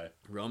Goodeye.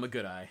 Roma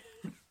Godai.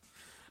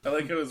 I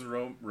like how his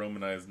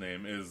Romanized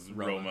name is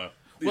Roma.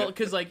 Well,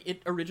 because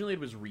like originally it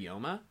was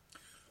Rioma.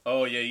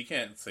 Oh yeah, you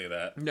can't say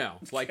that. No,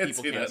 white Can't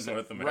people say can't that in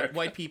North say- America.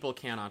 White people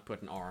cannot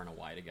put an R and a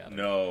Y together.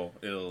 No,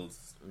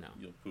 No.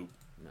 you'll poop.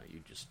 No, you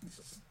just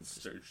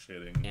Start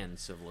shitting. end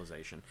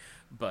civilization.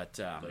 But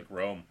Like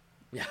Rome.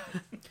 yeah.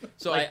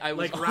 So Like- I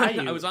was like on,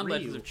 Ryu, I was on Ryu.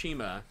 Legends of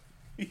Chima.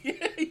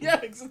 Yeah,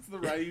 it's the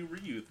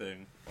Ryu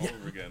thing all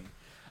over again.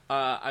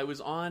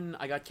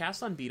 I got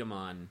cast on Beat 'em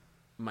on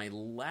my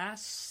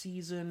last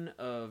season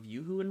of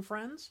Yoo-Hoo and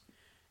Friends,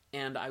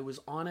 and I was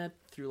on it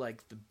through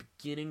like the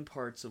beginning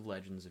parts of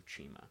Legends of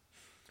Chima.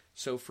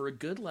 So for a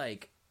good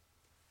like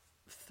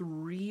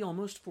 3,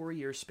 almost 4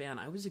 year span,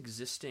 I was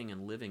existing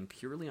and living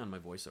purely on my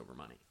voiceover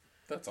money,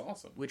 That's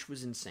awesome. which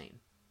was insane.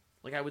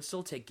 Like I would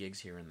still take gigs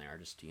here and there,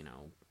 just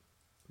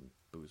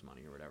booze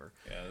money or whatever.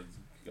 Yeah,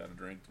 you got a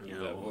drink to do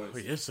that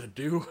voice. Yes, I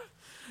do.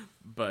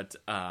 But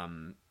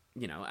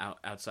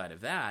outside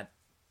of that,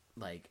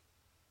 like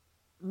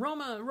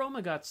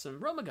Roma got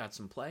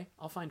some play.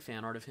 I'll find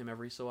fan art of him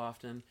every so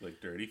often. Like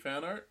dirty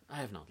fan art? I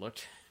have not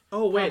looked.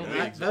 Oh wait,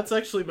 Probably. that's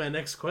actually my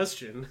next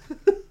question.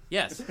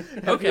 Yes.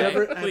 Have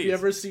you Please.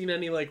 ever seen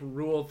any like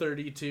Rule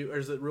 32 or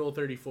is it Rule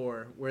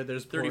 34 where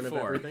there's porn of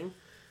 34. everything?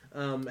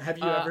 Have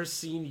you ever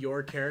seen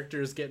your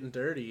characters getting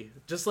dirty?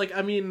 Just like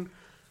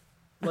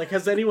like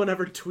has anyone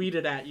ever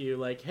tweeted at you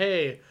like,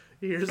 "Hey,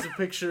 here's a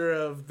picture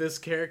of this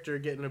character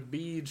getting a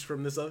beach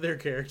from this other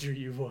character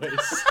you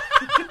voice."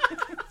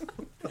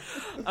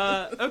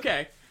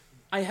 Okay.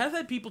 I have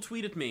had people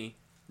tweet at me,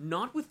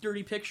 not with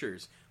dirty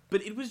pictures,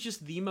 but it was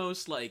just the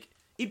most like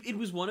it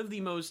was one of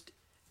the most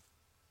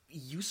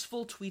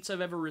useful tweets I've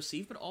ever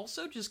received, but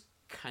also just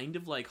kind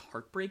of like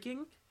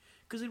heartbreaking.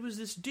 Because it was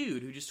this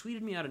dude who just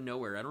tweeted me out of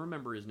nowhere. I don't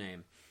remember his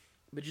name.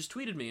 But just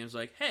tweeted me and was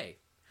like, "Hey,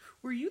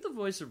 were you the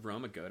voice of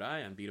Roma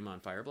Godai on Beat 'em on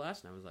Fire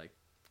Blast?" And I was like,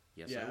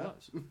 "Yes, I Yeah.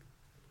 was."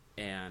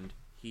 And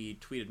he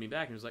tweeted me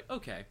back and was like,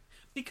 "Okay,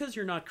 because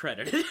you're not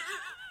credited."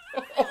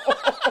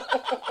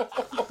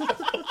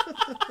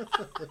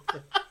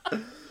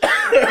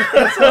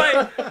 So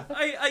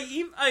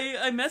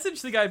I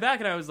messaged the guy back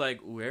and I was like,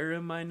 "Where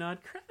am I not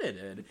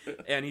credited?"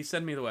 And he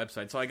sent me the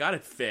website, so I got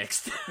it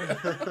fixed.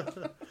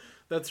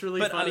 That's really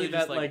But I funny was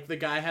just that like the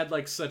guy had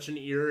like such an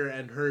ear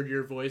and heard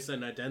your voice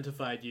and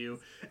identified you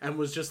and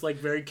was just like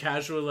very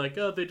casual like,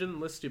 "Oh, they didn't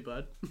list you,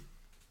 bud."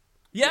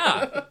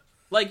 Yeah,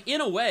 like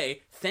in a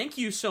way, thank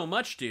you so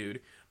much,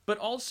 dude. But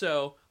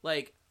also,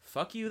 like,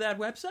 fuck you, that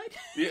website.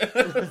 Yeah,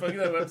 fuck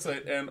that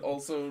website, and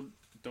also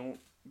don't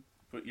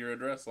put your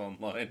address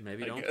online.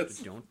 Maybe I don't guess.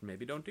 do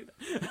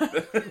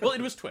that. Well,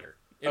 it was Twitter.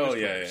 It was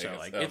Twitter, yeah, I so guess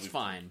like that'll it's be-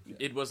 fine.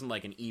 It wasn't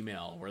like an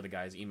email where the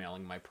guy's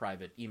emailing my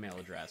private email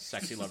address,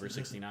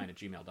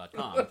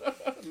 sexylover69@gmail.com.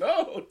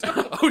 No,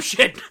 Oh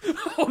shit!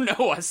 Oh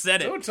no, I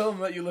said it. don't tell them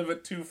that you live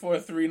at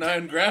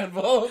 2439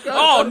 Granville.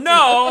 Oh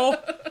no!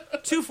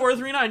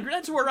 2439.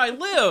 That's where I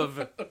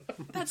live.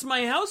 That's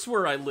my house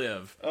where I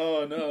live.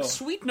 Oh no.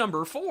 Suite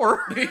number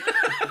 4.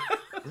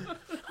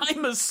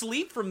 I'm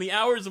asleep from the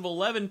hours of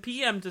 11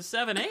 p.m. to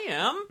 7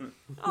 a.m.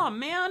 Oh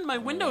man, my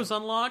window's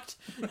unlocked.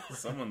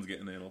 Someone's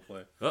getting anal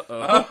play.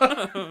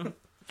 Uh-oh.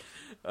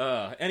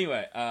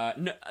 Anyway,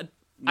 no,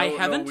 I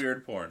haven't. No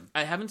weird porn.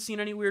 I haven't seen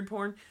any weird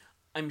porn.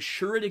 I'm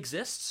sure it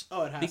exists.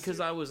 Oh, it has because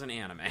to. I was an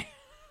anime.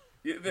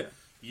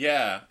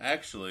 Yeah,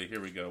 actually, here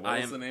we go.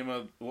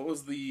 What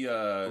was the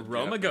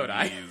Roma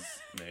Godai. Japanese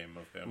name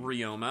of him?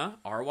 Ryoma,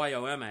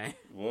 Ryoma,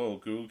 Whoa,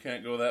 Google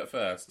can't go that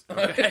fast.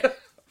 Okay.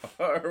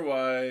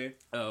 Ryoma.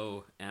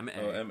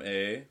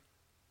 Godai,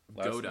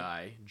 Last name?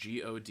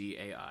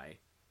 Godai.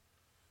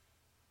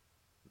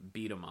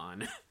 Beat 'em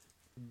on.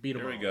 Beat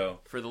 'em Here we all. go.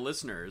 For the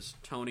listeners,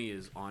 Tony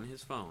is on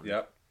his phone.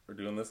 Yep. We're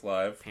doing this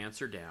live.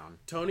 Pants are down.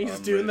 Tony's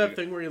I'm doing ready that to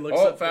thing where he looks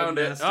Oh, up. the found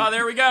it. nasty- Oh,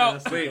 there we go.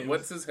 nasty Wait, things.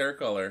 what's his hair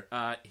color?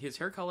 His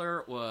hair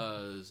color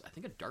was, I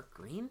think, a dark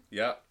green.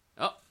 Yeah,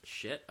 Oh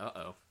shit!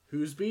 Uh-oh.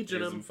 Who's beaching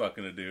here's him him?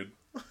 fucking a dude.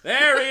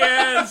 There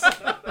he is.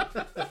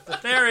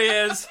 There he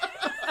is.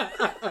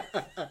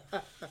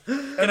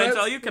 Can I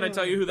tell you? Can I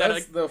tell you who that?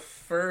 That's the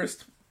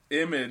first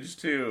image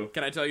too.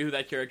 Can I tell you who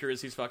that character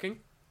is? He's fucking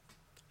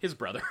his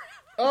brother.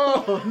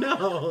 Oh,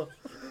 No.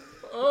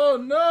 oh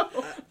no!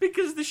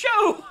 Because the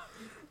show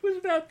was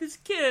about this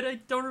kid. I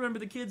don't remember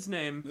the kid's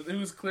name. He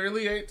was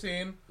clearly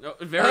 18. No,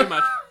 very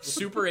much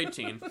super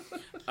 18.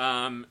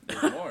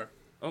 There's more.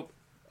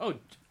 Oh,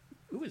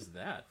 who is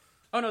that?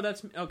 Oh no,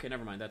 that's okay.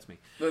 Never mind. That's me.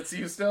 That's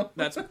you still.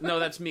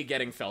 That's me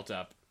getting felt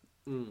up.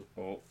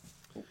 Oh.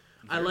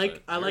 I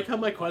like how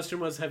my question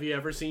was, have you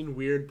ever seen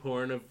weird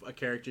porn of a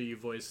character you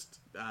voiced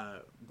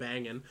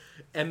banging?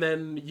 And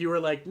then you were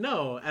like,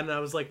 no. And I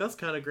was like, that's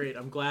kind of great.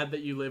 I'm glad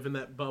that you live in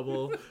that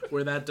bubble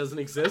where that doesn't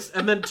exist.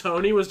 And then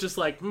Tony was just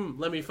like,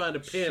 let me find a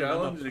pin. I'm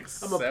Challenge gonna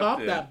pop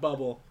accepted. that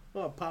bubble.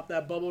 I'm gonna pop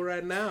that bubble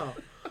right now.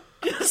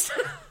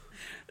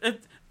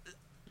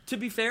 To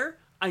be fair,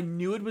 I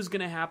knew it was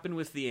going to happen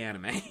with the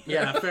anime.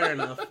 Yeah, fair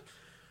enough.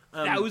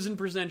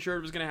 1,000% sure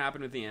it was going to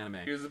happen with the anime.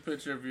 Here's a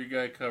picture of your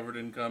guy covered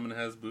in cum and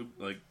has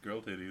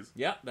girl titties.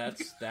 Yeah,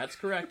 that's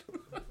correct.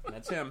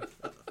 That's him.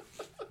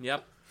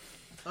 Yep.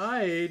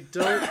 I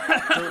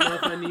don't know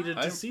if I needed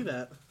to see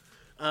that.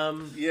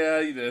 Yeah,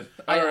 you did.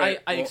 I Alright,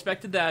 well,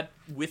 expected that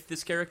with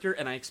this character,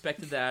 and I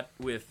expected that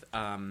with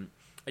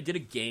I did a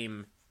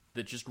game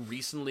that just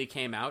recently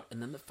came out,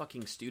 and then the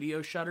fucking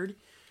studio shuttered,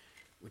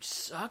 which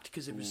sucked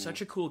because it was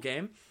such a cool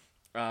game.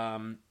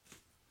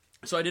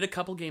 So I did a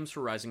couple games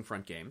for Rising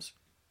Front Games.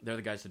 They're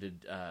the guys that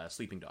did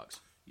Sleeping Dogs.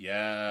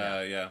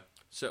 Yeah.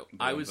 So The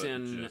I ones was that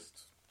in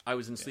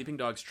just- Sleeping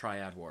Dogs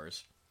Triad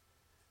Wars,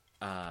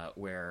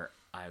 where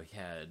I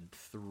had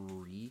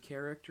 3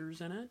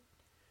 characters in it,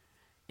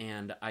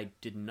 and I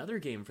did another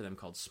game for them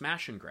called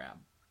Smash and Grab,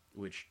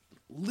 which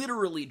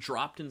literally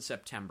dropped in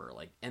September,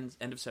 like end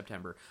of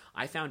September.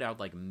 I found out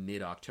like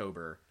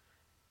mid-October,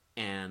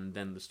 and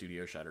then the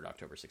studio shuttered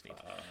October 16th.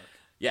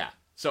 Yeah,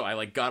 so I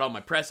like got all my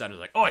press out. I was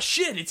like, "Oh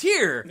shit, it's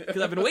here!"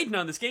 Because I've been waiting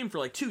on this game for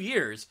like 2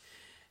 years,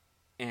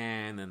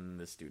 and then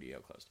the studio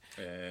closed.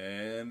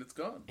 And it's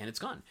gone. And it's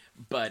gone.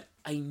 But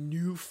I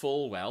knew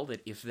full well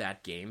that if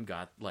that game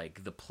got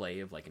like the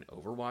play of like an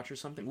Overwatch or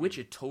something, which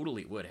it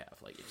totally would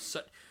have. Like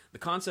the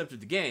concept of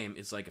the game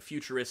is like a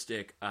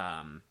futuristic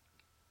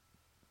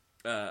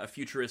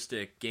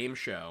game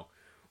show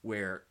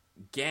where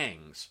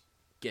gangs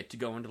get to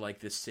go into like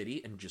this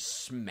city and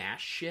just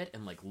smash shit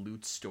and like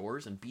loot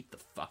stores and beat the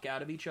fuck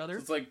out of each other.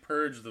 It's like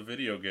Purge, the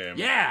video game.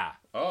 Yeah.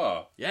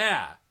 Oh,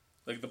 Yeah.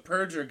 like the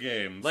Purger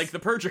games. Like the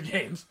Purger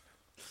games.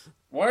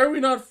 Why are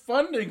we not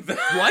funding that?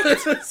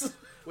 What?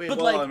 Wait, But,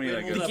 well, like, I mean,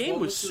 I hold guess- the game What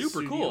was the super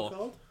studio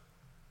cool.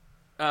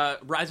 called?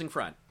 Rising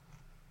Front.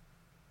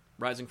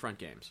 Rising Front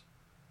Games.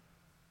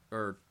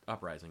 Or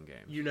Uprising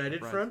Games.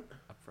 United Uprising- Front?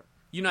 Upfront.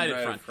 United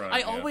United Front. Front, I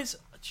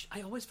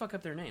yeah. always fuck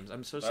up their names.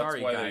 I'm so That's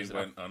sorry, why guys. they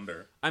went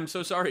under. I'm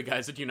so sorry,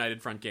 guys, at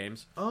United Front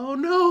Games. Oh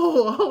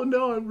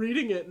no, I'm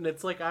reading it and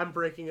it's like I'm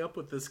breaking up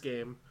with this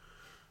game.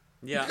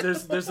 Yeah.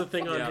 There's a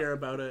thing on Yeah. here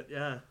about it,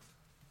 yeah.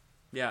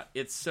 Yeah,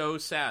 it's so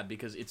sad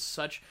because it's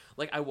such...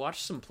 Like, I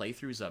watched some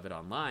playthroughs of it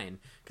online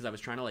because I was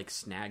trying to, like,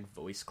 snag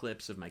voice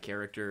clips of my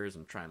characters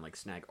and try and, like,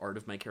 snag art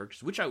of my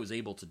characters, which I was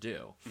able to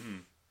do. Mm-hmm.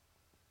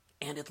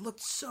 And it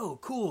looked so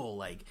cool.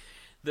 Like,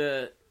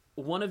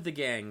 one of the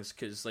gangs,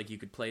 because, like, you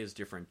could play as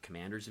different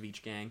commanders of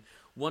each gang.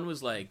 One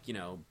was, like, you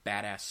know,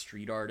 badass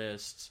street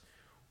artists.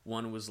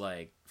 One was,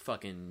 like,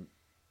 fucking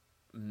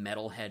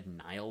metalhead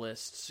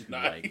nihilists. Who,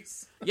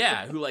 Nice. Like,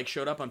 yeah, who, like,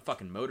 showed up on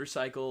fucking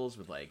motorcycles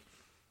with, like...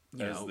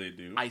 You As know, they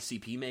do.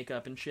 ICP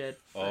makeup and shit.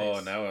 Oh,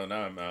 Nice. now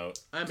I'm out.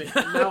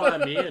 Now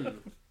I'm in.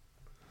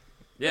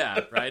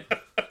 Yeah, right?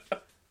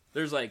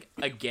 There's like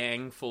a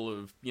gang full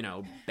of, you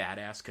know,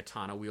 badass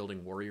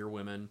katana-wielding warrior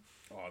women.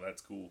 Oh,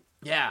 that's cool.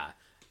 Yeah.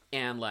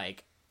 And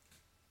like,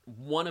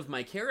 one of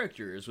my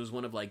characters was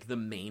one of like the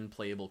main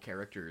playable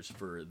characters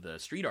for the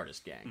street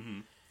artist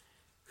gang.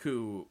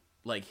 Who,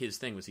 like, his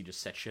thing was he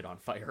just set shit on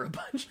fire a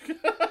bunch.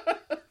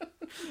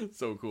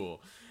 So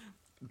cool.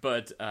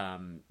 But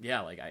yeah,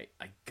 like I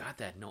got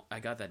that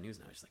news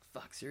and I was like,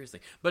 fuck,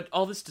 seriously. But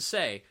all this to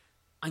say,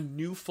 I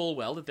knew full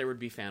well that there would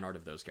be fan art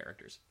of those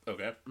characters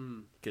Okay.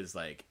 because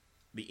like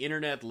the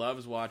internet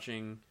loves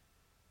watching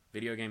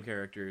video game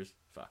characters.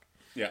 Fuck.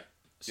 Yeah.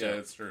 So- Yeah,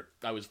 that's true.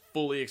 I was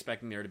fully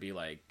expecting there to be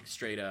like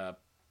straight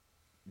up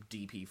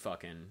DP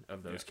fucking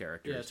of those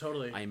characters. Yeah,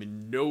 totally. I am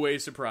in no way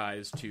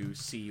surprised to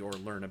see or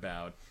learn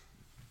about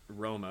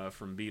Roma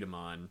from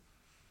Beatamon.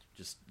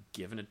 Just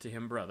giving it to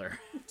him, brother.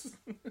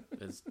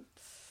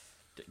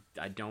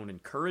 I don't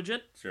encourage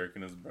it.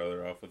 Jerking his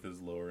brother off with his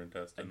lower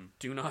intestine.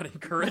 Do not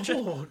encourage it.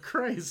 Oh,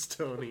 Christ,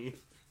 Tony.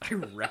 I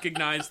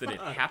recognize that it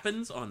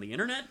happens on the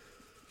internet.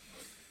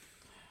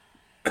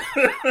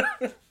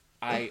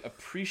 I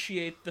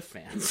appreciate the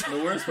fans.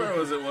 The worst part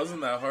was it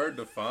wasn't that hard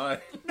to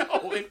find.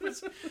 No, it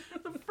was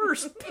the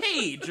first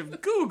page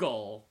of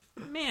Google.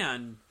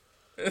 Man,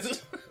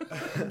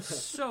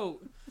 so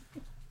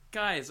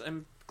guys,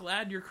 I'm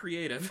glad you're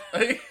creative.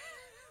 I'm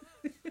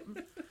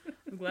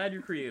glad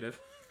you're creative.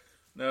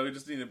 No, we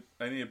just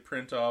I need to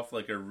print off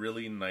like a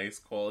really nice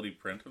quality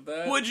print of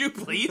that. Would you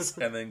please?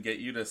 And then get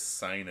you to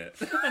sign it.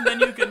 And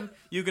then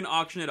you can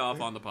auction it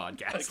off on the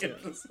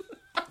podcast.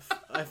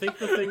 I think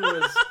the thing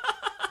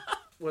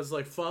was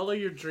like follow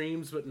your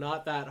dreams, but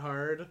not that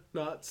hard.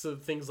 Not so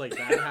things like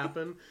that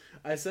happen.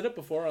 I said it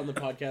before on the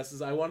podcast,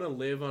 is I want to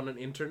live on an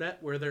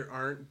internet where there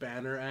aren't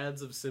banner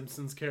ads of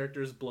Simpsons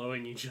characters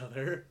blowing each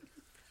other.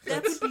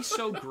 That would be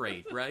so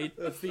great, right?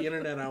 That's the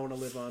internet I want to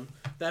live on.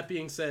 That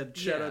being said,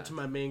 shout out to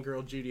my main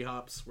girl, Judy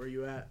Hopps. Where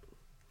you at?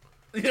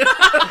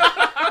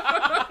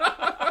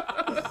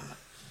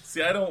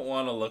 See, I don't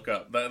want to look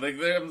up that. Like,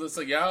 I'm just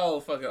like, yeah,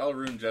 I'll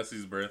ruin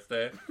Jesse's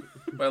birthday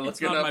by looking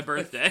It's not up my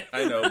birthday.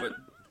 I know, but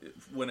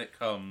when it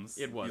comes,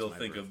 It was you'll my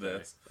think of birthday.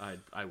 this.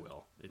 I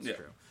will. It's Yeah.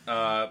 true.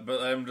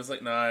 But I'm just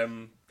like, nah,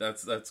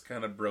 that's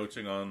kind of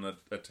broaching on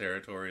a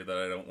territory that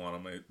I don't want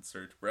on my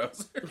search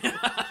browser.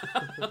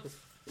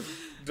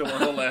 Don't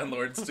want the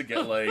landlords to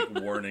get like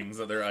warnings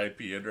of their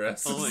IP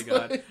addresses. Oh my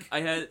god.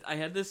 I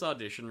had this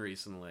audition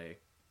recently,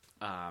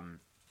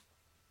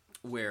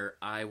 where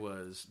I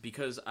was,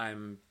 because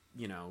I'm,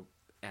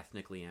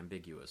 ethnically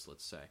ambiguous,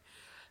 let's say.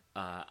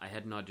 I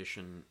had an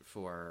audition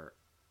for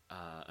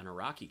an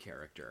Iraqi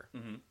character.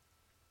 Mm-hmm.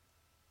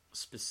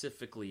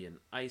 Specifically an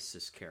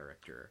ISIS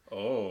character.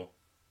 Oh.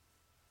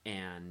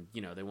 And,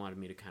 they wanted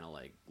me to kind of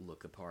like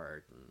look the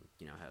part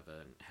and,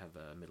 have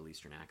a Middle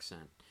Eastern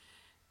accent.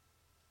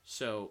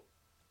 So,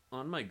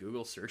 on my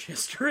Google search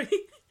history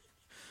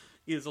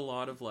is a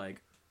lot of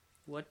like,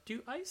 what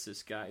do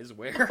ISIS guys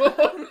wear?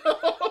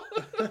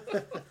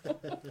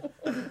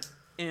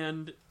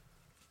 And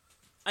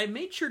I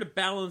made sure to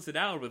balance it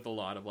out with a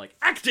lot of like,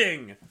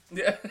 acting!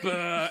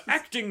 Yeah.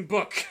 Acting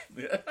book!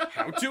 Yeah.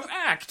 How to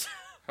act!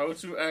 How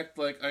to act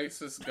like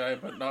ISIS guy,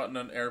 but not in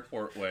an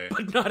airport way.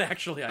 But not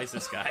actually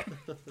ISIS guy.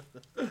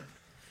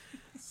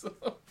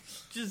 So,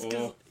 Just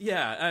 'cause,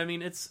 yeah, I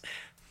mean,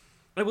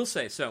 I will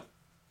say, so,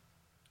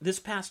 this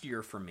past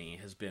year for me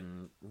has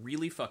been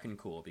really fucking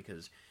cool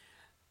because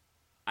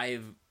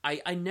I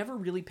never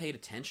really paid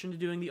attention to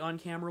doing the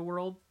on-camera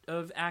world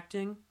of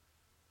acting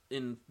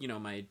in,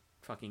 my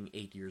fucking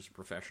 8 years of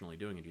professionally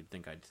doing it. You'd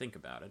think I'd think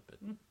about it, but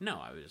no,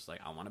 I was just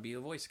like, I want to be a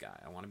voice guy.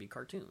 I want to be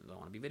cartoons. I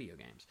want to be video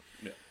games.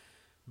 yeah.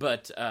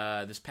 But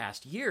this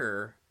past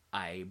year,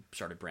 I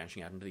started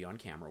branching out into the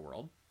on-camera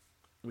world,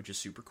 which is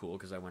super cool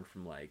because I went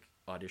from, like,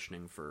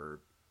 auditioning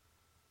for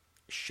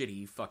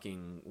shitty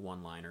fucking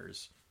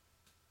one-liners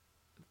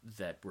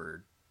that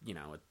were,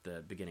 at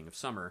the beginning of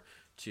summer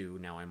to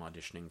now I'm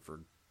auditioning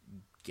for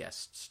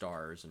guest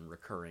stars and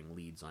recurring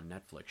leads on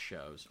Netflix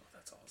shows. Oh,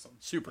 that's awesome.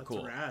 Super That's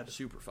cool. rad.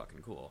 Super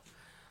fucking cool.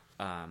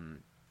 I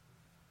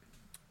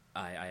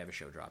have a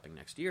show dropping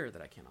next year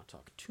that I cannot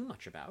talk too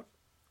much about,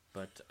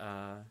 but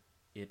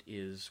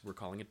we're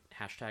calling it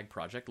hashtag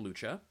Project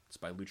Lucha. It's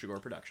by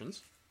Luchagore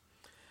Productions.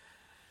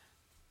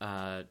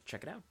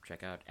 Check it out.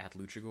 Check out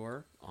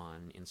 @Luchagore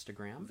on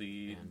Instagram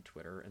and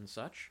Twitter and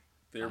such.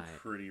 They're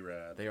pretty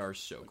rad. They are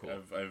so cool.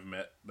 I've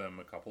met them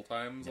a couple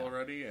times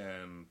already,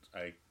 and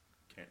I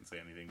can't say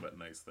anything but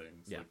nice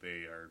things. Yeah. Like,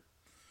 they are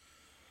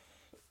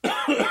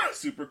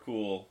super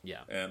cool.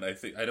 Yeah. And I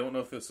don't know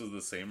if this was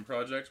the same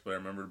project, but I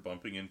remember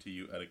bumping into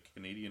you at a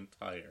Canadian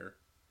Tire.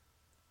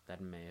 That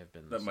may have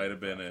been. That might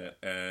have been it,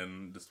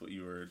 and just what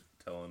you were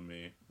telling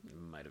me. It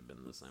might have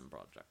been the same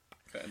project.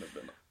 Kind of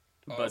been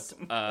But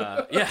awesome.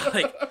 yeah,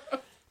 like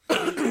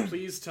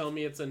Please tell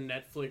me it's a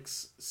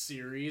Netflix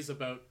series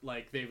about,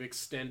 like, they've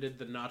extended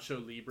the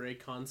Nacho Libre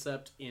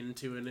concept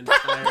into an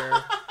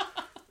entire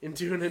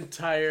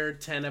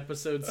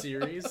 10-episode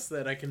series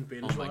that I can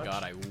binge oh my watch.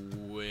 god, I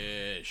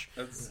wish.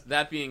 That's-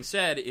 That being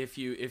said, if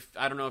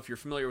I don't know if you're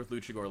familiar with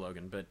Luchagore,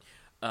 Logan, but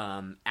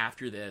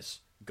after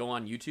this, go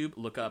on YouTube,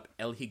 look up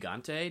El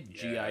Gigante,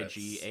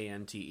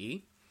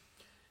 Gigante.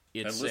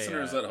 and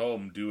listeners at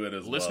home do it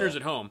as well. Listeners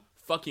at home,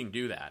 fucking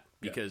do that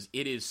because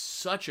it is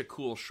such a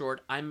cool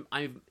short. I'm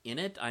in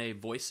it. I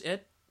voice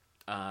it.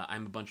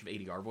 I'm a bunch of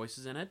ADR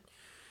voices in it.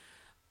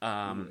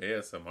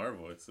 ASMR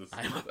voices.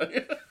 I'm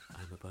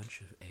a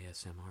bunch of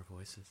ASMR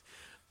voices.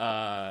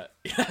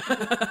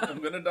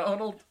 I'm gonna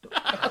Donald.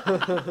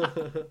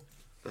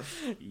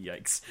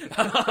 Yikes.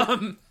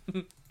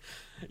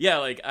 Yeah,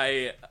 like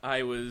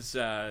I was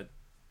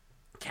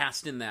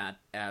cast in that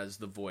as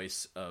the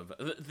voice of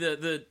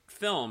the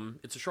film.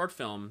 It's a short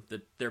film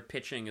that they're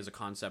pitching as a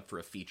concept for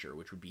a feature,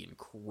 which would be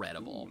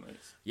incredible. Ooh,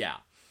 nice. Yeah.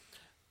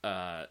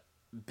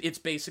 It's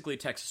basically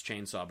Texas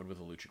Chainsaw, but with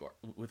a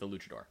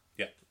luchador.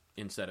 Yeah.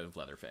 Instead of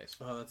Leatherface.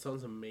 Oh, that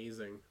sounds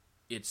amazing.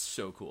 It's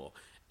so cool.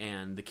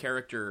 And the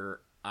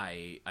character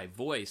I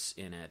voice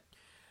in it,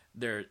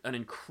 they're an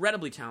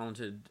incredibly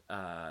talented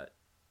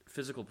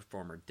physical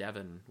performer.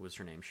 Devin was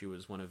her name. She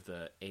was one of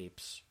the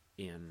apes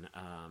in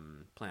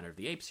Planet of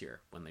the Apes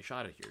here when they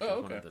shot it here. She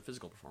was one of the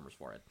physical performers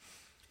for it.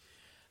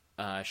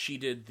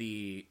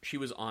 She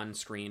was on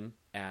screen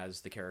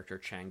as the character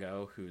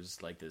Chango,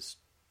 who's like this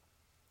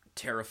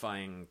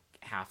terrifying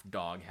half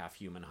dog, half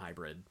human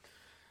hybrid.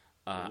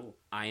 Ooh.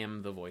 I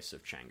am the voice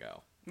of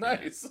Chango.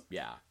 Nice.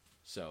 Yeah.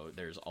 So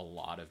there's a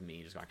lot of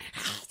me just going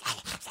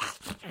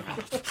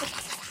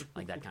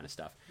like that kind of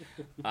stuff.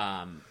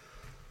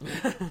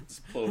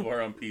 It's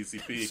Plovar on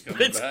PCP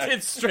coming back.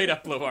 It's straight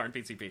up Plovar and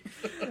PCP.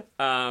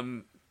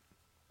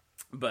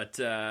 But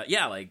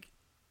yeah, like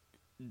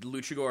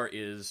Luchagor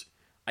is.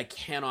 I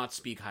cannot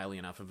speak highly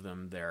enough of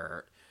them.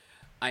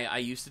 I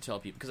used to tell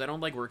people, because I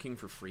don't like working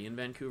for free in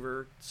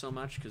Vancouver so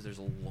much, because there's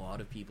a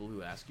lot of people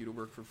who ask you to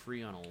work for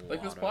free on a lot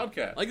Like this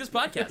podcast. Like this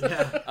podcast.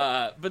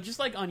 Yeah. But just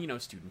like on,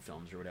 student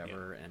films or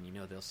whatever, and,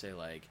 they'll say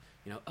like,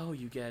 oh,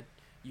 you get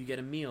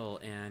a meal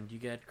and you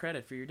get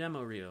credit for your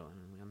demo reel.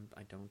 And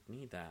I don't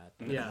need that.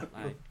 Yeah.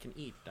 I can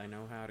eat. I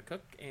know how to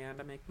cook,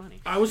 and I make money.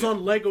 I was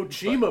on Lego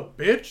Chima,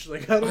 bitch.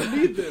 Like, I don't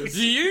need this.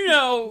 Do you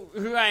know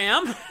who I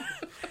am?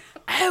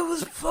 I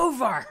was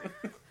Plovar.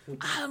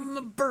 I'm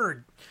a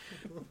bird.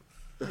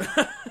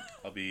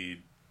 I'll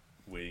be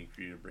waiting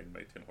for you to bring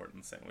my Tim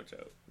Hortons sandwich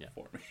out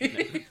for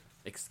me.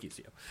 Excuse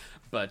you.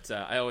 But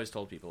I always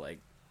told people,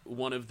 like,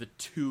 one of the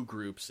two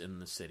groups in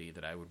the city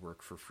that I would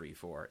work for free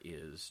for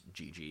is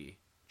Gigi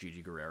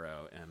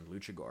Guerrero and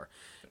Luchagor,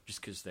 just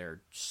because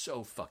they're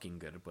so fucking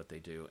good at what they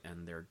do,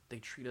 and they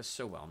treat us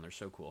so well, and they're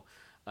so cool.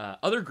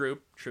 Other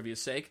group,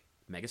 trivia's sake,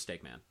 Mega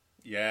Steak Man.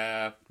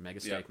 Yeah. Mega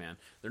Steak Man.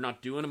 They're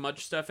not doing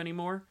much stuff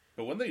anymore.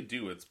 But when they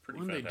do, it's pretty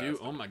fantastic. They do,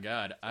 oh my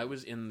god. I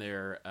was in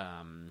their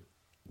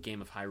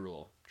Game of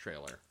Hyrule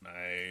trailer.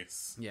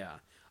 Nice. Yeah.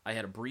 I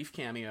had a brief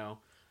cameo,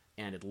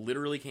 and it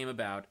literally came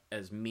about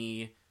as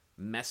me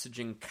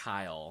messaging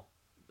Kyle,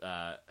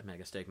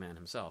 Mega Steak Man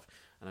himself.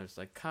 And I was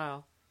like,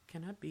 Kyle,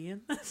 can I be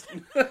in this?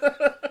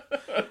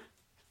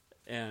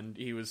 And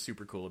he was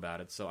super cool about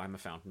it, so I'm a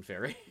fountain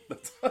fairy.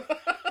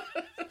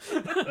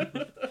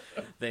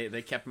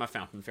 They kept my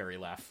fountain fairy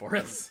laugh for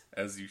us.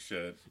 As you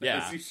should.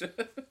 Yeah. As you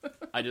should.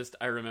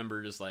 I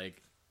remember just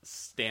like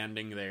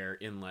standing there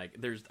in like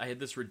I had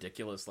this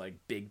ridiculous like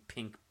big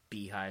pink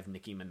beehive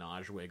Nicki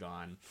Minaj wig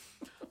on.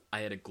 I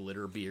had a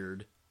glitter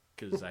beard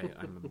because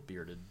I'm a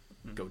bearded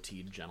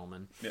goateed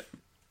gentleman. Yeah.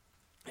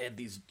 I had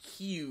these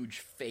huge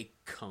fake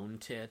cone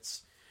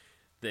tits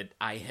that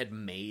I had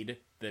made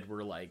that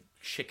were like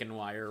chicken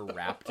wire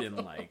wrapped in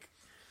like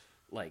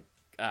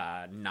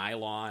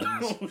nylons.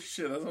 Oh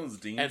shit, that sounds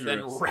dangerous. And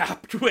then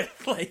wrapped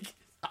with like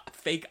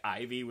fake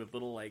ivy with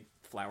little like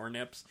flower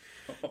nips.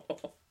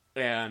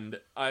 And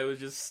I was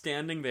just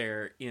standing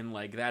there in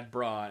like that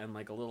bra and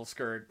like a little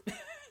skirt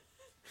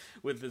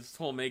with this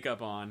whole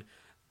makeup on,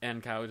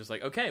 and Kyle was just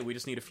like, okay, we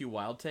just need a few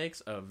wild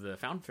takes of the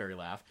fountain fairy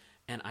laugh.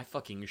 And I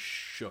fucking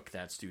shook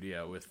that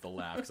studio with the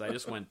laugh, because I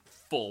just went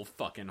full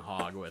fucking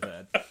hog with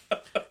it.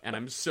 And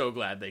I'm so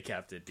glad they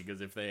kept it,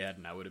 because if they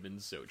hadn't, I would have been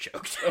so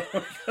choked.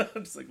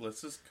 It's like,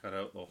 let's just cut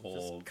out the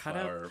whole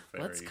fairy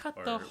Let's cut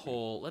the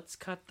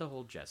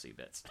whole Jesse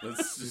bits.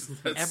 That's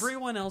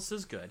Everyone else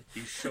is good.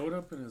 He showed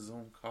up in his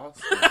own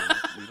costume.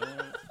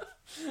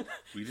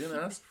 We didn't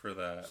ask for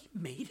that. He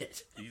made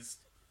it.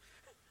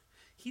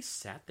 He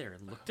sat there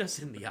and looked us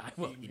in the eye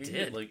while he made did.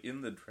 it, like,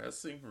 in the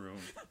dressing room.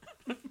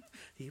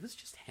 He was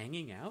just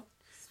hanging out.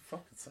 He's a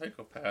fucking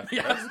psychopath.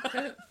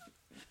 Yeah.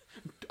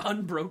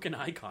 Unbroken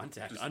eye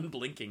contact,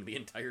 unblinking the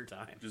entire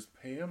time. Just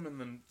pay him and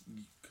then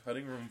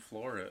cutting room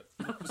floor it.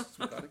 Just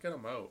gotta get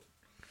him out.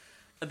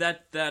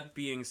 That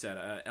being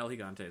said, El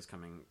Gigante is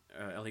coming.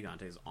 El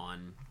Gigante is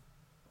on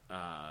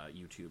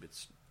YouTube.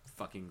 It's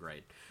fucking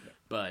great. Yeah.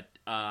 But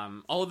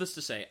all of this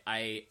to say,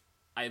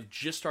 I've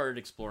just started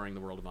exploring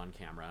the world of on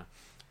camera,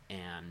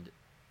 and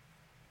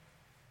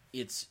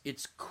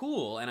it's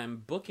cool, and I'm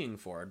booking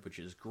for it, which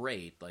is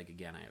great. Like,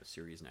 again, I have a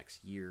series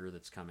next year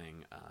that's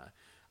coming.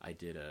 I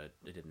did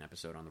an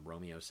episode on the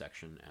Romeo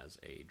section as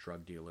a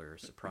drug dealer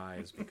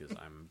surprise because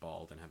I'm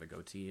bald and have a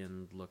goatee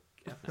and look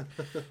ethnic.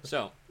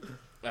 So,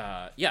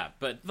 yeah,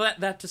 but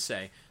that to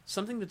say,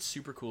 something that's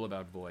super cool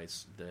about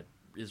voice that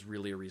is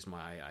really a reason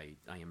why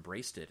I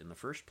embraced it in the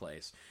first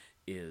place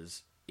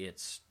is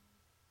it's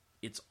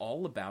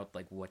all about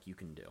like what you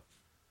can do.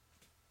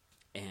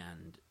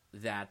 And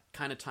that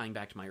kind of tying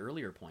back to my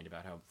earlier point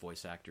about how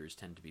voice actors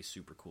tend to be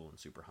super cool and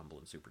super humble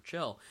and super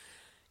chill,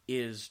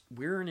 is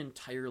we're an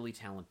entirely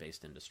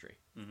talent-based industry.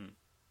 Mm-hmm.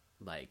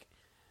 Like,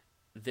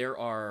 there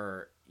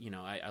are,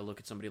 I look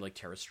at somebody like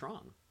Tara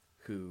Strong,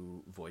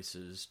 who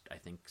voices, I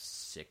think,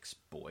 6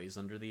 boys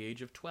under the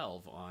age of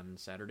 12 on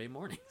Saturday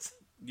mornings.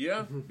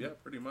 Yeah,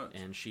 pretty much.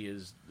 And she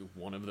is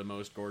one of the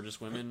most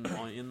gorgeous women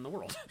in the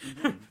world.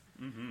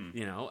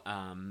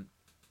 Mm-hmm.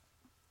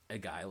 A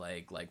guy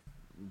like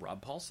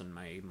Rob Paulson,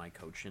 my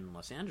coach in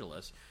Los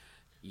Angeles,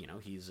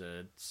 he's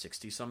a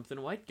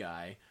 60-something white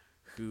guy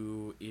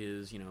who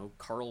is,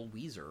 Carl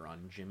Weezer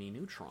on Jimmy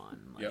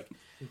Neutron. Like,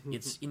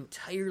 it's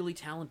entirely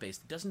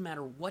talent-based. It doesn't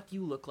matter what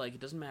you look like. It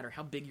doesn't matter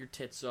how big your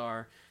tits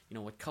are,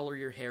 what color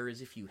your hair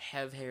is, if you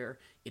have hair.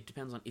 It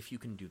depends on if you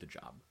can do the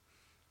job.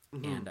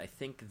 Mm-hmm. And I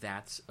think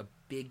that's a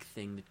big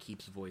thing that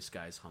keeps voice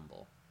guys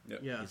humble. Yep.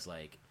 Yeah. Is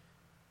like,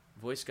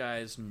 voice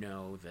guys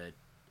know that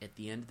at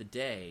the end of the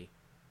day,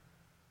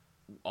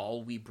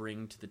 all we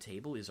bring to the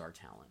table is our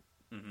talent.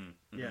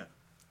 Mm-hmm. Yeah.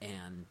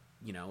 And,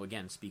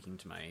 again, speaking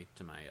to my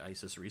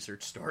ISIS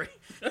research story,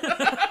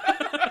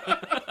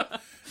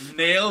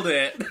 Nailed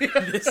it.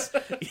 this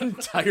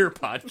entire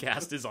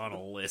podcast is on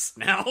a list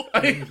now.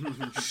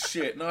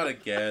 Shit, not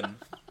again.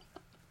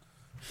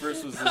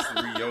 First was this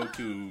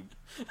Ryoku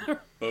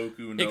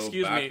Boku no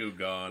Excuse me,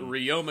 Bakugan.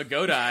 Ryoma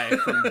Godai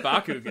from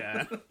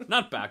Bakugan.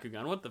 Not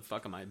Bakugan, what the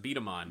fuck am I?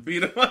 Beatamon.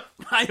 Beat him up.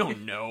 I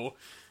don't know.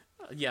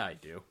 Yeah, I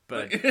do,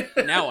 but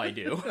now I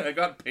do. I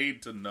got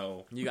paid to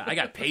know. I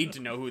got paid to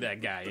know who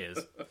that guy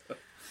is.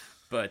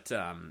 But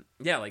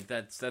yeah, like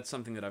that's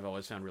something that I've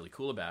always found really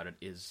cool about it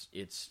is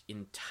it's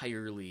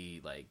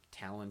entirely like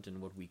talent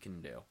and what we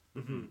can do.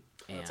 Mm-hmm.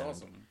 That's And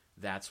awesome.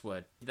 That's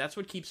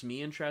what keeps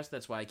me interested.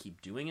 That's why I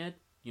keep doing it.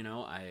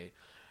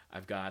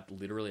 I've got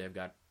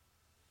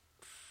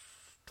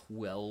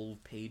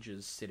 12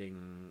 pages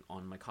sitting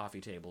on my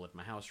coffee table at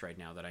my house right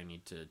now that I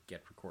need to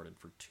get recorded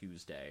for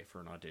Tuesday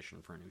for an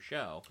audition for a new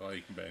show. Oh,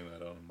 you can bang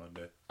that out on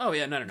Monday. Oh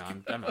yeah, no,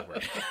 I'm not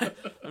worried.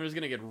 I'm just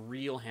gonna get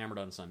real hammered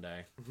on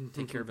Sunday.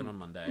 Take care of it on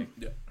Monday.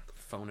 Yeah.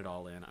 Phone it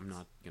all in. I'm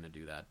not gonna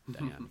do that,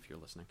 Diane, if you're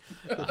listening.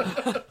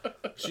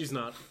 She's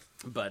not.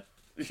 But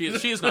she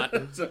is not.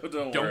 So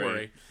don't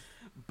worry.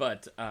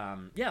 But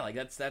yeah, like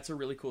that's a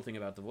really cool thing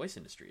about the voice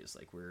industry is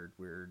like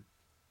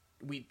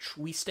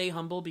we stay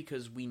humble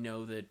because we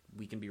know that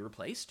we can be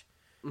replaced,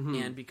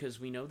 and because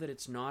we know that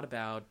it's not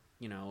about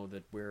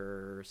that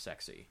we're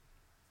sexy.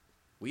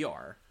 We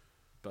are,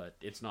 but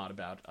it's not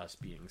about us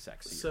being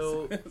sexy.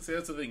 So See,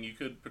 that's the thing. You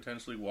could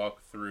potentially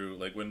walk through,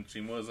 like when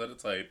Chima was at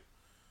its height,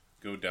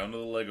 go down to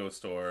the Lego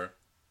store,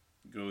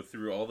 go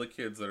through all the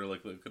kids that are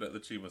like looking at the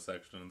Chima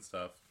section and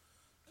stuff,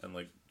 and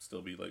like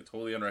still be like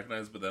totally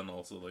unrecognized, but then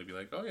also like be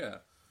like, oh yeah,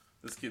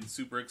 this kid's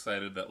super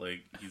excited that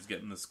like he's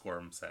getting the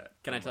Squirm set.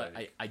 Can I I'm tell?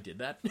 like, I did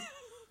that.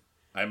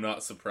 I'm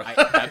not surprised.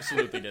 I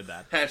absolutely did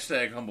that.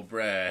 Hashtag humble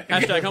brag.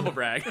 Hashtag humble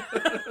brag.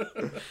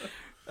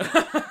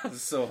 This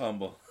is so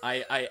humble.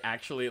 I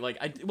actually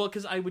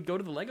because I would go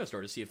to the Lego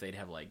store to see if they'd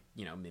have like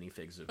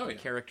minifigs of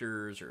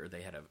characters or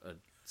they had a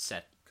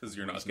set Because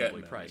you're not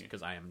reasonably getting priced any.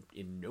 because I am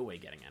in no way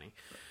getting any.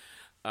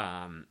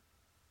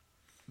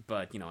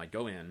 But I'd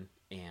go in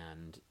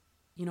and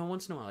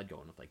once in a while I'd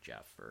go in with like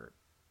Jeff or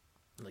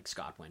like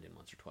Scott went in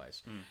once or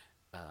twice.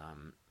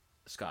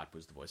 Scott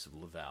was the voice of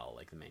Lavelle,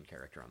 like the main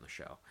character on the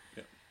show.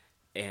 Yeah.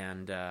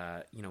 And,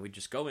 we'd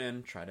just go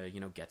in, try to,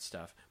 get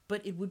stuff.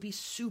 But it would be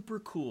super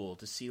cool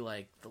to see,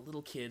 like, the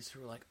little kids who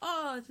were like,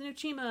 oh, it's a new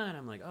Chima. And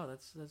I'm like, oh,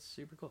 that's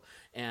super cool.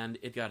 And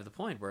it got to the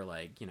point where,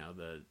 like,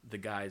 the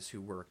guys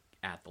who work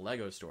at the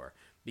Lego store,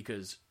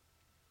 because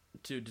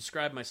to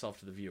describe myself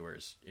to the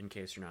viewers, in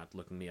case you're not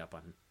looking me up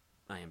on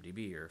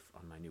IMDb or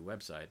on my new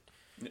website,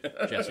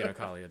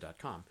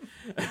 JesseOcalia.com.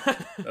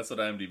 That's what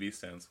IMDb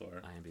stands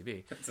for.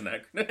 IMDb. It's an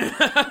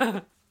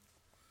acronym.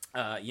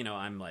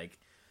 I'm like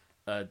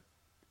a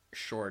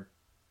short,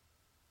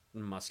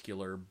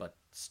 muscular, but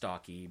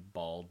stocky,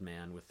 bald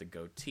man with a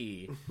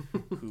goatee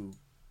who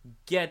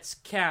gets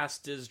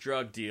cast as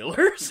drug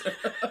dealers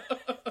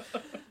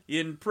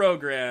in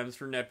programs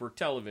for network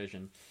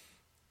television.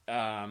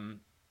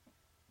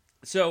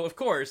 So, of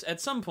course, at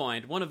some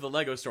point, one of the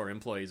Lego store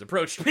employees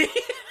approached me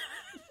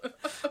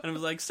and I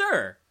was like,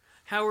 "Sir,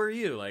 how are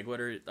you? Like,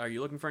 are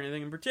you looking for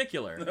anything in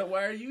particular?"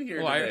 Why are you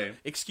here today?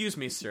 Excuse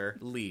me, sir,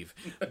 leave.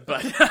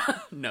 But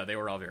no, they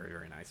were all very,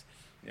 very nice.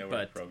 Yeah, we're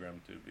but-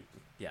 programmed to be.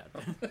 Yeah.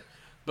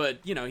 But,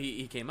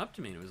 he came up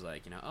to me and was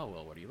like, oh,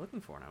 well, what are you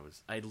looking for? And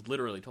I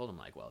literally told him,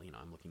 like, well,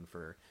 I'm looking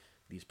for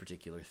these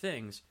particular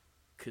things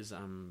because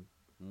I'm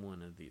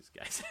one of these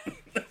guys.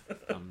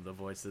 I'm the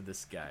voice of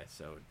this guy,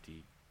 so do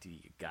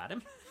you got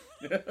him?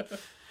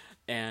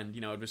 And,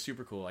 it was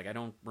super cool. Like, I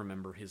don't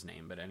remember his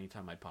name, but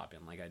anytime I'd pop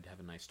in, like, I'd have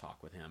a nice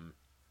talk with him.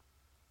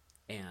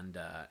 And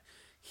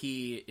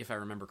he, if I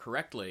remember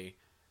correctly,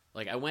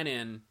 like, I went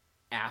in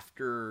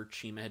after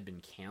Chima had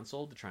been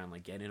canceled to try and,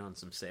 like, get in on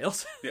some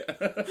sales.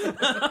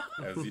 Yeah.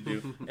 As you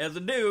do. As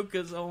I do,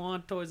 because I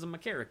want toys of my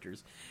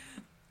characters.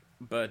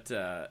 But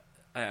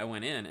I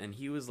went in, and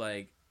he was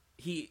like,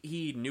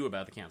 he knew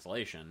about the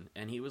cancellation,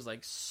 and he was, like,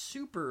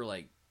 super,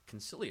 like,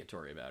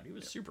 conciliatory about it. He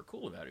was super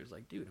cool about it. He was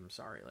like, dude, I'm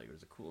sorry. Like, it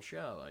was a cool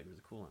show. Like, it was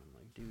a cool one. I'm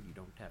like, dude, you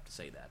don't have to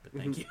say that, but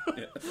thank you.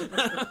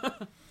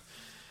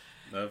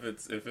 Now,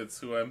 if it's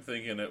who I'm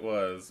thinking it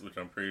was, which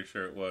I'm pretty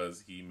sure it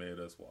was, he made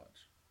us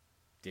watch.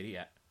 Did he?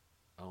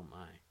 Oh,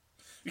 my.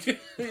 He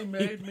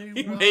made me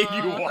He watch. made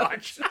you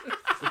watch.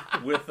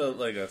 With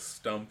a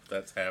stump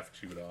that's half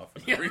chewed off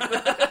and everything.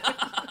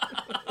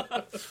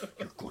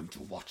 You're going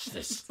to watch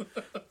this.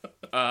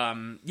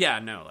 Yeah,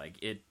 no, like,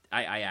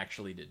 I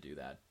actually did do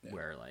that,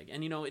 where, like,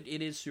 and,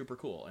 it is super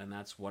cool, and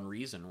that's one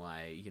reason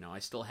why, I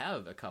still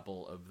have a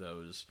couple of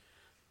those,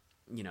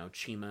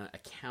 Chima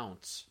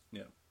accounts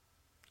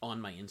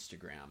on my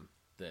Instagram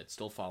that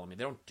still follow me.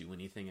 They don't do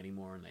anything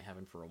anymore, and they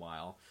haven't for a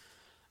while.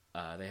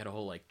 They had a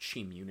whole, like,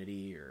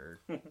 Chimunity, or...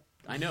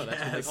 I know,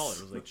 that's what they call it.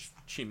 It was, like,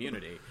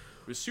 Chimunity.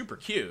 It was super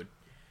cute,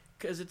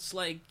 because it's,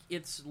 like,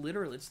 it's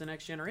the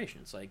next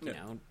generation. It's, like,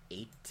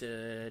 8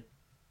 to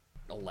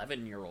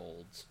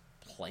 11-year-olds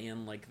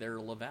playing like they're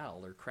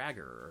Laval or Krager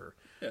or...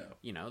 Yeah.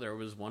 You know, there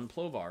was one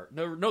Plovar.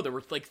 No, there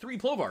were like 3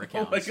 Plovar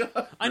accounts. Oh my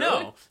god! I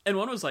know, and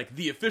one was like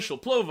the official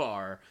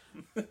Plovar.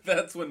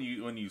 That's when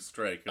you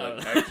strike. You're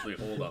like, actually,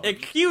 hold on.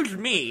 Excuse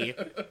me,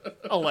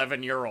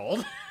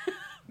 11-year-old.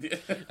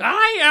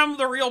 I am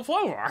the real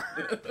Plovar.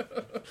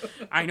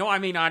 I know I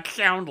may not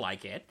sound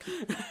like it.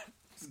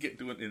 Just get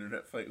into an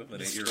internet fight with an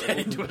Get 8-year-old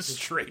into a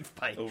straight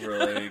fight. over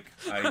like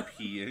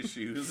IP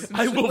issues.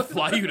 I will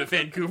fly you to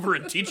Vancouver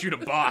and teach you to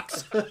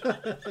box.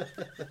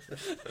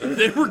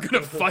 Then we're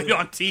gonna fight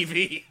on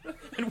TV,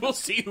 and we'll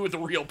see who the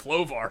real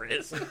Plovar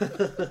is.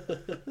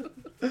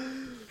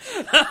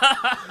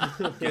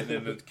 Getting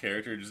into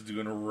character, just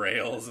doing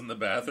rails in the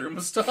bathroom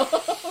and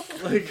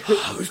stuff. Like,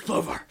 Who's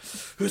Plovar?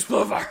 Who's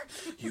Plovar?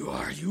 You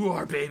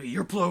are, baby.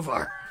 You're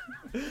Plovar.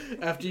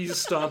 after you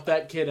stomp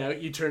that kid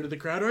out, you turn to the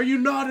crowd, are you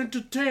not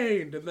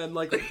entertained? And then,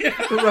 like,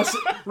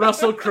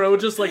 Russell Crowe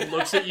just, like,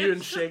 looks at you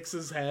and shakes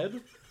his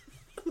head.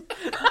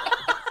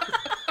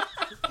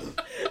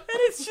 And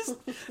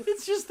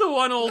it's just the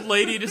one old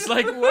lady just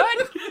like,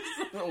 what?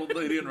 An old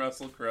lady and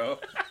Russell Crowe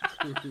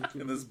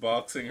in this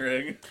boxing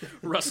ring.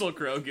 Russell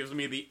Crowe gives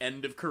me the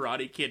end of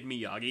Karate Kid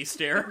Miyagi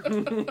stare.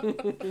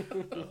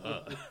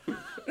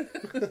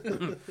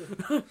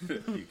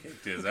 He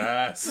kicked his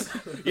ass.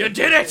 You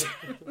did it!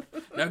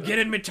 Now get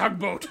in me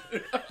tugboat.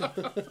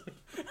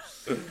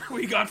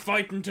 We got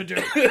fighting to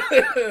do.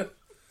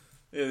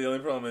 Yeah, the only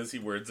problem is he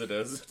words it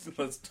as,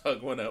 let's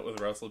tug one out with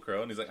Russell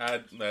Crowe, and he's like,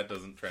 that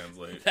doesn't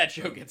translate. That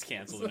show gets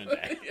canceled in a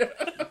day.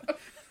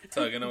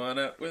 Tugging one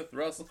out with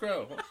Russell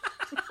Crowe.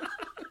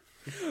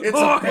 It's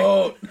a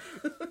boat!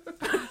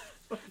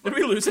 Did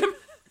we lose him?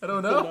 I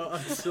don't know. No,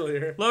 I'm still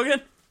here.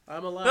 Logan?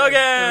 I'm alive.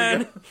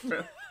 Logan!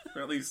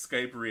 Apparently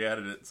Skype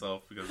re-added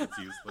itself because it's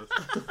useless.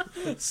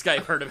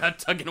 Skype heard about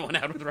tugging one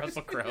out with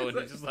Russell Crowe, and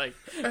it's just like,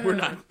 we're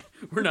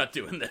not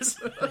doing this.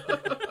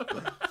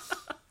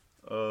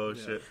 Oh,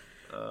 shit.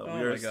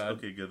 my God.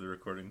 Okay, good. The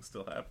recording's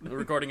still happening. The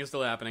recording is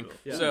still happening.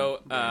 Yeah.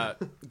 So,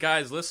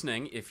 guys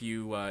listening, if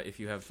you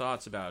have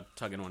thoughts about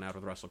tugging one out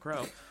with Russell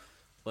Crowe,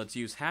 let's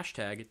use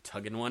hashtag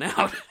tugging one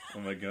out. Oh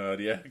my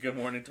god, yeah. Good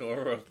morning,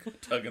 Toro.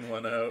 Tugging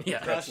one out. Yeah.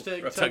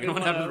 Hashtag Tugging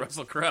one out with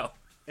Russell Crowe.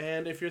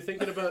 And if you're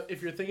thinking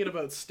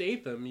about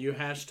Statham, you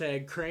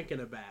hashtag cranking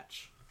a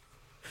batch.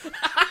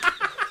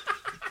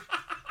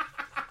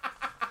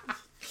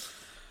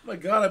 Oh my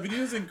god, I've been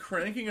using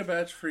cranking a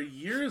batch for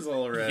years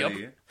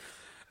already. Yep.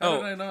 How Oh.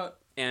 did I not?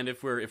 And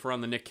if we're on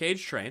the Nick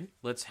Cage train,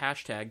 let's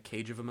hashtag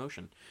Cage of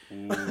Emotion.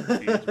 Ooh,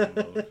 cage of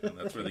emotion.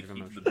 That's where they Cage of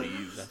keep emotion. the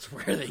bees. That's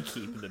where they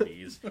keep the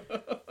bees.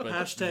 But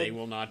Hashtag they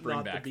will not bring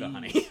not back the the bees.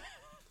 honey.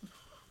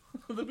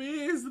 The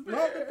bees,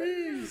 not the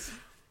bees.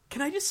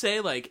 Can I just say,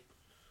 like,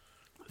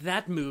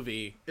 that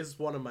movie Is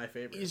one of my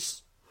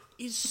favorites.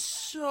 is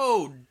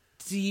so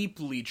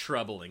deeply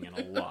troubling in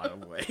a lot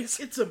of ways.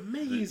 It's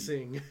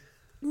amazing.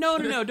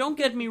 No, don't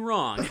get me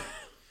wrong.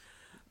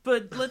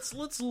 But let's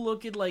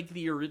look at, like,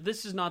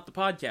 this is not the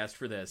podcast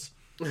for this.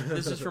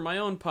 This is for my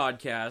own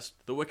podcast,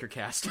 The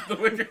Wickercast. The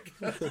Wicker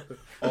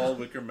all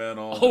Wicker Man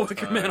all Oh, the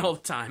Wicker time. Man all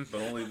the time.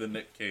 But only the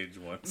Nick Cage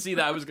one. See,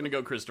 that I was going to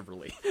go Christopher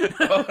Lee.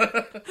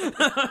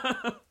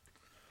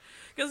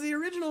 Because the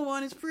original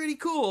one is pretty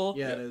cool.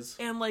 Yeah, it is.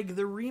 And, like,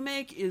 the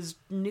remake is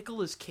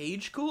Nicolas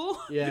Cage cool.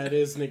 Yeah, it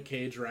is Nick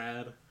Cage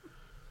rad.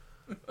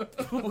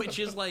 Which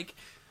is, like,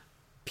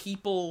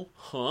 people,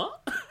 huh?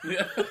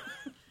 Yeah.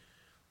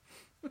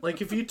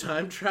 Like, if you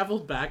time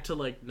traveled back to,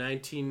 like,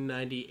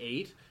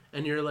 1998,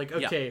 and you're like,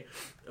 okay,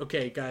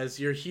 guys,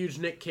 you're a huge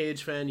Nick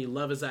Cage fan, you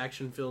love his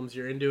action films,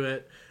 you're into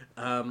it.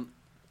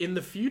 In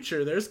the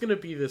future, there's going to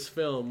be this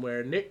film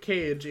where Nick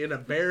Cage, in a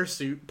bear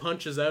suit,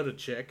 punches out a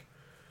chick,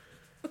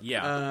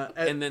 Yeah.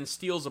 And then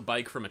steals a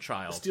bike from a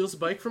child. steals a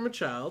bike from a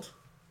child,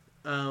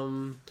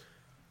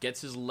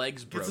 Gets his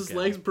legs broken. gets his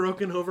legs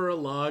broken over a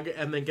log,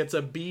 and then gets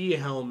a bee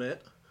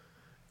helmet.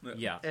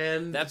 Yeah.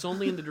 And That's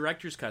only in the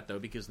director's cut, though,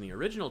 because in the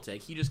original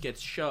take, he just gets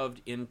shoved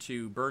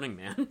into Burning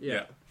Man.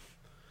 yeah.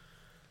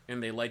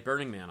 And they light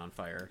Burning Man on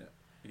fire. Yeah.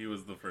 He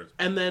was the first.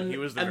 And then, He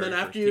was the and then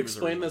very after first. you He was the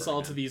explain original this all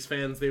Burning to Man. these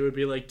fans, they would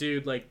be like,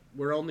 "Dude, like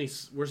we're only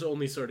sort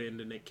of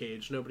into Nick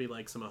Cage. Nobody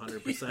likes him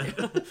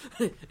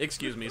 100%."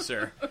 Excuse me,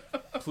 sir.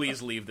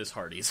 Please leave this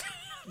Hardee's.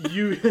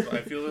 You,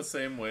 I feel the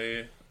same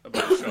way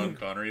about Sean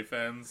Connery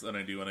fans than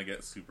I do when I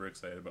get super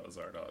excited about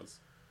Zardoz.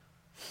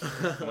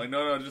 I'm like,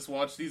 no, just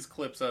watch these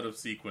clips out of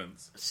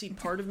sequence. See,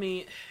 part of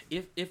me,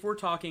 if we're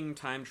talking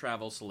time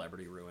travel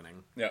celebrity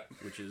ruining, Yeah.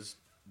 which is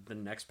the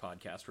next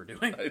podcast we're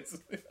doing, It's,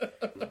 we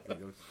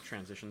go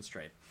transition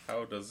straight.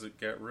 how does it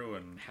get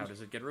ruined? How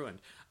does it get ruined?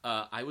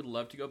 I would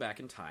love to go back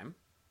in time.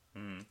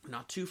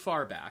 Not too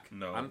far back.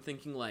 No. I'm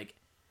thinking, like,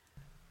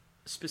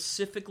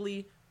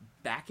 specifically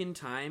back in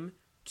time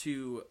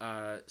to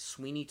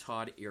Sweeney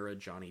Todd era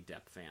Johnny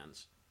Depp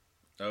fans.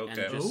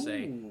 Okay. And just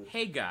say, Ooh.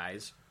 hey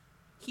guys,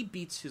 he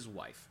beats his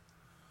wife.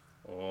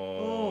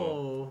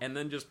 Oh. And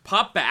then just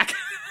pop back.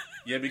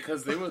 Yeah,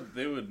 because they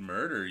would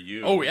murder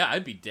you. Oh yeah,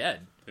 I'd be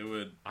dead. They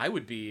would. I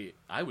would be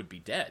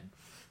dead.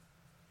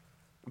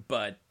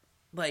 But,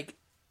 like,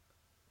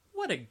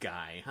 what a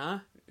guy, huh?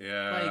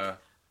 Yeah. Like,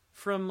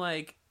 from,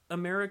 like,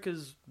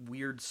 America's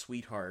weird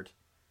sweetheart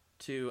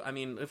to, I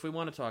mean, if we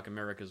want to talk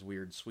America's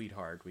weird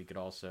sweetheart, we could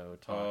also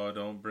talk... Oh,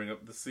 don't bring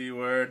up the C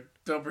word.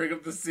 Don't bring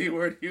up the C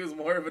word. He was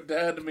more of a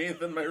dad to me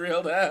than my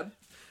real dad.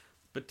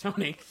 But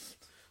Tony,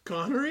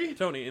 Connery?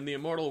 in the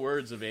immortal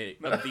words of the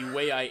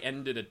way I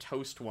ended a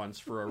toast once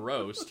for a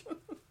roast,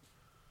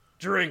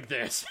 drink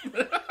this.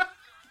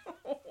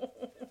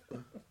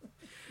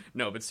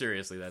 No, but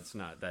seriously, that's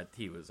not that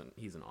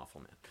he's an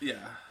awful man. Yeah.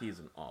 He's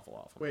an awful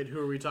man. Wait, who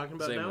are we talking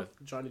about Same now?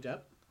 with- Johnny Depp?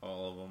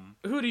 All of them.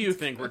 Who do you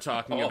think we're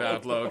talking All about,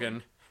 of them.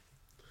 Logan?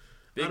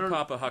 Big don't-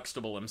 Papa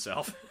Huxtable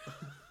himself.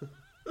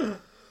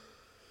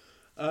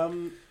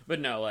 But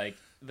no, like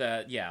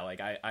that. Yeah, like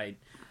I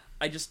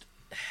just,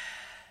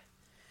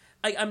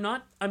 I'm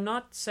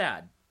not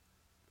sad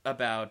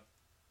about.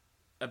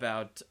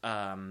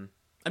 I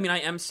mean, I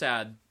am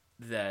sad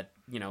that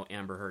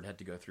Amber Heard had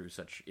to go through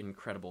such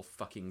incredible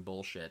fucking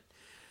bullshit.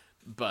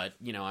 But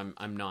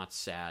I'm not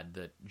sad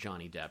that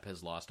Johnny Depp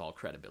has lost all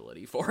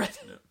credibility for it.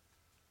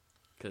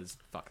 Because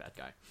fuck that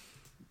guy.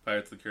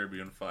 Pirates of the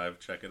Caribbean 5,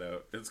 check it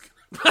out. It's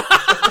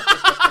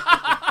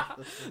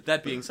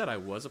That being said, I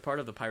was a part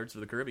of the Pirates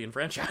of the Caribbean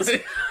franchise.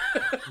 check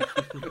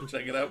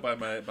it out by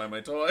my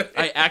toy.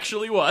 I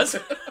actually was.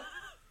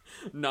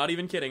 Not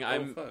even kidding.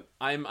 fuck.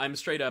 I'm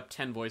straight up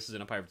 10 voices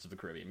in a Pirates of the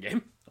Caribbean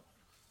game.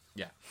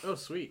 Yeah. Oh,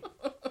 sweet.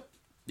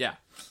 Yeah.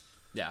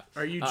 Yeah.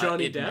 Are you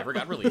Johnny it Depp? never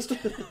got released.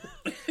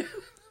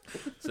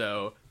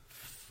 So,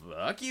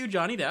 fuck you,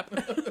 Johnny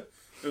Depp.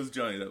 It was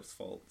Johnny Depp's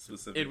fault,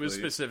 specifically. It was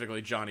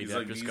specifically Johnny He's Depp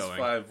like, just these going.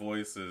 5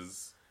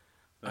 voices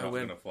are not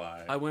went- gonna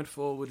fly. I went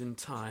forward in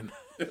time.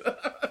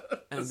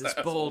 And this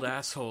bold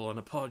asshole on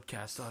a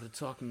podcast started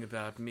talking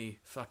about me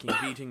fucking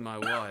beating my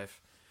wife.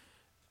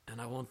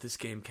 And I want this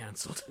game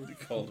cancelled. He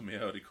called me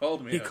out. He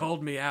called me He out.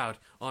 called me out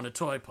on a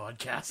toy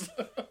podcast.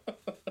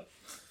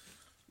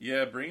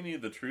 Yeah, bringing you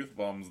the truth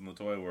bombs in the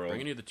toy world.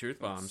 Bringing you the truth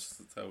bombs.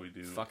 That's how we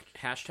do. Fuck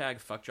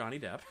Johnny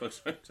Depp.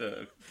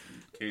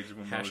 Cage of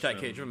Emotion. Hashtag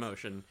Cage of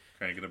Emotion.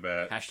 Cranking a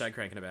bat. Hashtag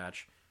Cranking a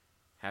Batch.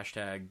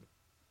 Hashtag...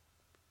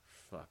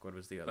 Fuck, what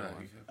was the other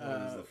one?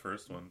 What was the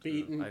first one? Too?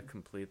 Beaten. I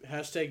complete...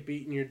 Hashtag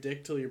beating your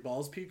dick till your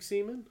balls puke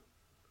semen?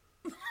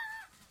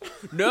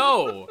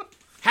 No!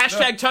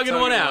 Hashtag tugging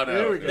one out.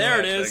 There we go. There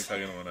it Hashtag is.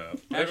 Tugging one out.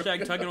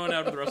 Hashtag tugging one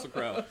out with Russell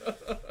Crowe.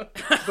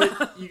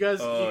 But you guys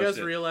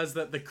Shit. realize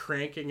that the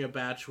cranking a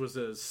batch was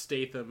a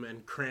Statham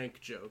and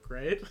Crank joke,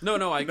 right? No,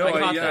 I No,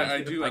 caught that.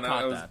 I do, and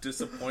caught I was that.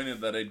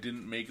 disappointed that I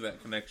didn't make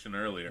that connection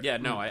earlier. Yeah,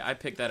 no, I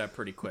picked that up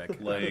pretty quick.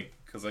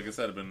 Because like I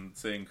said, I've been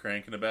saying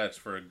cranking a batch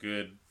for a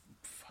good,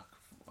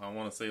 I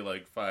want to say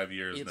like 5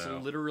 years It's now.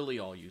 literally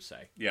all you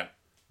say. Yeah.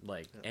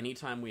 Like,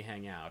 anytime we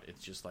hang out, it's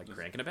just like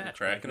cranking a batch.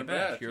 cranking Cranking a a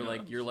batch. batch, You're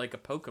yeah. like a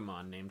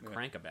Pokemon named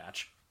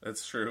Crank-a-Batch.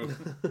 That's true.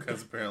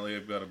 Because apparently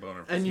I've got a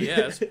boner for And you-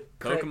 Yes,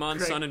 Crank- Pokemon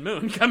crank- Sun and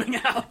Moon coming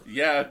out.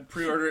 Yeah,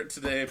 pre-order it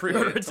today.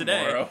 Pre-order play it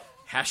today. tomorrow.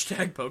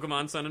 Hashtag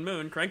Pokemon Sun and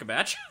Moon,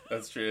 Crank-a-Batch.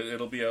 That's true.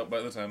 It'll be out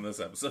by the time this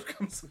episode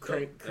comes out.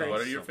 Crank- Yeah,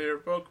 what are your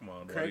favorite Pokemon?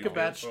 What are Crank your a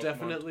batch favorite Pokemon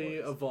definitely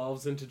toys?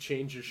 evolves into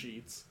change your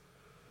sheets.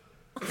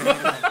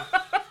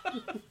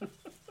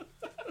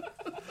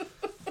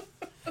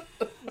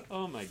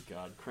 Oh my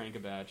god,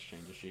 Crank-a-Batch,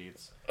 change of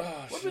sheets. Oh,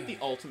 What would the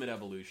ultimate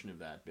evolution of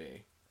that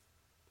be?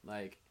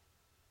 Like,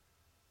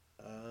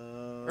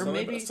 or something,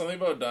 maybe something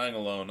about dying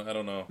alone. I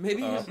don't know.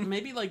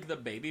 maybe like the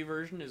baby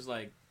version is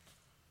like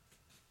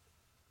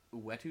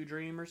Wetu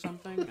Dream or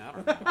something. I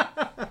don't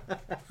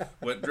know.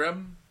 Wet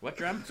Drum? Wet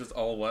Drum? Just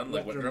all one,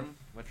 like Wet Wet Drum. Drum?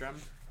 Wet Drum?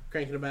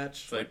 Cranking a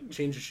batch, like-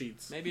 change your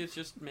sheets. Maybe it's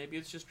just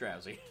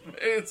drowsy.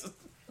 It's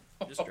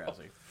Just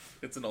drowsy.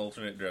 it's an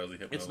alternate drowsy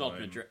hypno It's an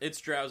line. ultimate. It's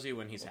drowsy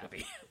when he's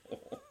happy.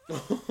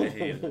 I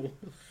hate it.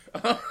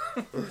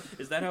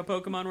 Is that how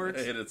Pokemon I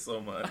works? hate it so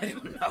much. I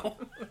don't know.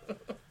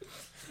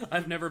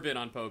 I've never been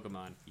on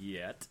Pokemon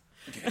yet.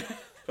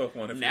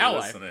 Pokemon, if Now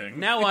you're listening.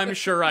 now I'm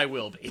sure I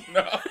will be.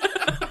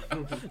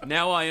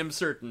 Now I am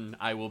certain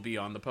I will be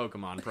on the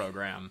Pokemon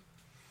program.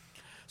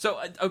 So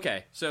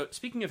okay, so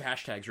speaking of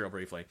hashtags real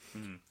briefly,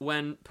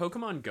 when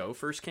Pokemon Go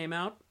first came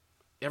out,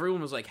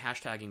 everyone was like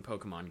hashtagging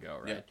Pokemon Go,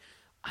 right? Yeah.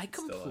 I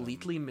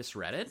completely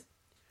misread it,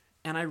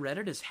 and I read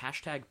it as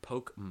hashtag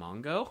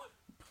Pokemongo.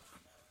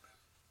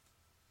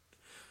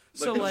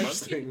 So Like a like,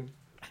 Interesting.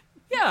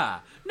 yeah,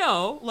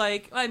 no,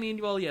 like, I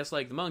mean, well, yes,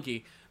 like the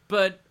monkey,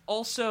 but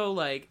also,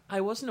 like,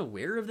 I wasn't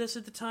aware of this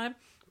at the time,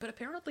 but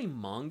apparently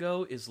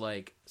Mongo is,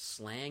 like,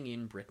 slang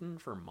in Britain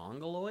for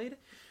mongoloid.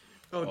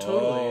 Oh,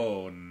 totally.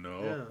 Oh,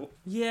 no.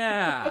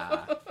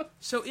 Yeah.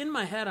 So in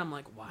my head, I'm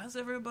like, why is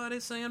everybody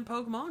saying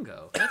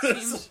Pokemongo?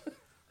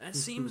 That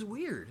seems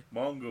weird.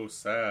 Mongo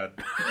sad.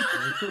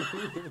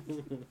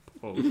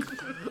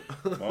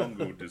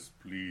 Mongo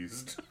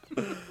displeased.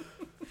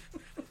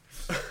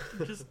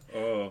 Just,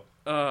 Oh.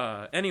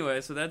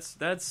 anyway, so that's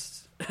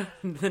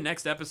the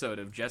next episode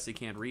of Jesse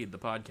Can't Read, the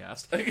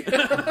podcast.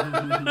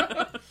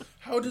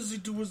 How does he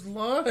do his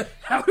line?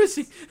 How is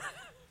he?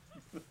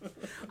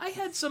 I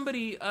had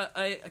somebody,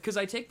 because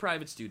I take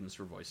private students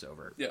for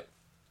voiceover. Yeah.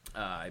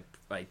 I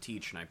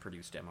teach and I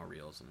produce demo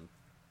reels and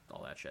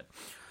all that shit.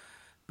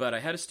 But I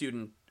had a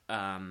student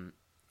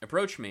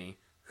approach me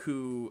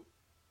who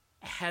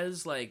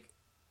has like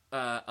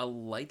a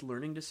light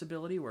learning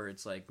disability where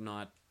it's like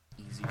not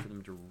easy for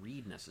them to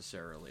read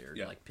necessarily or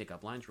like pick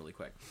up lines really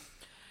quick.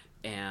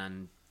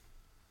 And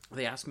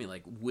they asked me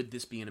like, would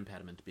this be an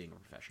impediment to being a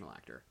professional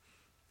actor?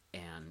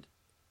 And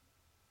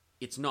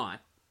it's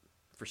not,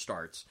 for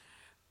starts.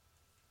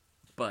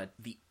 But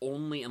the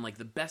only and like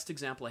the best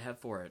example I have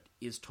for it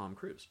is Tom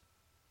Cruise.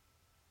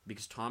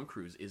 Because Tom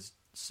Cruise is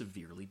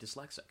severely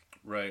dyslexic.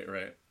 Right.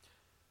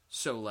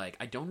 So, like,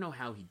 I don't know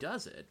how he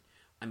does it.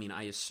 I mean,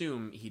 I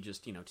assume he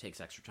just, takes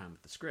extra time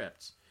with the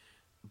scripts.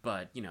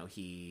 But,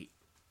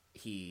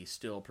 he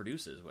still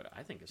produces what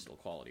I think is still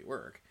quality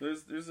work.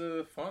 There's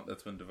a font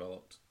that's been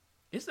developed.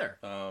 Is there?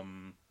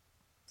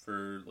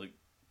 For, like,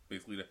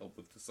 basically to help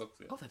with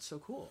dyslexia. Oh, that's so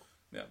cool.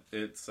 Yeah,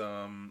 it's,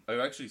 I've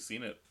actually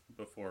seen it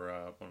before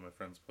one of my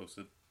friends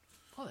posted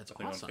Oh, that's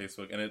thing awesome. on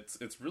Facebook. And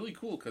it's really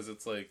cool because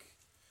it's, like,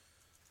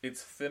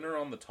 it's thinner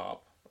on the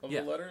top of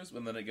the letters,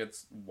 and then it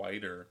gets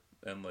wider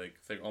and like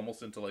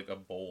almost into like a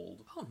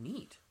bold. Oh,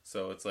 neat.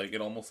 So it's like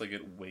it almost like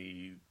it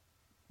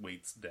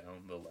weights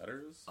down the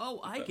letters.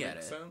 Oh, I get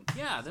it. Sense.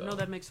 Yeah, So, no,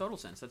 that makes total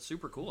sense. That's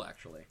super cool,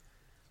 actually.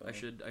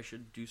 so- I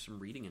should do some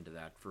reading into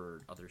that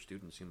for other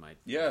students who might.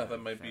 Yeah, that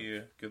might be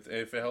a good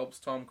if it helps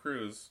Tom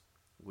Cruise.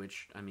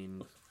 Which, I mean,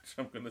 Which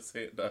I'm gonna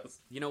say it does.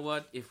 you know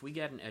what? If we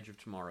get an Edge of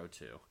Tomorrow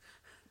too,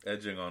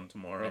 Edging on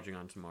tomorrow. Edging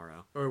on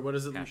Tomorrow. Or what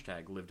is it?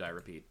 Hashtag Live Die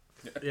Repeat.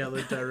 Yeah,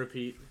 Live Die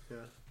Repeat. Yeah.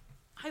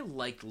 I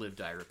liked Live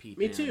Die Repeat.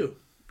 Me man. too.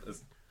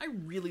 I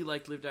really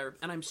liked Live Die Repeat,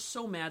 and I'm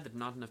so mad that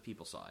not enough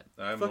people saw it.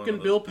 I'm one Fucking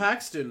of Bill those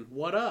Paxton.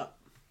 What up?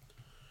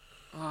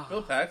 people.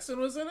 Bill Paxton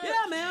was in it?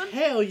 Yeah, man.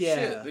 Hell yeah.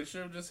 Shit, they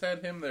should have just had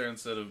him there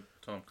instead of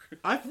Tom Cruise.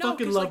 I No,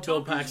 fucking 'cause, love like,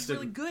 Bill Tom Cruise is Paxton.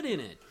 really good in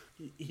it.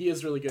 He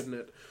is really good in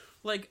it.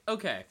 Like,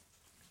 okay,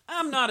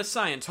 I'm not a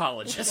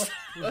Scientologist.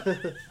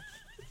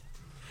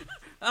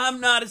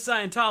 I'm not a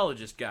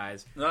Scientologist,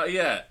 guys. Not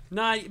yet.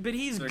 But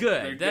he's They're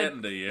good.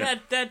 getting to you.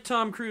 That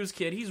Tom Cruise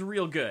kid, he's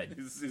real good.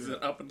 He's an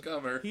up and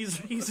comer. He's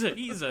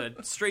a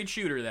straight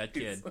shooter. That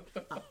kid.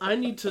 I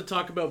need to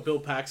talk about Bill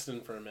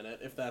Paxton for a minute,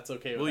 if that's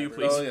okay with Will you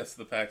everyone. please? Oh yes,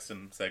 the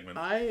Paxton segment.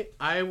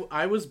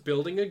 I was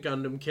building a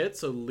Gundam kit,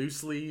 so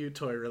loosely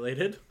toy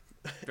related.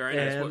 Very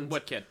nice. And-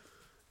 What kid?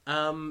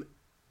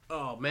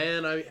 Oh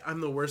man,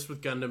 I'm the worst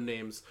with Gundam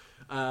names.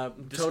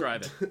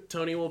 Describe it.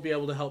 Tony will be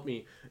able to help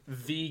me.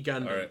 The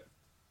Gundam. All right.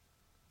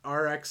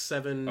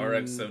 RX-7...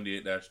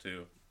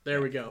 RX-78-2.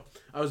 There we go.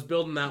 I was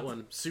building that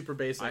one. Super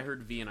basic. I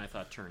heard V and I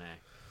thought Turn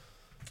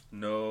A.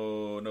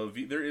 No,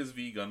 V. There is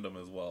V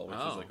Gundam as well, which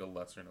Oh. is like a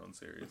lesser known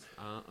series.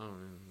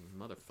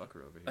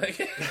 Motherfucker over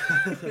here.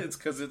 It's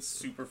because it's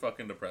super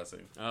fucking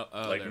depressing. Oh,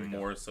 like there we go.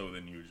 more so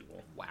than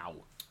usual. Wow.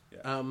 Yeah.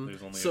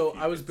 there's only a So few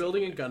I was bits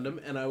building a of it.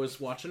 Gundam, and I was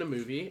watching a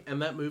movie,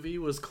 and that movie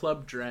was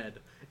Club Dread.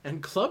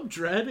 And Club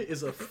Dread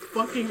is a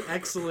fucking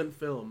excellent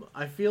film.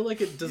 I feel like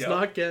it does Yep.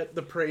 not get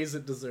the praise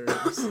it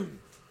deserves.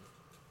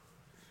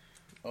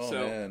 Oh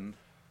So- man,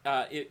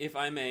 If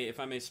I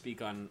may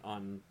speak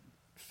on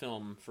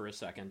film for a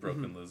second.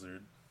 Broken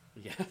Lizard.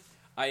 Yeah,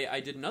 I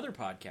did another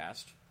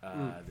podcast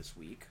this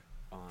week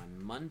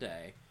on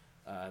Monday,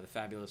 the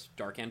fabulous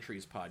Dark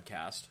Entries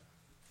podcast,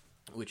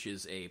 which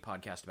is a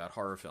podcast about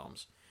horror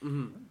films.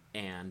 Mm-hmm.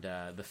 And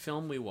the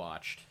film we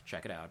watched,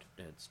 check it out.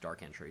 It's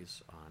Dark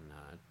Entries on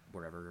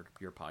wherever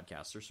your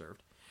podcasts are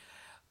served.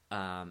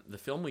 The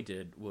film we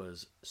did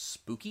was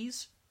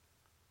Spookies,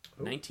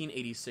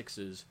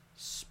 1986's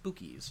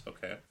Spookies,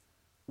 Okay.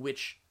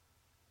 which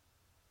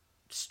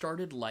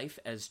started life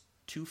as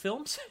 2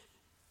 films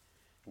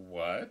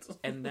What?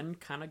 and then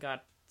kind of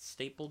got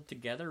stapled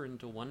together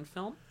into one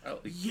film.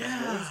 You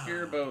always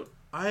hear about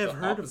I have the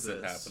heard of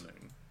opposite this.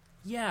 happening.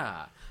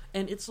 Yeah,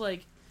 and it's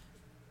like,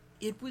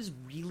 it was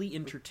really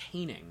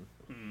entertaining.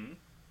 Mm-hmm.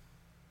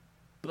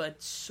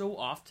 But so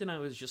often I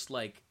was just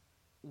like,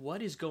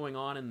 what is going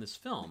on in this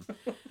film?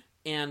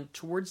 And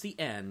towards the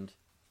end,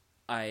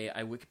 I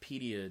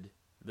Wikipedia'd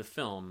the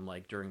film,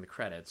 like, during the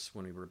credits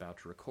when we were about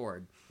to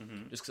record,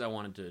 just because I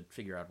wanted to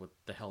figure out what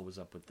the hell was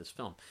up with this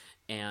film.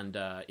 And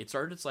it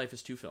started its life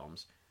as 2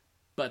 films,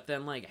 but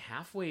then, like,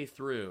 halfway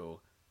through,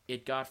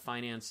 it got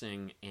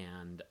financing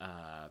and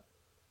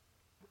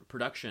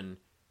production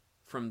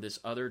from this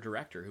other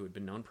director who had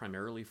been known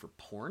primarily for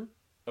porn,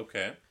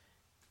 Okay.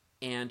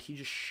 and he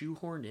just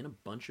shoehorned in a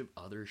bunch of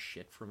other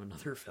shit from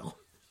another film.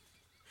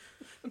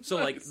 So,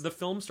 like, the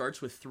film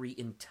starts with 3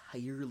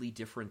 entirely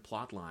different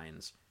plot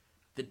lines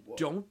that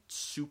don't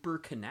super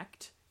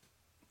connect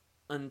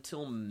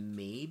until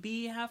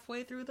maybe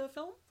halfway through the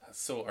film. That's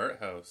so art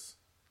house.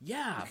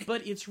 Yeah,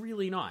 but it's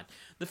really not.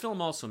 The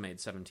film also made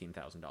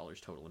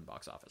 $17,000 total in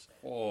box office.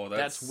 Oh,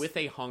 That's with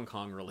a Hong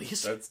Kong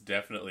release. That's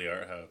definitely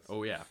art house.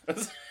 Oh yeah.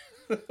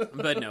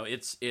 But no,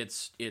 it's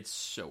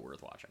so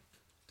worth watching.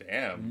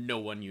 Damn. No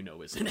one you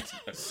know is in it.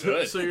 That's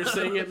good. So you're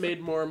saying it made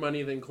more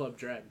money than Club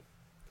Dread?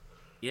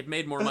 It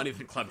made more money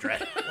than Club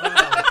Dread.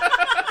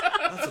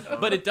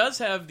 But it does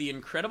have the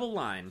incredible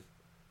line,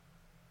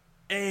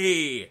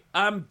 "Hey,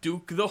 I'm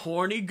Duke the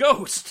Horny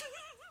Ghost."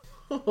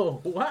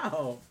 Oh,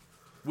 wow.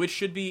 which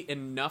should be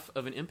enough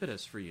of an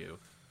impetus for you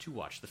to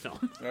watch the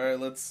film. All right,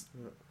 let's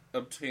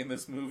obtain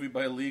this movie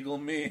by legal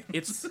means.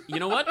 It's, you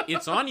know what?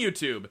 It's on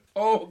YouTube.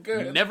 Oh,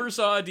 good. Never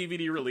saw a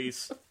DVD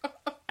release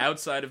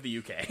outside of the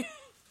UK.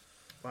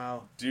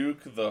 Wow.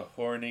 Duke the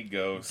Horny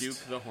Ghost. Duke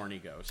the Horny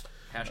Ghost.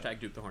 Hashtag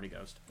Duke the Horny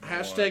Ghost.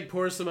 Hashtag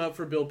pour some out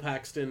for Bill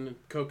Paxton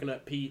and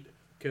Coconut Pete,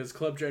 because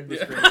Club Dread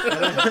was great.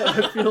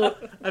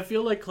 I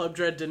feel like Club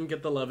Dread didn't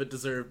get the love it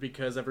deserved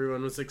because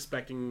everyone was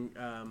expecting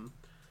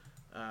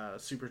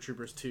Super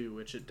Troopers 2,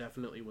 which it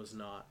definitely was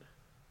not.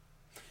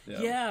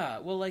 Yeah,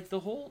 well, like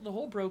the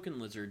whole Broken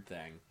Lizard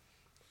thing,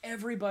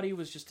 everybody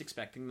was just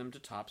expecting them to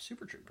top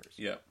Super Troopers.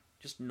 Yeah.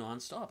 Just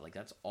nonstop. Like,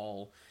 that's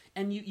all.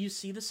 And you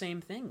see the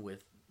same thing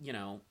with, you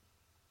know,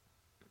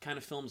 kind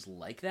of films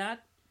like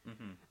that,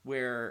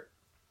 where,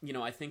 you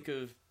know, I think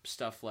of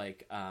stuff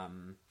like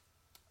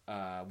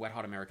Wet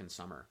Hot American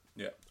Summer.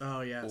 Yeah.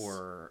 Oh, yes.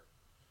 Or,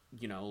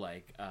 you know,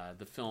 like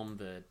the film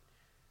that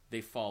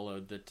they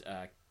followed that,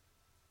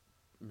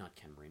 not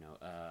Ken Marino,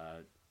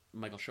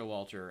 Michael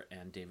Showalter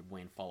and David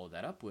Wayne followed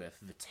that up with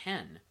The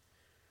 10,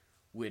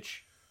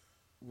 which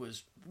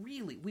was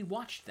really... We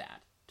watched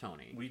that,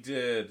 Tony. We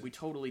did. We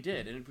totally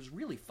did, and it was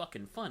really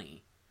fucking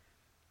funny.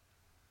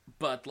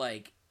 But,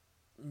 like,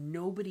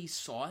 nobody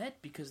saw it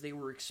because they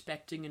were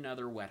expecting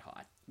another Wet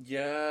Hot.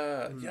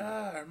 Yeah,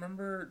 I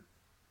remember...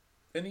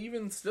 And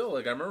even still,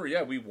 like, I remember,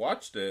 we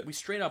watched it. We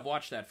straight up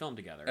watched that film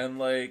together. And,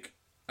 like,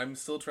 I'm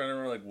still trying to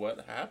remember, like,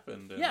 what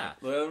happened. Yeah,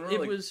 like, I remember, it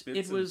like, was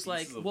bits and like,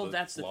 pieces of well, the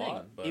that's the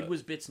plot, thing. but... It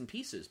was bits and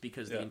pieces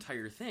because the Yeah.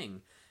 entire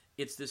thing,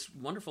 it's this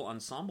wonderful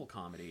ensemble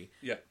comedy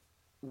Yeah.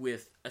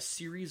 with a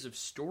series of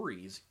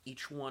stories,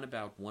 each one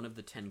about one of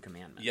the 10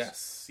 Commandments.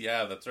 Yes,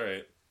 yeah, that's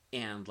right.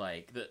 And,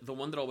 like, the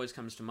one that always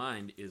comes to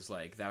mind is,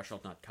 like, thou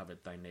shalt not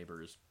covet thy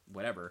neighbor's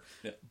whatever.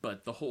 Yeah.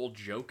 But the whole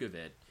joke of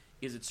it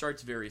is it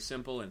starts very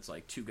simple, and it's,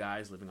 like, two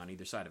guys living on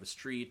either side of a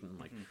street, and,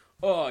 like,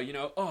 oh, you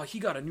know, oh, he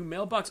got a new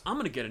mailbox, I'm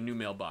gonna get a new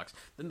mailbox.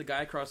 Then the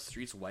guy across the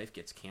street's wife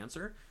gets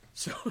cancer,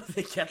 so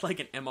they get, like,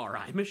 an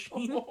MRI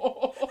machine.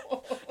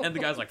 And the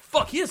guy's like,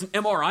 fuck, he has an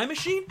MRI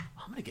machine?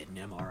 I'm gonna get an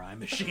MRI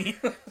machine.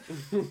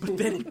 But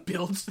then it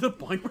builds to the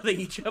point where they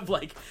each have,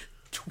 like,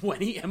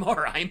 20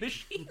 MRI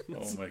machines.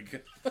 Oh my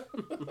god.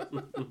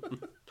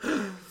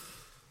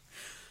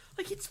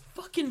 Like, it's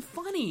fucking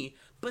funny,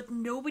 but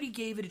nobody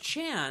gave it a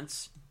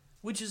chance,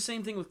 which is the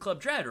same thing with Club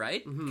Dread,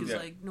 right? Because, Yeah.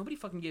 like, nobody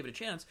fucking gave it a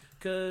chance,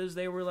 because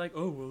they were like,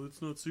 oh, well,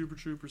 it's not Super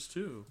Troopers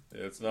 2.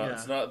 It's not Yeah.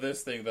 it's not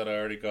this thing that I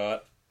already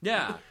got.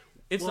 Yeah.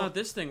 It's Well- not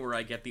this thing where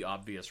I get the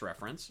obvious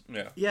reference.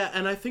 Yeah. Yeah,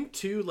 and I think,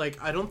 too,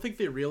 like, I don't think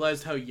they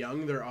realized how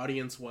young their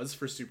audience was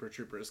for Super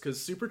Troopers, because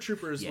Super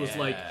Troopers was,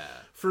 like,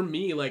 for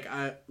me, like,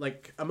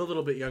 I'm a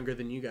little bit younger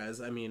than you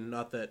guys. I mean,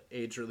 not that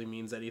age really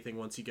means anything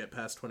once you get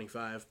past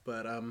 25,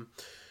 but,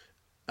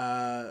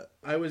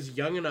 I was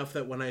young enough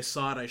that when I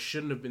saw it, I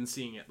shouldn't have been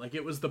seeing it. Like,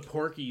 it was the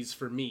Porkies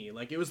for me.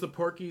 Like, it was the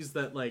Porkies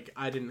that, like,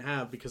 I didn't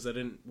have because I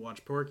didn't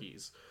watch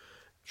Porkies.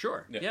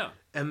 Sure, yeah.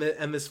 And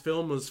this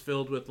film was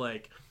filled with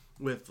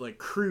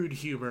crude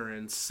humor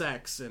and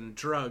sex and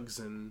drugs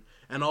and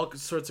all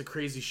sorts of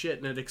crazy shit,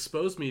 and it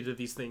exposed me to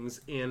these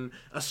things in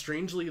a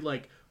strangely,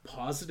 like,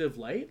 positive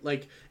light.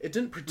 Like, it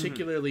didn't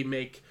particularly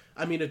make,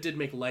 I mean, it did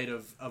make light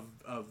of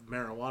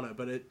marijuana,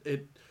 but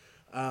it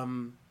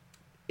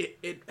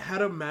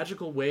had a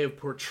magical way of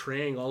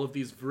portraying all of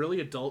these really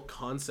adult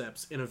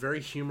concepts in a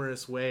very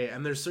humorous way.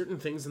 And there's certain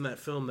things in that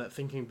film that,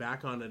 thinking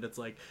back on it, it's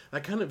like,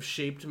 that kind of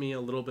shaped me a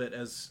little bit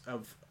as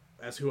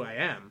who I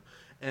am.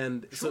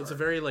 And so it's a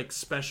very, like,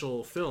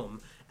 special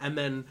film. And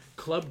then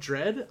Club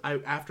Dread,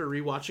 after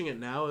rewatching it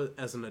now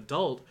as an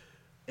adult,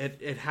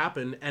 it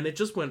happened, and it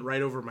just went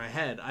right over my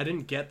head. I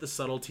didn't get the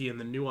subtlety and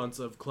the nuance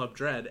of Club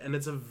Dread, and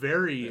it's a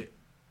very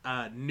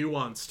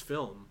nuanced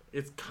film.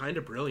 It's kind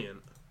of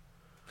brilliant.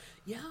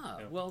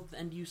 Yeah, well,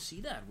 and you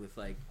see that with,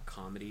 like,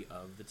 comedy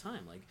of the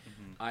time. Like,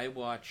 I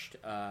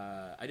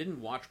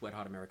didn't watch Wet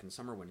Hot American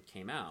Summer when it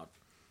came out,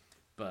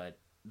 but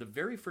the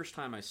very first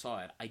time I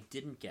saw it, I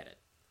didn't get it.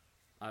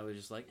 I was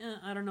just like,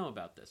 I don't know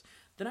about this.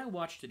 Then I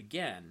watched it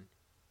again,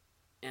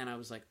 and I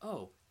was like,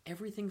 oh,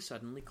 everything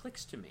suddenly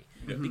clicks to me.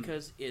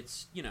 Because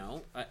it's, you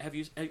know, have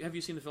you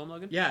seen the film,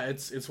 Logan? Yeah,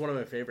 it's one of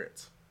my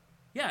favorites.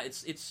 Yeah,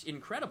 it's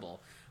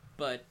incredible,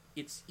 but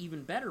it's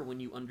even better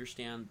when you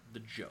understand the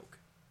joke.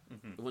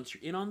 Once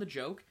you're in on the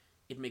joke,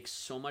 it makes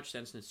so much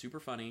sense, and it's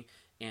super funny,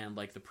 and,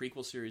 like, the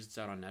prequel series that's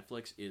out on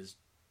Netflix is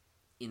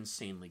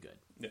insanely good.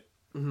 Yeah.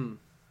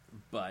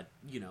 But,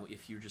 you know,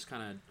 if you're just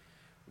kind of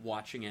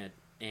watching it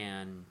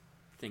and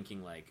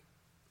thinking, like,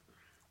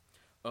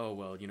 oh,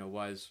 well, you know,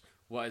 why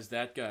is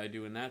that guy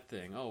doing that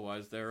thing? Oh, why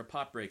is there a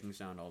pot breaking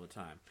sound all the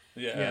time?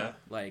 Yeah.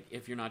 Like,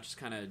 if you're not just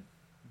kind of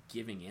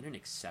giving in and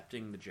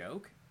accepting the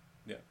joke,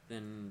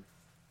 then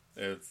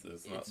It's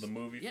not the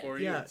movie for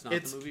you. Yeah, It's not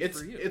the movie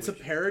for you, It's a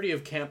which- parody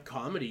of camp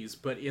comedies,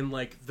 but in,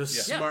 like, the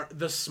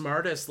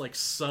smartest, like,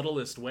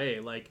 subtlest way.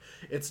 Like,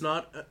 it's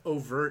not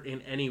overt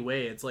in any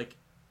way. It's like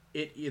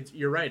it's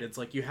you're right. It's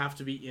like you have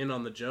to be in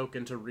on the joke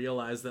and to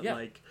realize that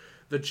like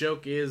the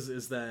joke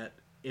is that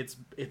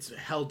it's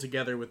held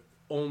together with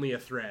only a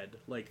thread.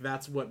 Like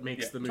that's what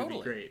makes Yeah, the movie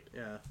totally. great.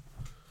 Yeah.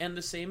 And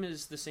the same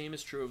is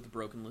true of the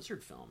Broken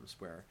Lizard films,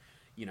 where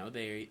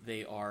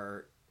they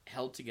are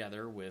held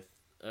together with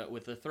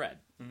a thread,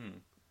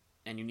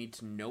 and you need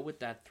to know what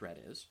that thread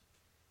is,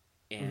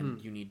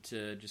 and you need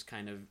to just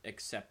kind of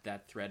accept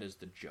that thread as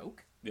the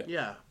joke.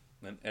 Yeah.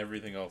 Then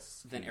everything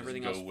else Then can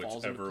everything just else go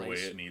falls into whichever way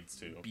place it needs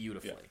to.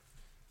 beautifully.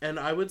 Yeah. And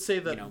I would say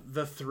that You know?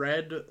 the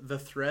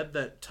thread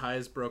that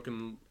ties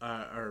Broken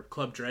or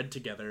Club Dread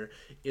together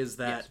is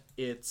that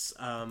it's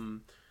a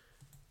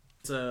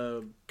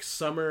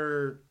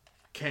summer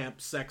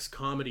camp sex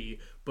comedy,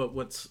 but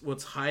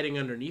what's hiding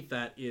underneath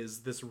that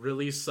is this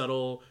really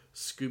subtle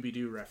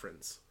Scooby-Doo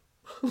reference.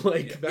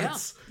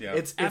 That's Yeah.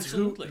 it's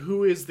Absolutely.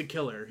 who is the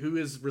killer, who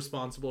is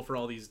responsible for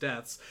all these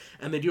deaths,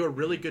 and they do a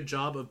really good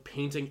job of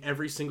painting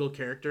every single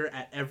character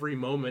at every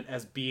moment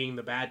as being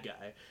the bad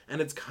guy, and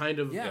it's kind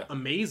of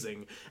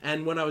amazing.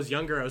 And when I was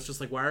younger, I was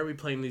just like, why are we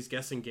playing these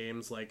guessing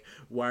games? Like,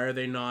 why are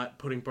they not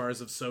putting bars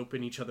of soap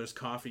in each other's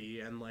coffee?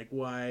 And like,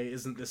 why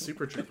isn't this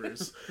Super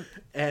Troopers?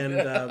 and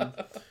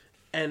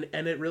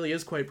it really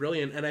is quite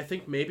brilliant, and I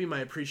think maybe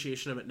my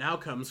appreciation of it now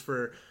comes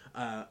for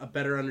a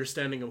better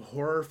understanding of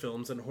horror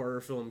films and horror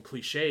film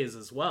cliches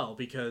as well,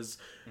 because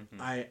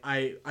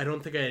I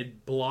don't think I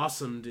had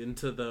blossomed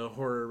into the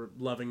horror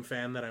loving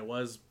fan that I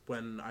was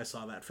when I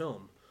saw that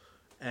film.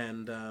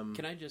 And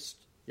Can I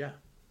just? yeah,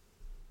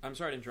 I'm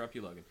sorry to interrupt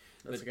you, Logan.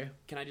 That's okay.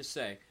 Can I just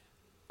say,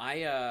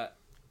 I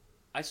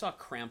saw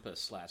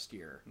Krampus last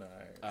year.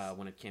 Nice.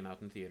 When it came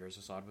out in theaters.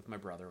 I saw it with my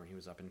brother when he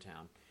was up in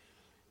town,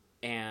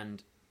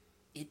 and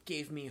it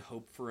gave me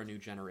hope for a new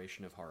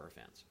generation of horror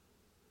fans.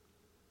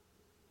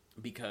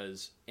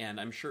 Because, and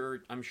I'm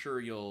sure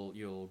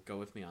you'll go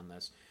with me on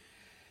this,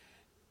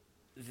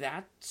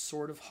 that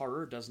sort of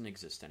horror doesn't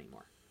exist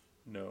anymore.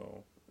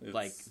 No. It's,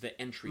 Like the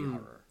entry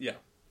horror, Yeah.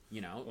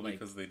 Well, Well,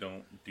 because they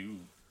don't do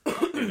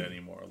it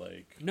anymore.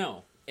 Like,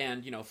 no,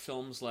 and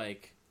films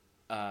like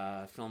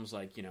the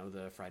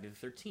Friday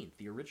the 13th,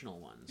 the original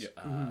ones,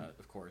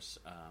 of course,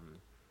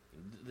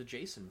 the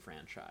Jason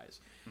franchise.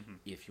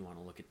 If you want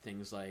to look at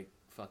things like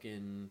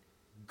fucking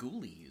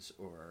Ghoulies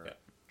or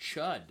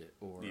Chud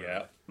or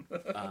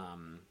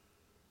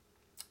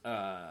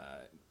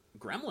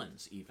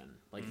Gremlins, even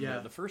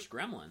the first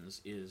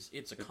Gremlins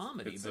it's a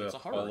comedy, but it's a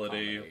horror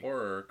holiday comedy.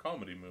 horror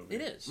comedy movie.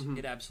 It is.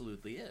 It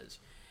absolutely is.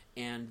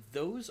 And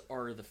those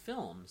are the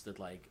films that,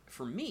 like,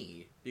 for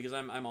me, because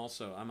I'm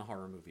a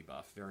horror movie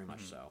buff, very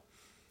much so.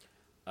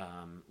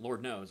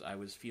 Lord knows, I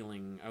was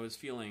feeling.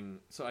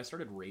 So I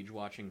started rage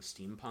watching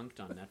Steampunked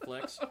on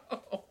Netflix.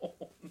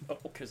 Oh no!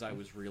 Because I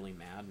was really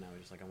mad, and I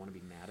was just like, I want to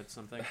be mad at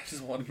something. I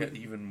just want to get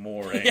even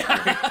more angry.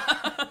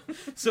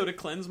 So to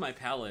cleanse my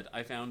palate,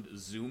 I found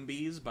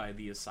Zombies by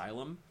The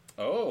Asylum.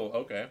 Oh,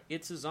 okay.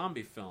 It's a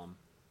zombie film,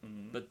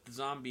 but the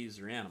zombies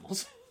are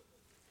animals.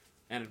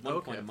 And at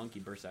one point, a monkey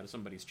bursts out of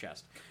somebody's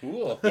chest.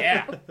 Cool.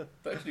 Yeah,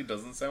 That actually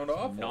doesn't sound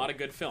awful. not a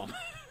good film.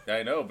 Yeah,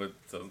 I know, but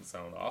it doesn't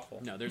sound awful.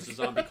 No, there's a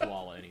zombie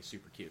koala, and he's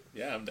super cute.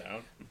 Yeah, I'm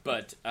down.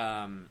 But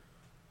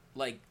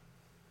like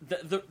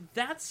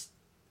that's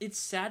it's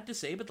sad to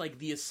say, but like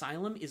The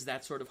Asylum is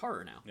that sort of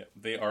horror now. Yeah,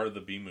 they are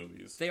the B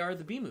movies. They are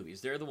the B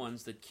movies. They're the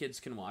ones that kids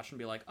can watch and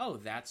be like, oh,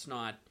 that's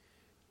not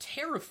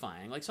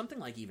terrifying. Like something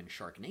like even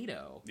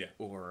Sharknado,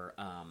 or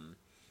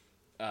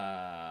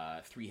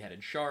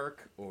Three-Headed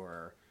Shark,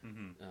 or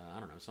I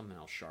don't know, something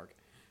else shark.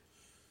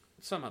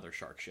 Some other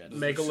shark shit.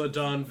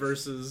 Megalodon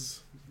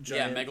versus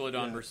giant.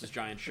 Megalodon versus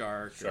giant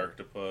shark.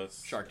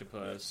 Sharktopus.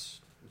 Sharktopus.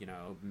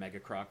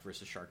 Megacroc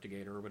versus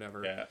Sharktigator or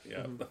whatever. Yeah.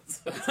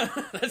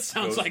 That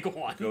sounds like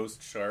one.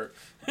 Ghost Shark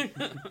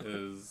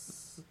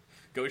is...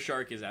 Ghost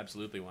Shark is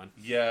absolutely one.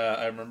 Yeah,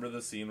 I remember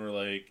the scene where,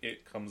 like,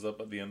 it comes up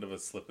at the end of a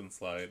slip and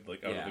slide,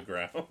 like, out of the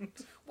ground.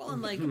 Well,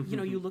 and, like,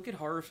 you look at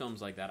horror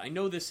films like that. I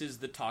know this is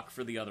the talk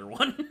for the other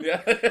one.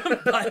 Yeah.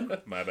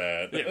 But, My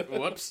bad. yeah,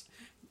 whoops.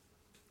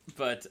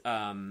 But,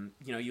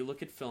 you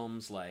look at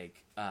films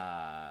like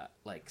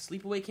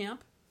Sleepaway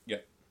Camp.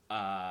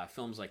 Yeah.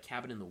 Films like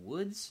Cabin in the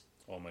Woods.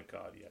 Oh my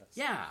god, yes.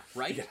 Yeah,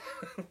 right?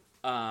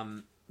 Yeah.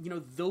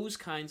 Those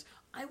kinds.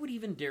 I would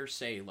even dare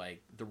say,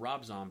 like, the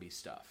Rob Zombie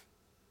stuff.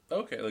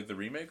 Okay, like the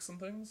remakes and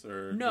things?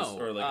 Or No. just,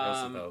 or like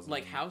House of a Thousand?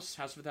 Like House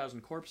of a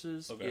Thousand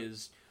Corpses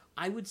is...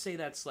 I would say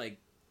that's, like,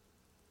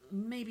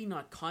 maybe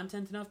not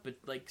content enough, but,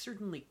 like,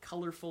 certainly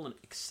colorful and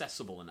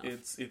accessible enough.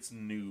 It's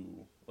new.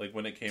 Like,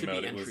 when it came To be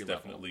out, it was entry level.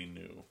 definitely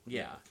new.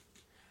 Yeah.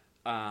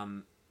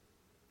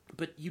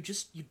 But you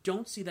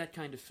don't see that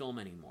kind of film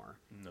anymore.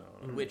 No.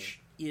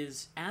 Which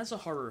is, as a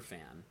horror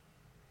fan,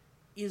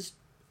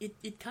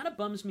 it kind of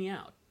bums me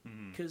out.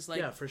 Because, like,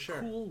 Yeah, for sure.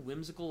 cool,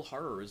 whimsical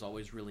horror is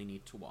always really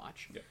neat to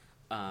watch. Yeah.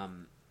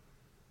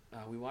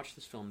 We watched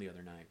this film the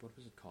other night. What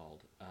was it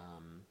called?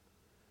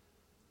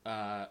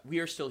 We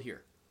Are Still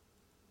Here.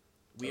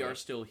 We Are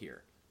Still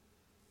Here.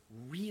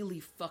 Really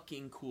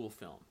fucking cool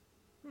film.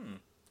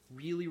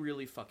 Really,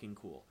 really fucking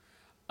cool.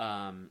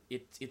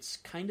 It's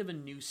kind of a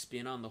new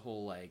spin on the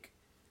whole, like,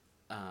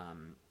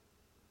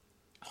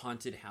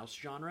 haunted house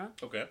genre.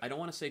 Okay. I don't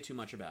want to say too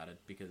much about it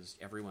because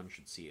everyone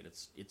should see it.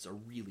 It's a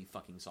really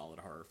fucking solid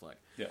horror flick.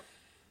 Yeah.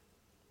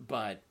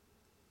 But,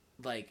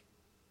 like,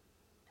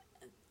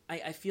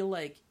 I feel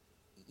like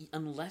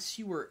unless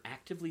you were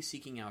actively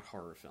seeking out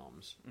horror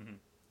films,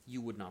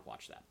 you would not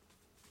watch that.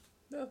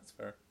 Yeah, that's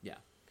fair. Yeah.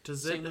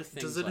 Does Same it with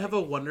does things it have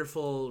like- a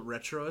wonderful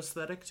retro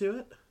aesthetic to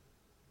it?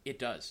 It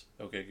does.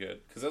 Okay,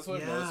 good. Because that's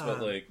what I've noticed Yeah.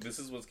 about, like, this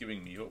is what's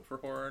giving me hope for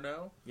horror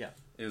now, Yeah.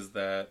 is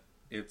that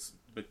it's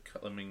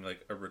becoming,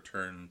 like, a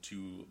return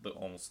to the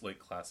almost, like,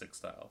 classic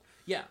style.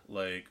 Yeah.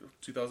 Like,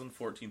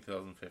 2014,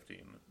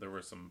 2015, there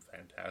were some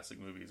fantastic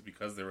movies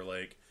because they were,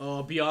 like...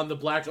 Oh, Beyond the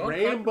Black John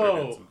Rainbow.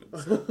 Carpenter did some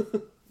good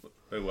stuff.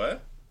 Wait,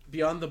 what?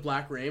 Beyond the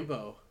Black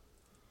Rainbow.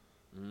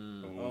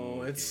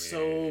 Oh, it's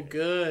so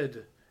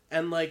good.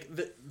 And like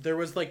there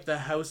was like the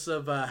House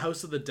of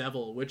the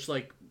Devil, which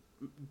like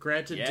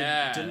granted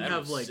Yeah, didn't that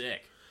have was like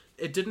sick.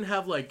 it didn't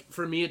have like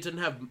for me it didn't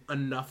have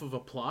enough of a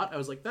plot. I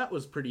was like that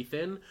was pretty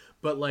thin,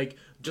 but like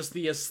just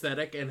the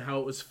aesthetic and how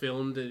it was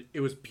filmed, it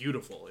was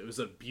beautiful. It was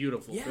a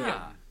beautiful film.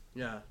 Yeah.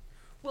 Yeah.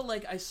 Well,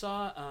 like, I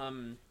saw,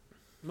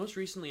 most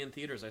recently in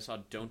theaters, I saw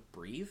Don't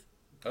Breathe.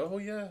 Oh,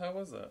 yeah, how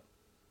was that?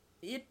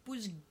 It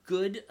was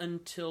good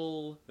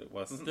until It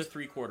wasn't? the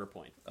 3/4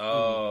 point.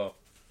 Oh,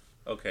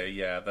 okay,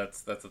 yeah,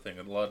 that's the thing.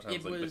 A lot of times,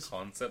 It like, was- the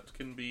concept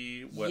can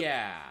be what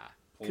Yeah.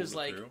 pulls Because, it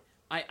like, through.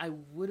 I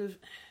would have...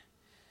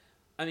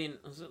 I mean,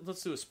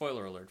 let's do a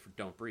spoiler alert for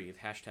Don't Breathe.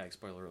 Hashtag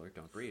spoiler alert,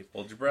 Don't Breathe.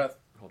 Hold your breath.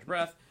 Hold your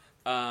breath.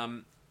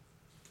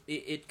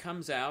 It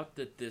comes out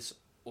that this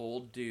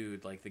old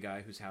dude, like the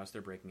guy whose house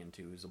they're breaking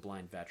into, who's a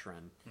blind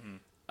veteran,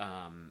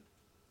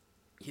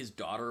 his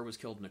daughter was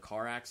killed in a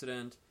car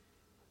accident,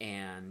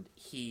 and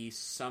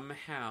he's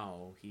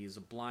a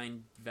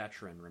blind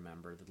veteran,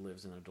 remember, that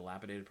lives in a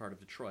dilapidated part of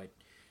Detroit,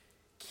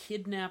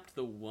 kidnapped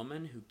the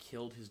woman who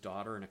killed his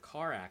daughter in a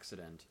car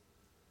accident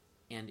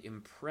and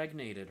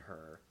impregnated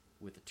her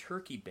with a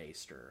turkey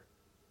baster,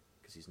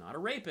 because he's not a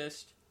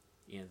rapist.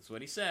 Yeah, that's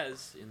what he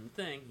says in the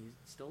thing. He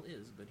still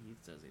is, but he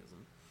says he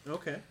isn't.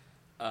 Okay.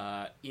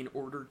 In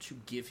order to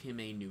give him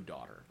a new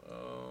daughter.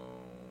 Oh.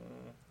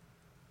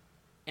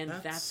 And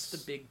That's- that's the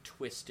big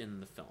twist in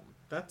the film.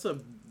 That's a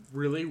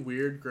really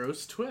weird,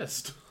 gross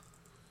twist.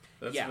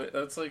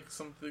 That's like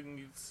something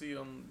you'd see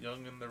on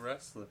Young and the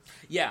Restless.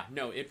 Yeah,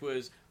 no, it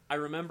was... I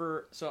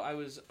remember... So I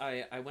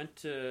went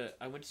to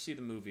see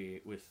the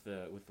movie with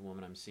the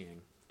woman I'm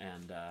seeing,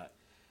 and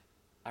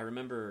I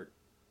remember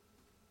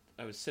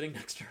I was sitting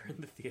next to her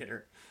in the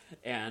theater,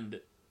 and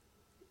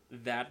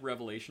that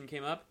revelation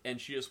came up,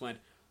 and she just went,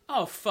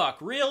 "Oh, fuck,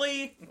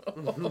 really?"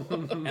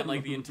 And,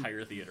 like, the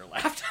entire theater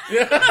laughed.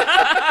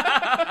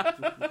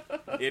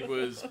 It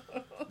was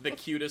the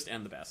cutest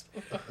and the best.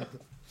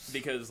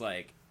 Because,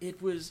 like,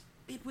 it was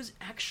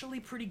actually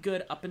pretty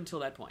good up until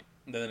that point.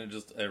 And then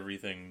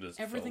everything just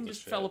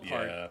fell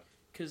apart. Yeah.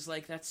 Because,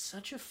 like, that's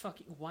such a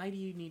fucking... Why do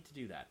you need to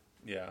do that?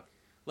 Yeah.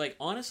 Like,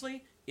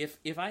 honestly, if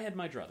I had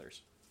my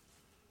druthers,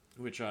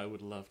 which I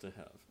would love to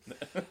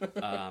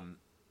have,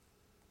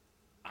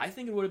 I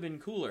think it would have been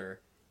cooler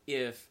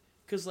if...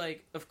 Because,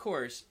 like, of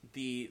course,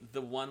 the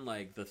one,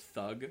 like, the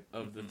thug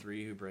of the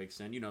three who breaks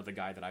in, you know, the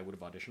guy that I would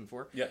have auditioned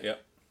for, Yeah.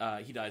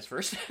 he dies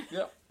first.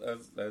 Yeah.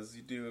 As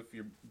you do if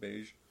you're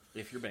beige.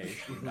 If you're beige,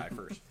 you die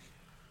first.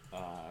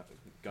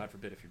 God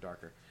forbid if you're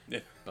darker. Yeah.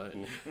 But,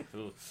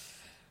 Ooh.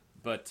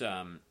 but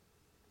I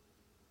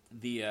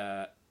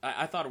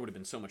thought it would have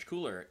been so much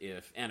cooler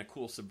and a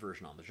cool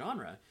subversion on the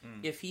genre,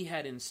 if he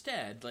had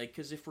instead, like,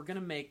 because if we're going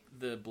to make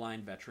the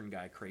blind veteran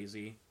guy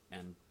crazy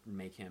and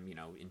make him, you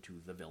know,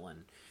 into the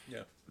villain,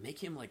 Yeah.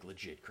 make him, like,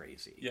 legit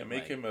crazy. Yeah,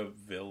 make Like, him a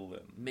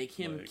villain. Make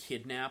him like-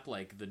 kidnap,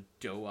 like, the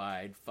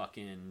doe-eyed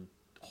fucking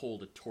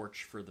hold a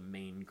torch for the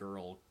main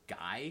girl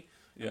guy,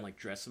 and, Yeah. like,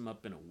 dress him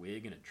up in a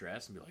wig and a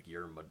dress and be like,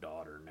 "You're my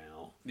daughter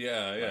now."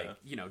 Yeah, yeah. Like,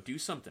 you know, do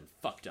something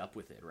fucked up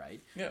with it,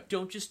 right? Yeah.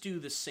 Don't just do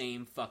the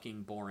same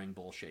fucking boring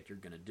bullshit you're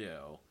gonna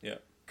do. Yeah.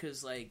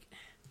 Because, like...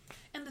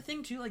 And the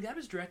thing, too, like, that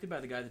was directed by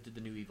the guy that did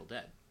the new Evil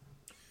Dead.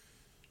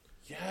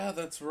 Yeah,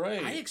 that's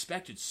right. I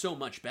expected so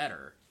much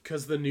better.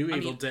 Because the new I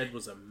Evil mean- Dead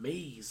was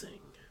amazing.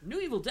 New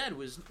Evil Dead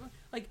was,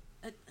 like...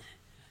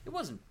 It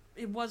wasn't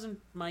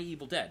my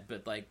Evil Dead,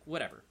 but, like,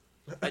 whatever.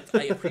 I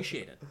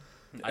appreciate it.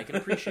 I can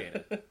appreciate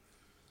it.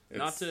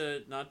 Not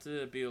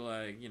to be,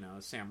 like, you know,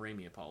 a Sam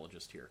Raimi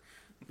apologist here.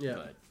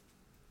 Yeah.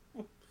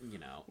 But, you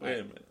know... Wait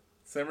a minute.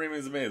 Sam Raimi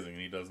is amazing,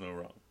 and he does no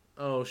wrong.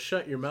 Oh,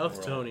 shut your mouth,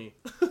 We're all- Tony.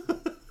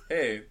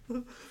 Hey,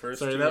 first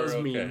Sorry, two that are was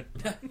okay. mean.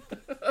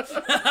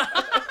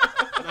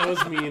 That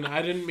was mean.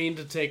 I didn't mean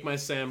to take my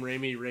Sam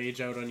Raimi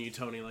rage out on you,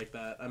 Tony, like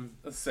that.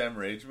 Sam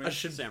Rage Me? I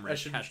should. Sam I Rage.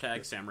 should.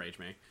 Hashtag Sam Rage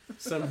me.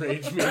 Some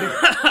rage me.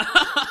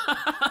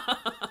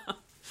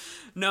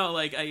 No,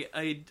 like I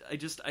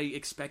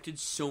expected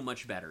so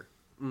much better.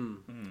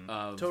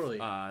 Of, Totally.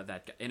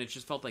 That guy, and it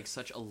just felt like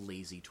such a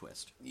lazy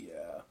twist.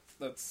 Yeah,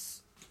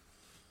 that's...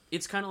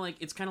 It's kind of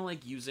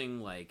like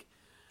using, like,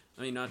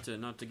 I mean, not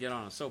to get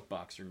on a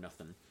soapbox or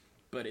nothing,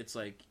 but it's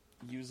like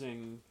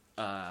using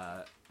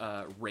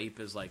rape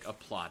as, like, a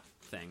plot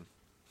thing.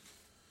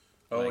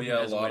 Oh Like, yeah,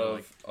 as a lot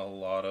way to,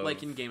 of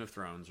like in Game of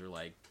Thrones or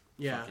like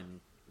Yeah.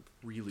 fucking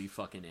really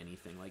fucking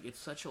anything. Like it's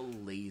such a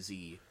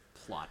lazy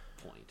plot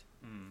point.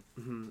 And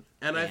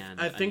And,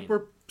 I I think mean-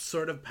 we're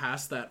sort of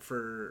past that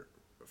for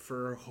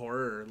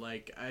horror.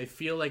 Like I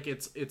feel like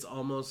it's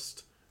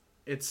almost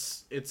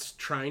it's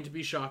trying to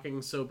be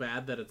shocking so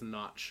bad that it's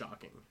not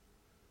shocking.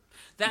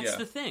 That's Yeah.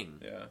 the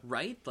thing, Yeah.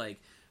 right?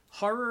 Like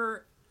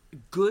horror,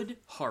 good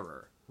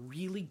horror,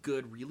 really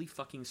good, really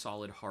fucking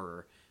solid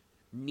horror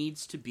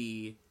needs to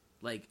be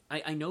like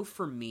I know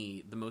for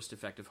me the most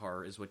effective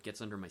horror is what gets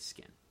under my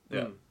skin.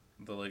 yeah,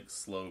 the like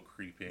slow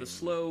creeping, The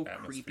slow,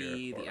 atmospheric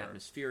creepy, the horror.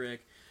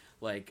 atmospheric,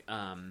 like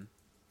I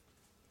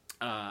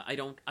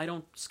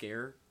don't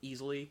scare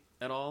easily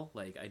at all.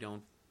 Like I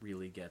don't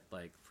really get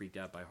like freaked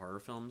out by horror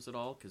films at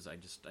all because I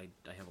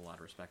have a lot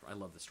of respect. I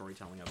love the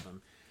storytelling of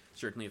them.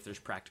 Certainly, if there's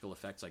practical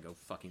effects, I go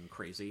fucking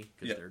crazy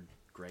because Yeah. they're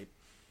great.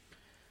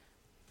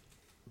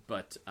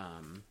 But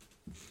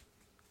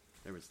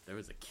there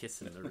was a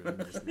kiss in the room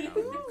just now.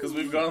 Because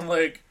we've gone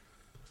like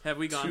Have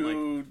we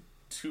gone like?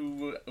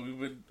 two. We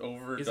went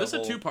over. Is this a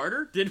double-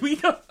 two-parter? Did we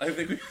go? I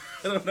think we.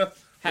 I don't know.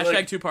 We're, Hashtag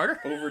like,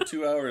 two-parter? over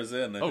 2 hours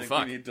in. I Oh, think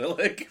fuck. we need to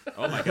like.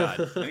 Oh my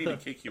god. I need to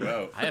kick you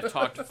out. I have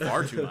talked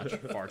far too much,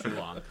 far too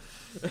long.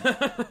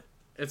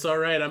 It's all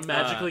right. I'm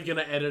magically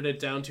gonna edit it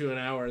down to an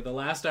hour. The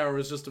last hour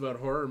was just about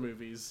horror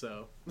movies,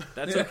 so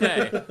That's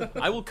okay.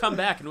 I will come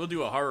back and we'll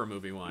do a horror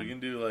movie We one can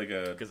do like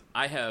a. because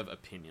I have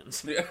opinions.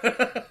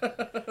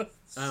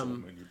 So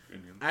many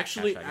opinions.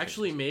 actually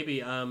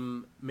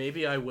Hashtag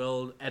maybe I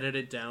will edit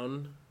it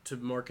down to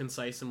more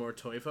concise and more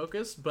toy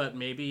focused, but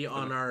maybe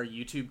on our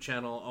YouTube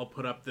channel I'll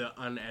put up the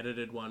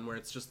unedited one where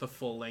it's just the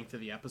full length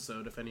of the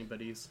episode if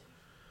anybody's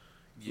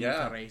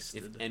Yeah,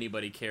 interested. If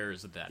anybody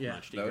cares that Yeah.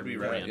 much to that hear would be me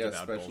right. rant Yeah,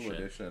 about special bullshit.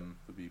 edition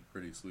would be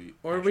pretty sweet.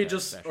 Or we Hashtag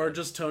just, special. or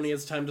just Tony,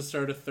 it's time to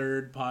start a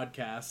third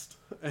podcast,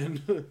 and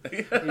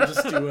we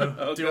just do a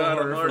Oh, do God, a I'm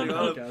horror already film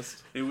on it.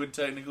 podcast. It would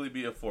technically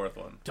be a fourth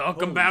one. Talk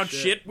Holy about shit.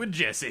 shit with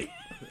Jesse.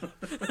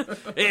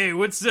 Hey,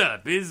 what's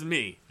up? It's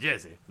me,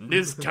 Jesse.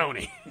 This is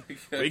Tony.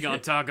 We gonna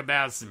talk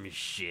about some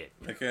shit.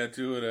 I can't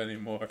do it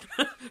anymore.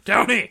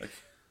 Tony,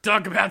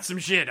 talk about some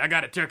shit. I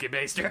got a turkey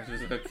baster.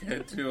 I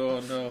can't do. Oh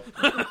no!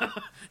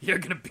 You're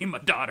gonna be my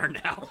daughter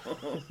now.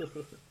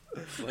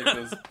 It's like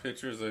those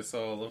pictures I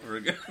saw all over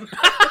again.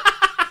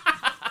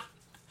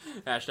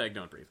 Hashtag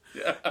don't breathe.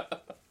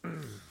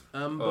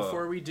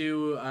 Before we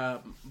do,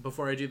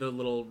 before I do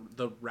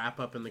the wrap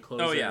up and the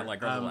closer. Oh yeah,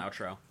 like our little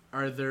outro.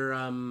 Are there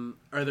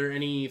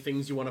any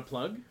things you want to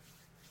plug?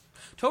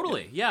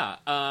 Totally, yeah.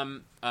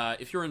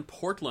 If you're in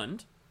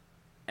Portland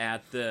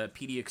at the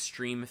PD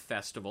Extreme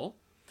Festival,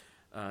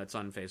 it's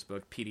on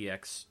Facebook, PD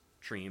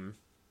Extreme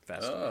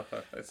Festival.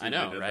 Oh, I see I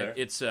know, what they did right? there.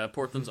 It's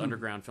Portland's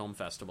Underground Film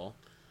Festival.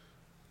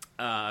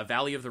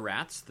 Valley of the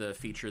Rats, the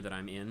feature that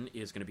I'm in,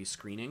 is going to be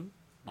screening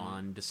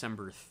on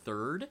December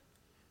 3rd.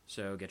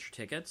 So get your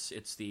tickets.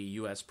 It's the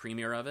U.S.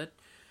 premiere of it.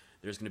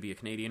 There's going to be a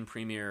Canadian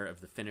premiere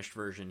of the finished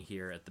version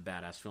here at the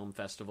Badass Film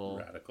Festival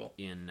Radical.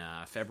 in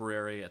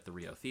February at the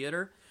Rio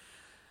Theater.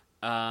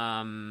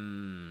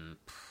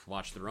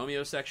 Watch the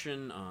Romeo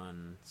section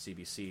on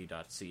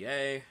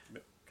cbc.ca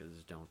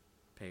because don't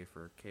pay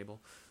for cable.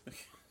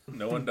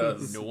 No one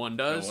does. No one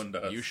does. No one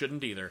does. You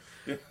shouldn't either.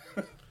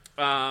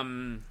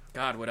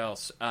 God, what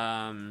else?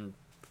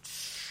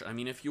 I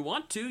mean, if you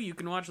want to, you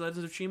can watch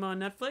Legends of Chima on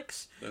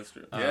Netflix. That's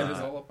true. Yeah, it is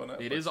all up on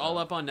Netflix. It is all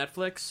up on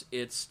Netflix.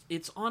 It's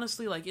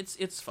honestly like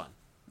it's fun.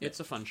 It's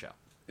a fun show.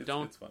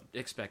 Don't it's fun.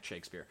 expect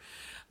Shakespeare.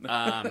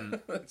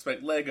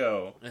 Expect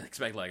Lego.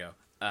 Expect Lego.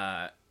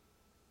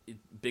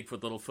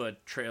 Bigfoot Littlefoot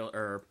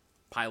trailer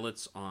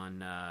pilots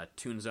on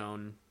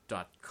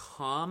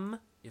toonzone.com,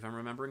 if I'm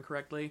remembering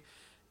correctly.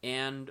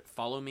 And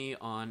follow me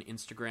on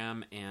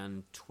Instagram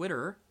and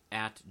Twitter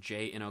at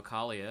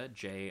JInocalia,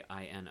 JINOCALLA.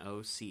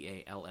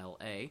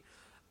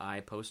 I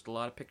post a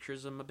lot of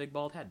pictures of my big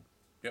bald head.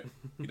 Yep,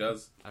 he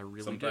does. I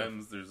really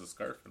Sometimes there's a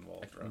scarf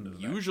involved around his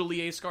neck.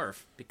 Usually a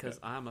scarf, because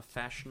I'm a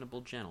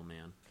fashionable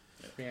gentleman.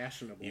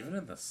 Fashionable. Even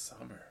in the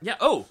summer. Yeah,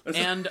 oh,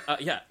 and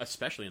yeah,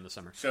 especially in the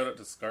summer. Shout out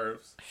to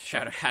scarves.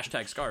 Shout out,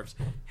 hashtag scarves,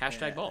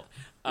 hashtag bald.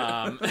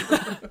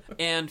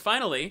 And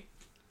finally,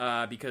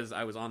 because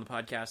I was on the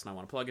podcast and I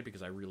want to plug it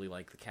because I really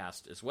like the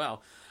cast as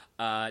well,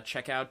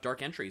 check out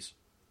Dark Entries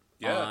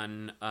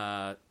on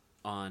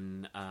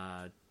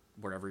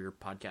wherever your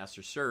podcasts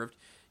are served.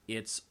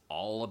 It's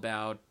all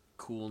about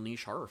cool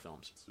niche horror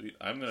films. Sweet.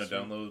 I'm going to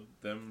download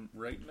them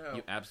right now.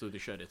 You absolutely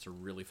should. It's a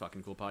really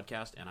fucking cool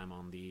podcast, and I'm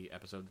on the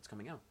episode that's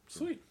coming out. So,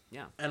 Sweet.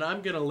 yeah. And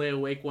I'm gonna lay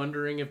awake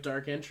wondering if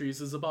Dark Entries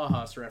is a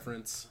Bajas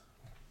reference.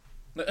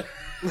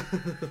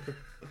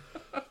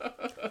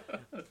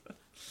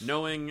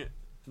 Knowing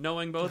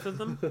both of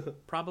them,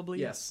 probably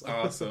Yes.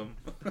 Awesome.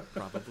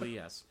 Probably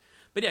yes.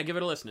 But yeah, give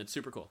it a listen. It's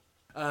super cool.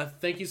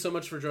 Thank you so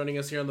much for joining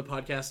us here on the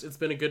podcast. It's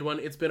been a good one.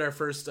 It's been our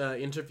first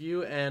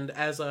interview, and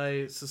as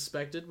I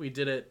suspected, we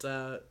did it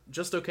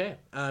just okay.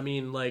 I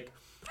mean, like,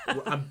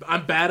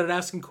 I'm bad at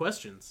asking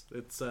questions.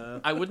 It's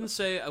I wouldn't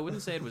say it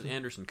was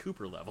Anderson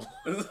Cooper level,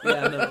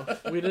 yeah, no,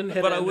 we didn't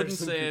hit. but I wouldn't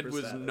Anderson say it Cooper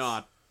was status.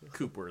 not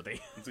Coop worthy.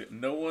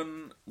 No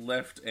one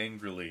left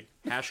angrily.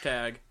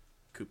 Hashtag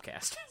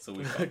Coopcast. So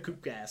we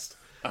Coopcast.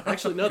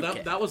 Actually, no,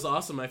 that was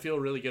awesome. I feel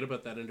really good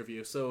about that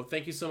interview. So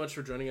thank you so much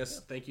for joining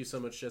us. Thank you so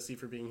much, Jesse,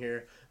 for being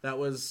here. That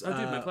was Oh,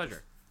 dude, my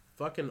pleasure.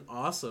 fucking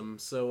awesome.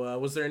 So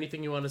was there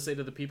anything you want to say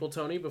to the people,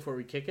 Tony, before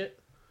we kick it?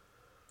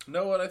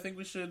 No, what I think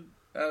we should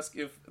ask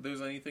if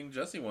there's anything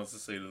Jesse wants to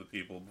say to the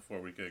people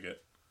before we kick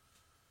it.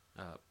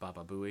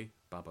 Baba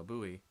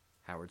Booey,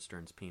 Howard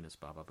Stern's penis,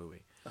 Baba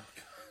Booey.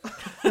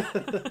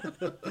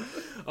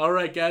 All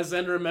right, guys,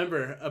 and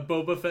remember, a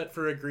Boba Fett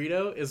for a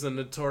Greedo is a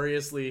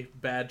notoriously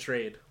bad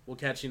trade. We'll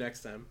catch you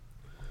next time.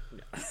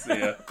 See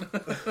ya.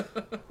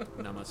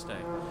 Namaste.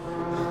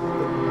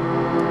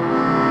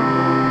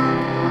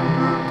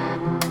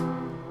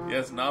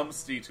 Yes,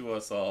 namaste to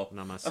us all.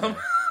 Namaste.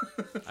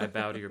 I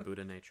bow to your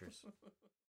Buddha natures.